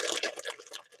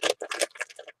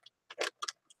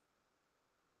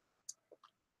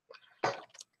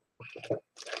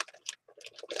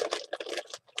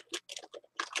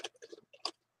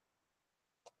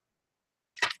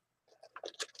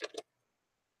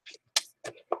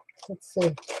 Let's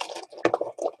see.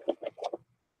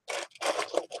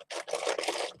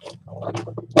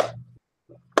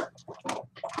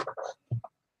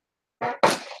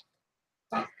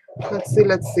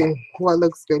 Let's see what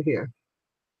looks good here.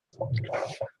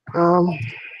 Um,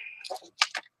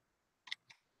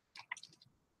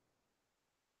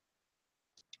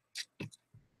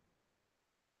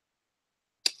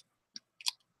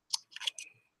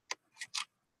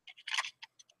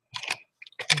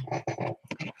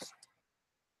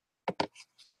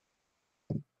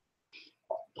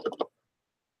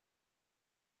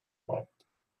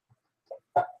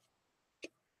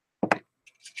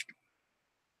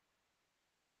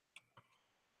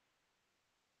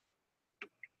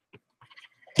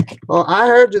 oh, I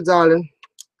heard you, darling,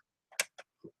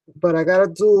 but I gotta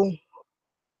do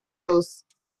those,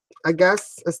 I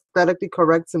guess, aesthetically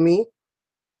correct to me.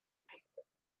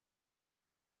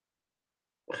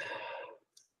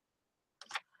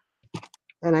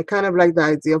 And I kind of like the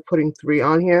idea of putting 3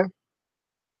 on here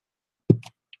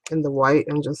in the white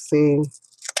and just seeing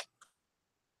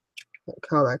like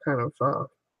how that kind of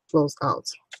flows out.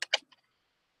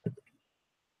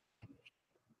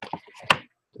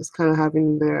 Just kind of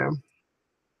having there.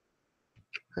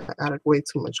 I added way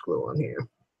too much glue on here.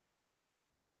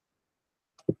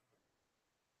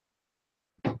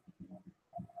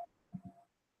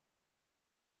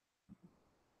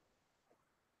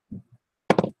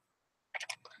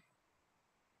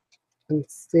 And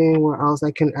seeing where else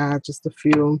I can add just a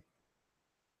few.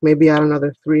 Maybe add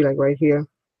another 3 like right here.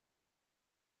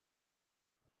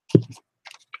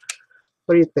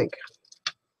 What do you think?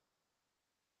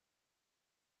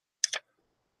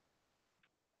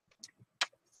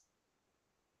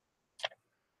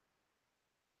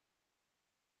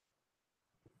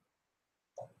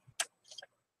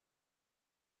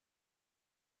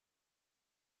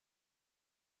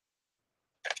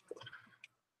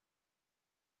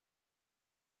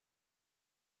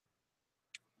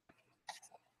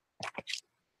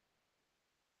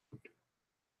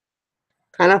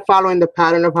 Kind of following the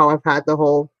pattern of how I've had the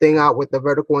whole thing out with the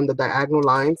vertical and the diagonal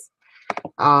lines.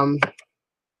 Kind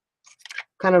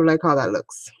of like how that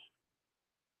looks.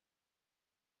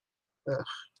 Ugh.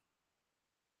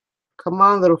 Come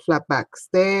on, little flat back.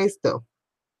 Stay still.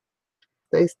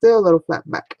 Stay still, little flat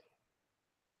back.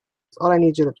 That's all I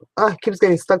need you to do. Oh, it keeps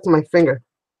getting stuck to my finger.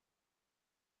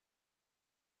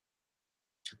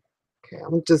 Okay,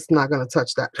 I'm just not going to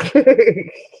touch that.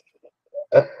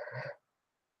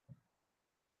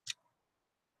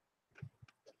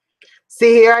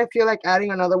 See here, I feel like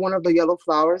adding another one of the yellow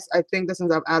flowers. I think that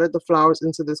since I've added the flowers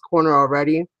into this corner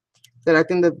already, that I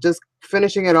think that just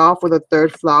finishing it off with a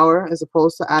third flower as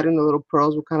opposed to adding the little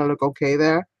pearls will kind of look okay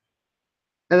there.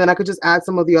 And then I could just add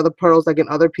some of the other pearls like in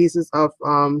other pieces of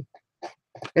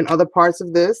in other parts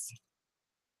of this.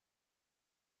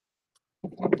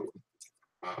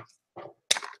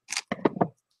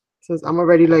 Since I'm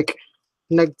already like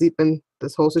neck deep in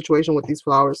this whole situation with these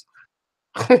flowers.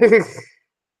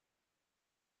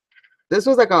 This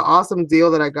was like an awesome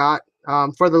deal that I got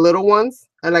for the little ones.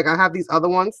 And like I have these other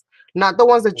ones. Not the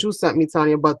ones that you sent me,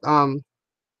 Tanya, but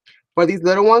for these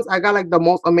little ones, I got like the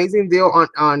most amazing deal on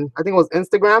I think it was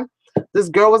Instagram. This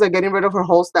girl was like getting rid of her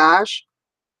whole stash.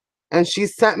 And she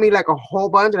sent me like a whole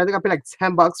bunch. And I think I paid like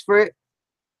 $10 for it.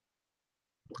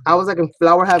 I was like in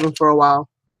flower heaven for a while.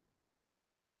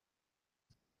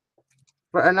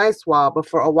 For a nice while, but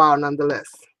for a while nonetheless.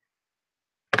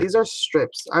 These are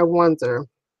strips. I wonder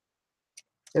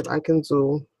if I can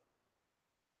do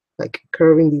like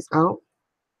curving these out.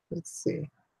 Let's see.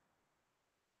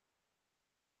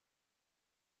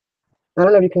 I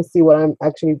don't know if you can see what I'm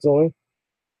actually doing.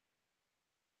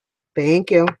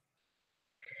 Thank you.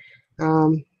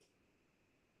 But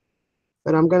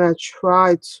I'm gonna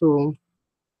try to,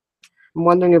 I'm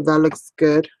wondering if that looks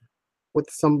good with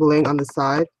some bling on the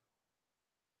side.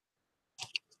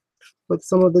 With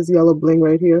some of this yellow bling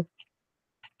right here.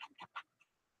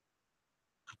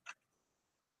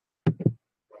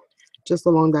 Just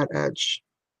along that edge.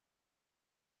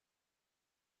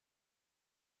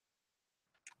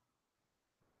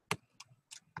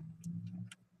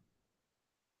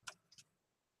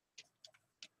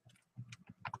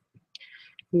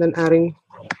 And then adding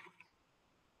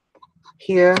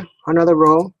here another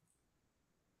row.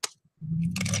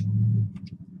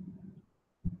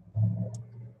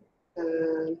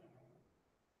 And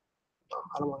oh,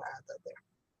 I don't want to add that there.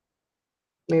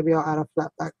 Maybe I'll add a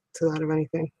flat back to that if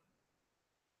anything.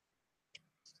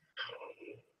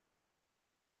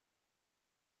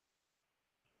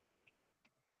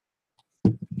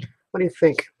 What do you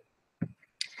think?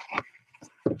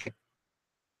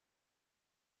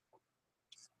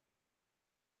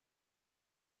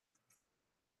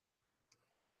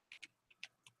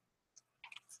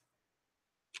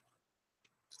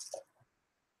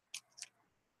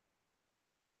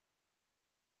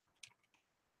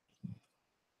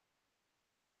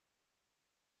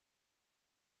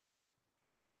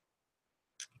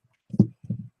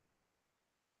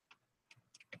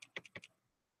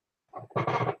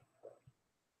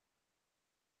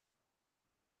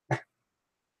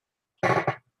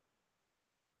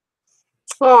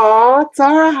 Oh,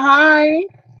 Tara, hi.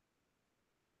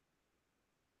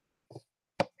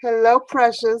 Hello,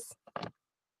 precious.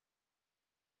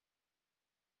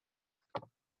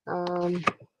 I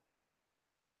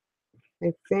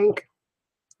think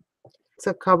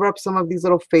to cover up some of these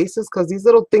little faces, because these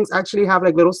little things actually have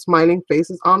like little smiling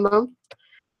faces on them.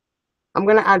 I'm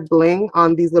gonna add bling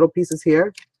on these little pieces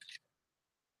here.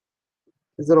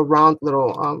 These little round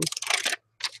little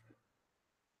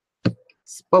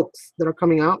spokes that are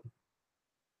coming out.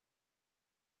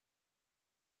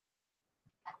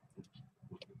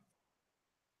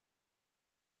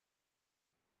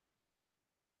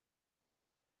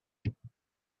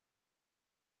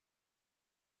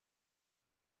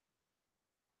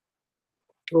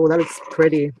 Oh, that looks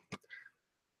pretty.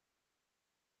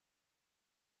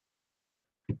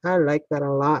 I like that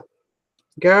a lot.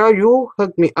 Girl, you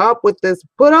hooked me up with this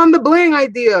put on the bling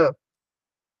idea.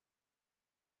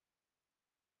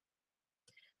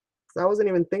 I wasn't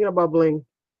even thinking about bling.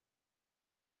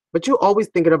 But you always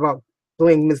thinking about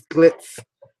bling, Miss Glitz.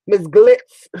 Miss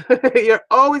Glitz. You're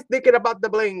always thinking about the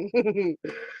bling.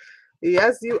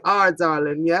 Yes, you are,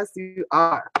 darling. Yes, you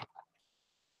are.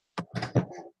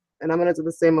 And I'm gonna do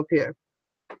the same up here.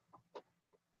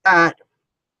 That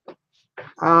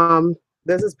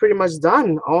this is pretty much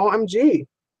done. OMG.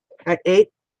 At 8,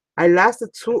 I lasted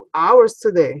 2 hours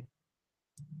today.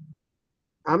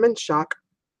 I'm in shock.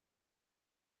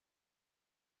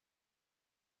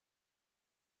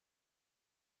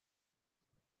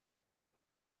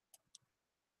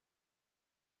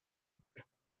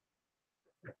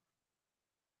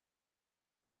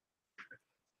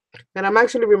 And I'm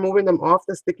actually removing them off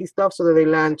the sticky stuff so that they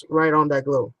land right on that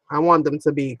glue. I want them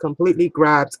to be completely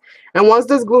grabbed. And once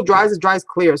this glue dries, it dries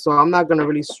clear. So I'm not going to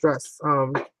really stress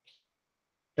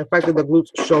the fact that the glue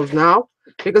shows now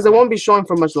because it won't be showing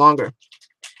for much longer.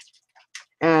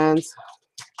 And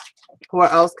where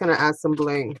else can I add some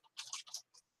bling?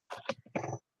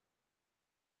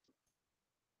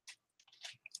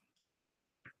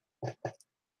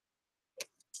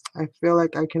 I feel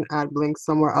like I can add bling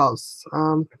somewhere else.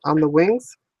 On the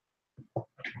wings.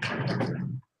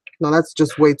 No, that's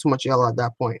just way too much yellow at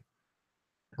that point.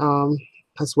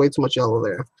 That's way too much yellow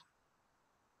there.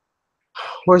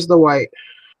 Where's the white?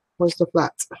 Where's the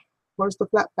flat? Where's the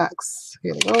flat packs?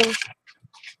 Here we go.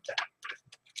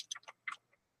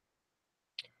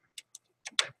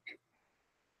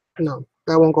 No,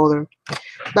 that won't go there.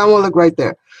 That won't look right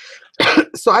there.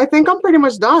 So I think I'm pretty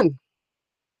much done.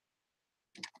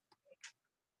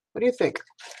 What do you think?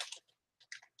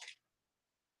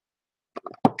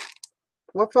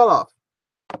 What fell off?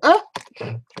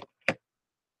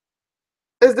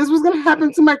 Is this what's gonna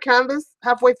happen to my canvas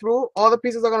halfway through? All the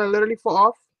pieces are gonna literally fall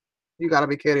off? You gotta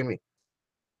be kidding me.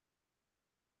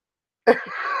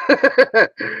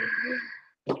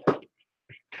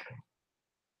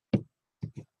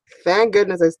 Thank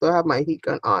goodness I still have my heat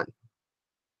gun on.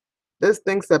 This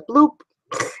thing said bloop.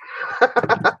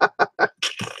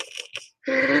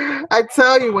 I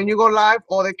tell you, when you go live,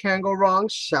 all that can go wrong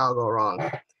shall go wrong.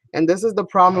 And this is the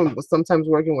problem with sometimes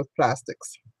working with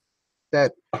plastics,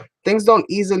 that things don't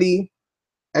easily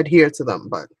adhere to them,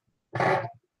 but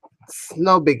it's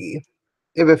no biggie.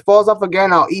 If it falls off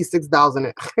again, I'll eat 6,000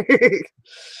 it.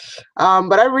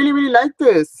 But I really, really like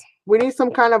this. We need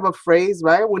some kind of a phrase,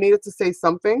 right? We needed to say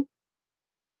something.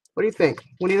 What do you think?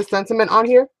 We need a sentiment on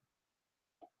here?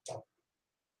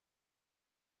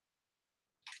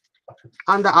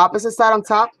 On the opposite side on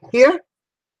top here?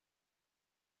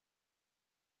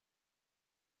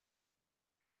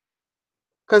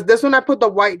 Because this one I put the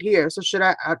white here. So should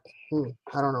I add?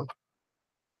 I don't know.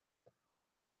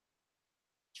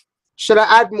 Should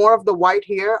I add more of the white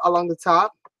here along the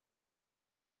top?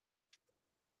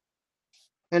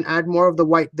 And add more of the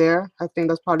white there? I think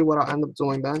that's probably what I'll end up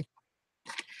doing then.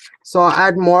 So I'll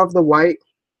add more of the white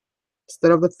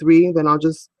instead of the 3. Then I'll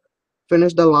just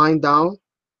finish the line down.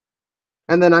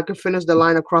 And then I can finish the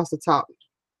line across the top.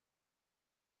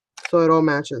 So it all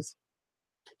matches.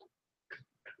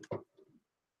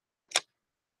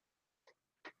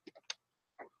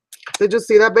 Did you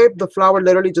see that, babe? The flower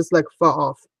literally just like fell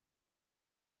off.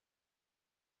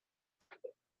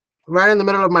 Right in the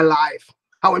middle of my life.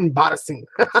 How embarrassing.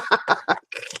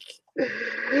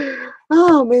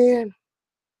 Oh, man.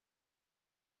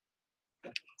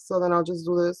 So then I'll just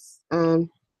do this and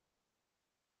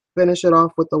finish it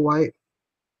off with the white.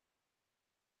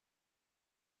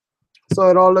 So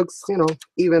it all looks, you know,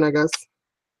 even, I guess.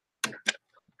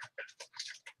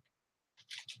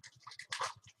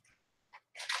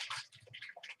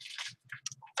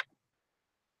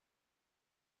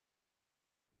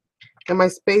 And my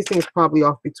spacing is probably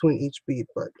off between each bead,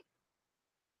 but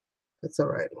it's all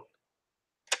right.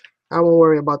 I won't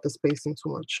worry about the spacing too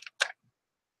much.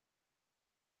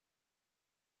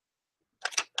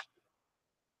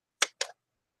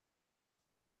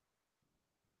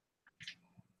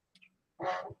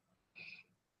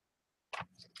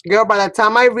 Girl, by the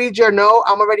time I read your note,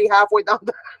 I'm already halfway down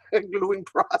the gluing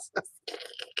process.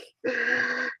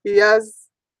 Yes.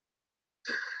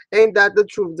 Ain't that the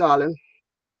truth, darling?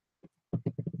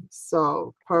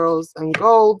 So pearls and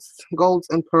golds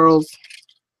and pearls.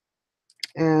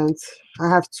 And I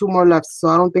have 2 more left, so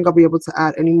I don't think I'll be able to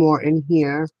add any more in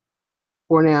here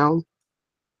for now.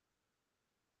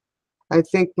 I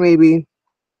think maybe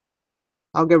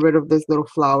I'll get rid of this little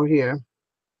flower here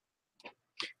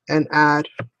and add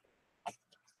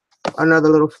another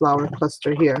little flower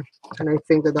cluster here. And I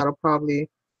think that that'll probably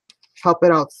help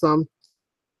it out some.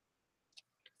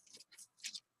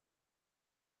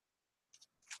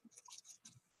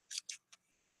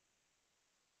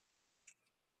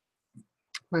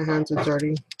 My hands are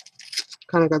dirty.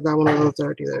 Kind of got that one a little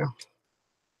dirty there.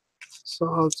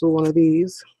 So I'll do one of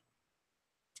these.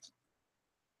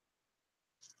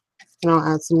 And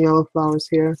I'll add some yellow flowers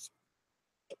here.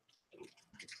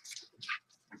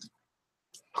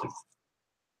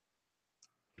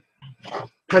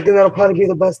 I think that'll probably be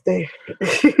the best day.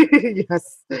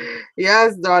 Yes.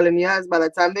 Yes, darling. Yes. By the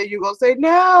time that you go say,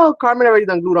 no, Carmen already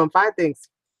done glued on 5 things.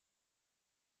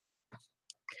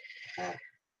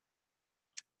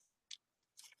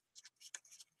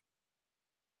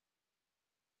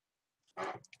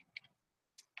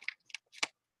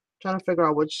 Trying to figure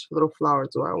out which little flower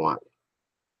do I want.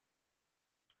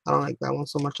 I don't like that one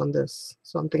so much on this.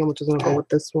 So I'm thinking I'm just going to go with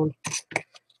this one.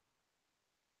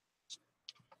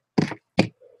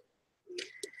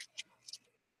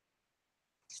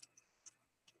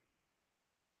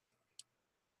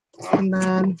 And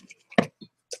then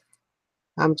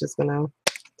I'm just going to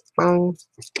fun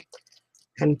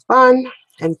and fun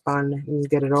and fun and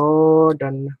get it all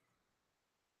done.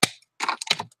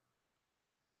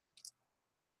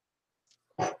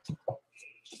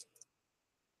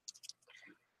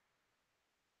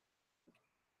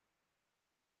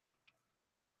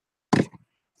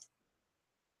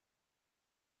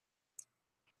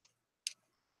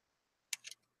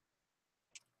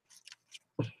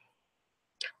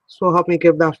 will help me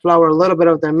give that flower a little bit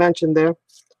of dimension there.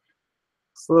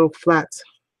 It's a little flat.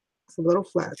 It's a little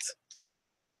flat.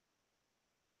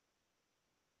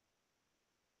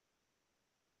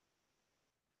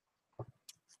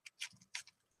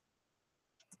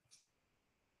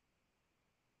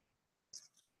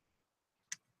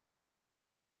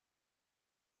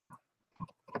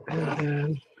 And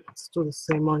then let's do the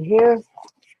same on here.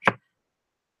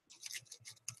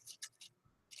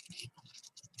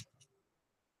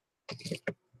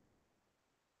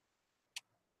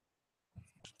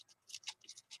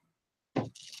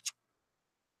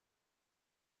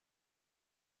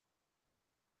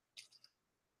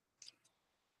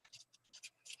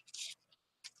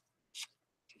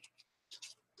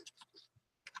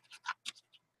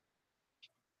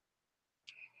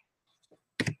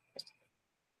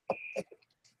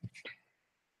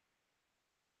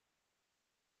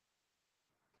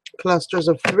 Clusters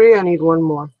of 3. I need one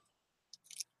more.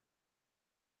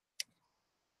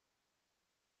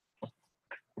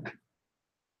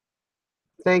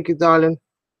 Thank you, darling.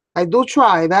 I do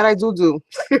try. That I do.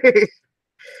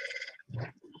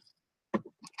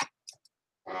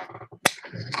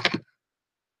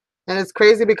 And it's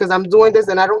crazy because I'm doing this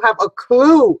and I don't have a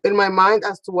clue in my mind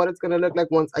as to what it's going to look like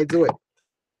once I do it.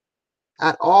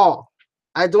 At all.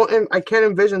 I can't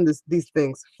envision these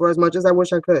things. For as much as I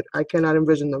wish I could, I cannot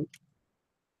envision them.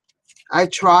 I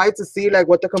try to see like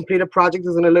what the completed project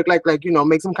is going to look like, you know,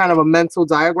 make some kind of a mental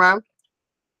diagram.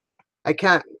 I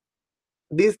can't.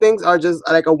 These things are just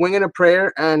like a wing and a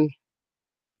prayer, and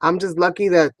I'm just lucky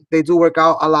that they do work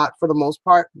out a lot for the most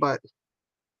part. But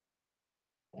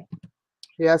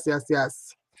yes.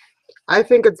 I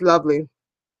think it's lovely.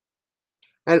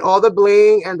 And all the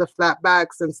bling and the flat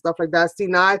backs and stuff like that. See,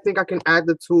 now I think I can add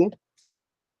the 2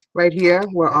 right here.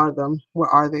 Where are them? Where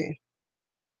are they?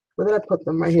 Where did I put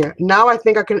them? Right here. Now I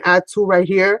think I can add 2 right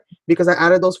here because I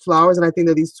added those flowers, and I think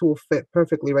that these 2 will fit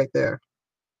perfectly right there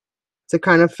to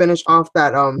kind of finish off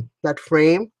that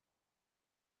frame.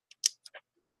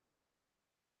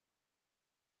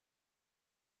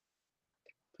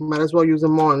 Might as well use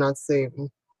them all and not save them.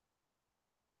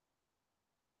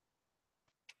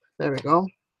 There we go.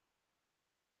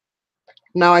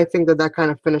 Now I think that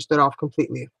kind of finished it off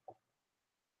completely.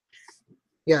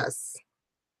 Yes.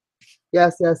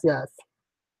 Yes.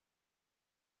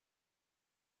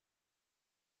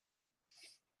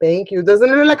 Thank you. Doesn't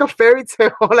it look like a fairy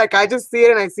tale? Like I just see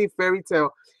it and I see fairy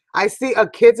tale. I see a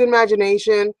kid's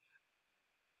imagination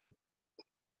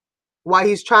while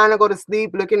he's trying to go to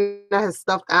sleep, looking at his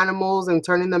stuffed animals and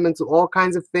turning them into all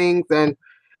kinds of things. And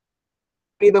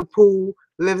Winnie the Pooh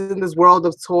lives in this world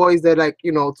of toys that, like,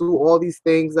 you know, do all these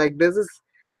things. Like, this is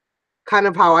kind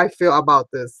of how I feel about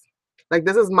this. Like,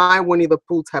 this is my Winnie the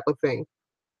Pooh type of thing.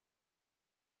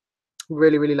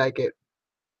 Really, really like it.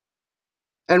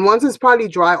 And once it's probably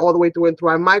dry all the way through and through,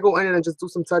 I might go in and just do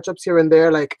some touch-ups here and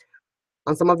there, like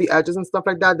on some of the edges and stuff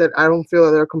like that, that I don't feel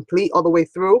that they're complete all the way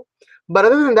through. But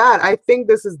other than that, I think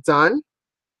this is done.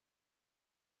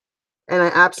 And I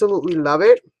absolutely love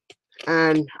it.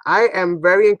 And I am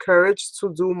very encouraged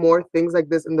to do more things like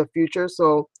this in the future.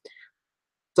 So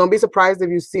don't be surprised if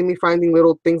you see me finding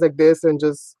little things like this and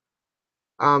just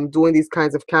doing these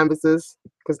kinds of canvases,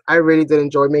 because I really did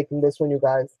enjoy making this one, you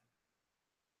guys.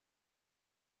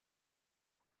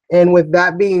 And with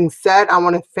that being said, I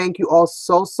want to thank you all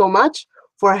so much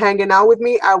for hanging out with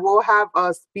me. I will have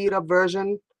a speed up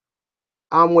version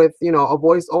with, you know, a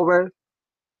voiceover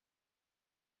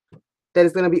that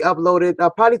is going to be uploaded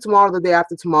probably tomorrow, the day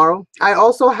after tomorrow. I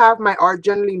also have my Art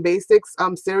Journaling Basics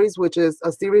series, which is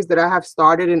a series that I have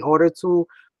started in order to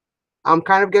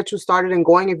kind of get you started and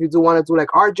going if you do want to do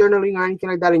like art journaling or anything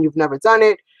like that and you've never done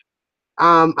it.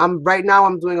 Right now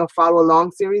I'm doing a follow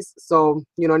along series. So,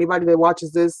 you know, anybody that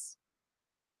watches this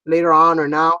later on or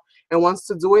now and wants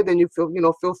to do it, then you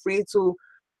feel free to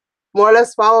more or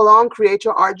less follow along, create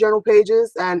your art journal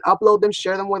pages and upload them,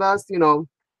 share them with us, you know.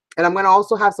 And I'm going to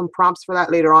also have some prompts for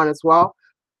that later on as well.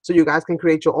 So you guys can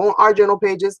create your own art journal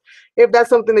pages if that's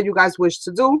something that you guys wish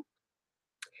to do.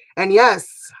 And yes,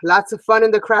 lots of fun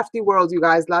in the crafty world, you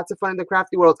guys. Lots of fun in the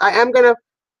crafty world. I am going to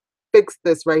fix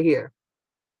this right here.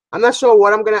 I'm not sure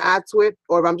what I'm going to add to it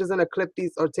or if I'm just going to clip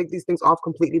these or take these things off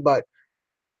completely, but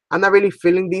I'm not really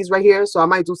feeling these right here. So I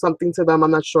might do something to them.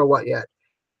 I'm not sure what yet.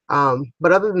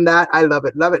 But other than that, I love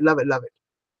it. Love it, love it, love it.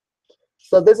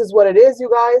 So this is what it is, you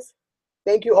guys.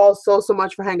 Thank you all so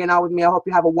much for hanging out with me. I hope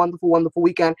you have a wonderful, wonderful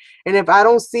weekend. And if I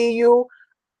don't see you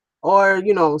or,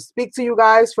 you know, speak to you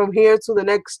guys from here to the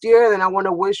next year, then I want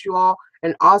to wish you all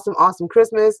an awesome, awesome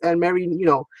Christmas and Merry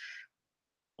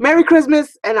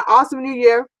Christmas and an awesome New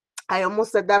Year. I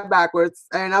almost said that backwards.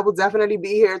 And I will definitely be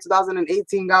here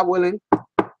 2018, God willing.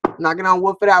 Knocking on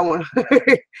wood for that one.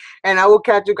 And I will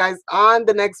catch you guys on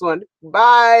the next one.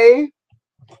 Bye.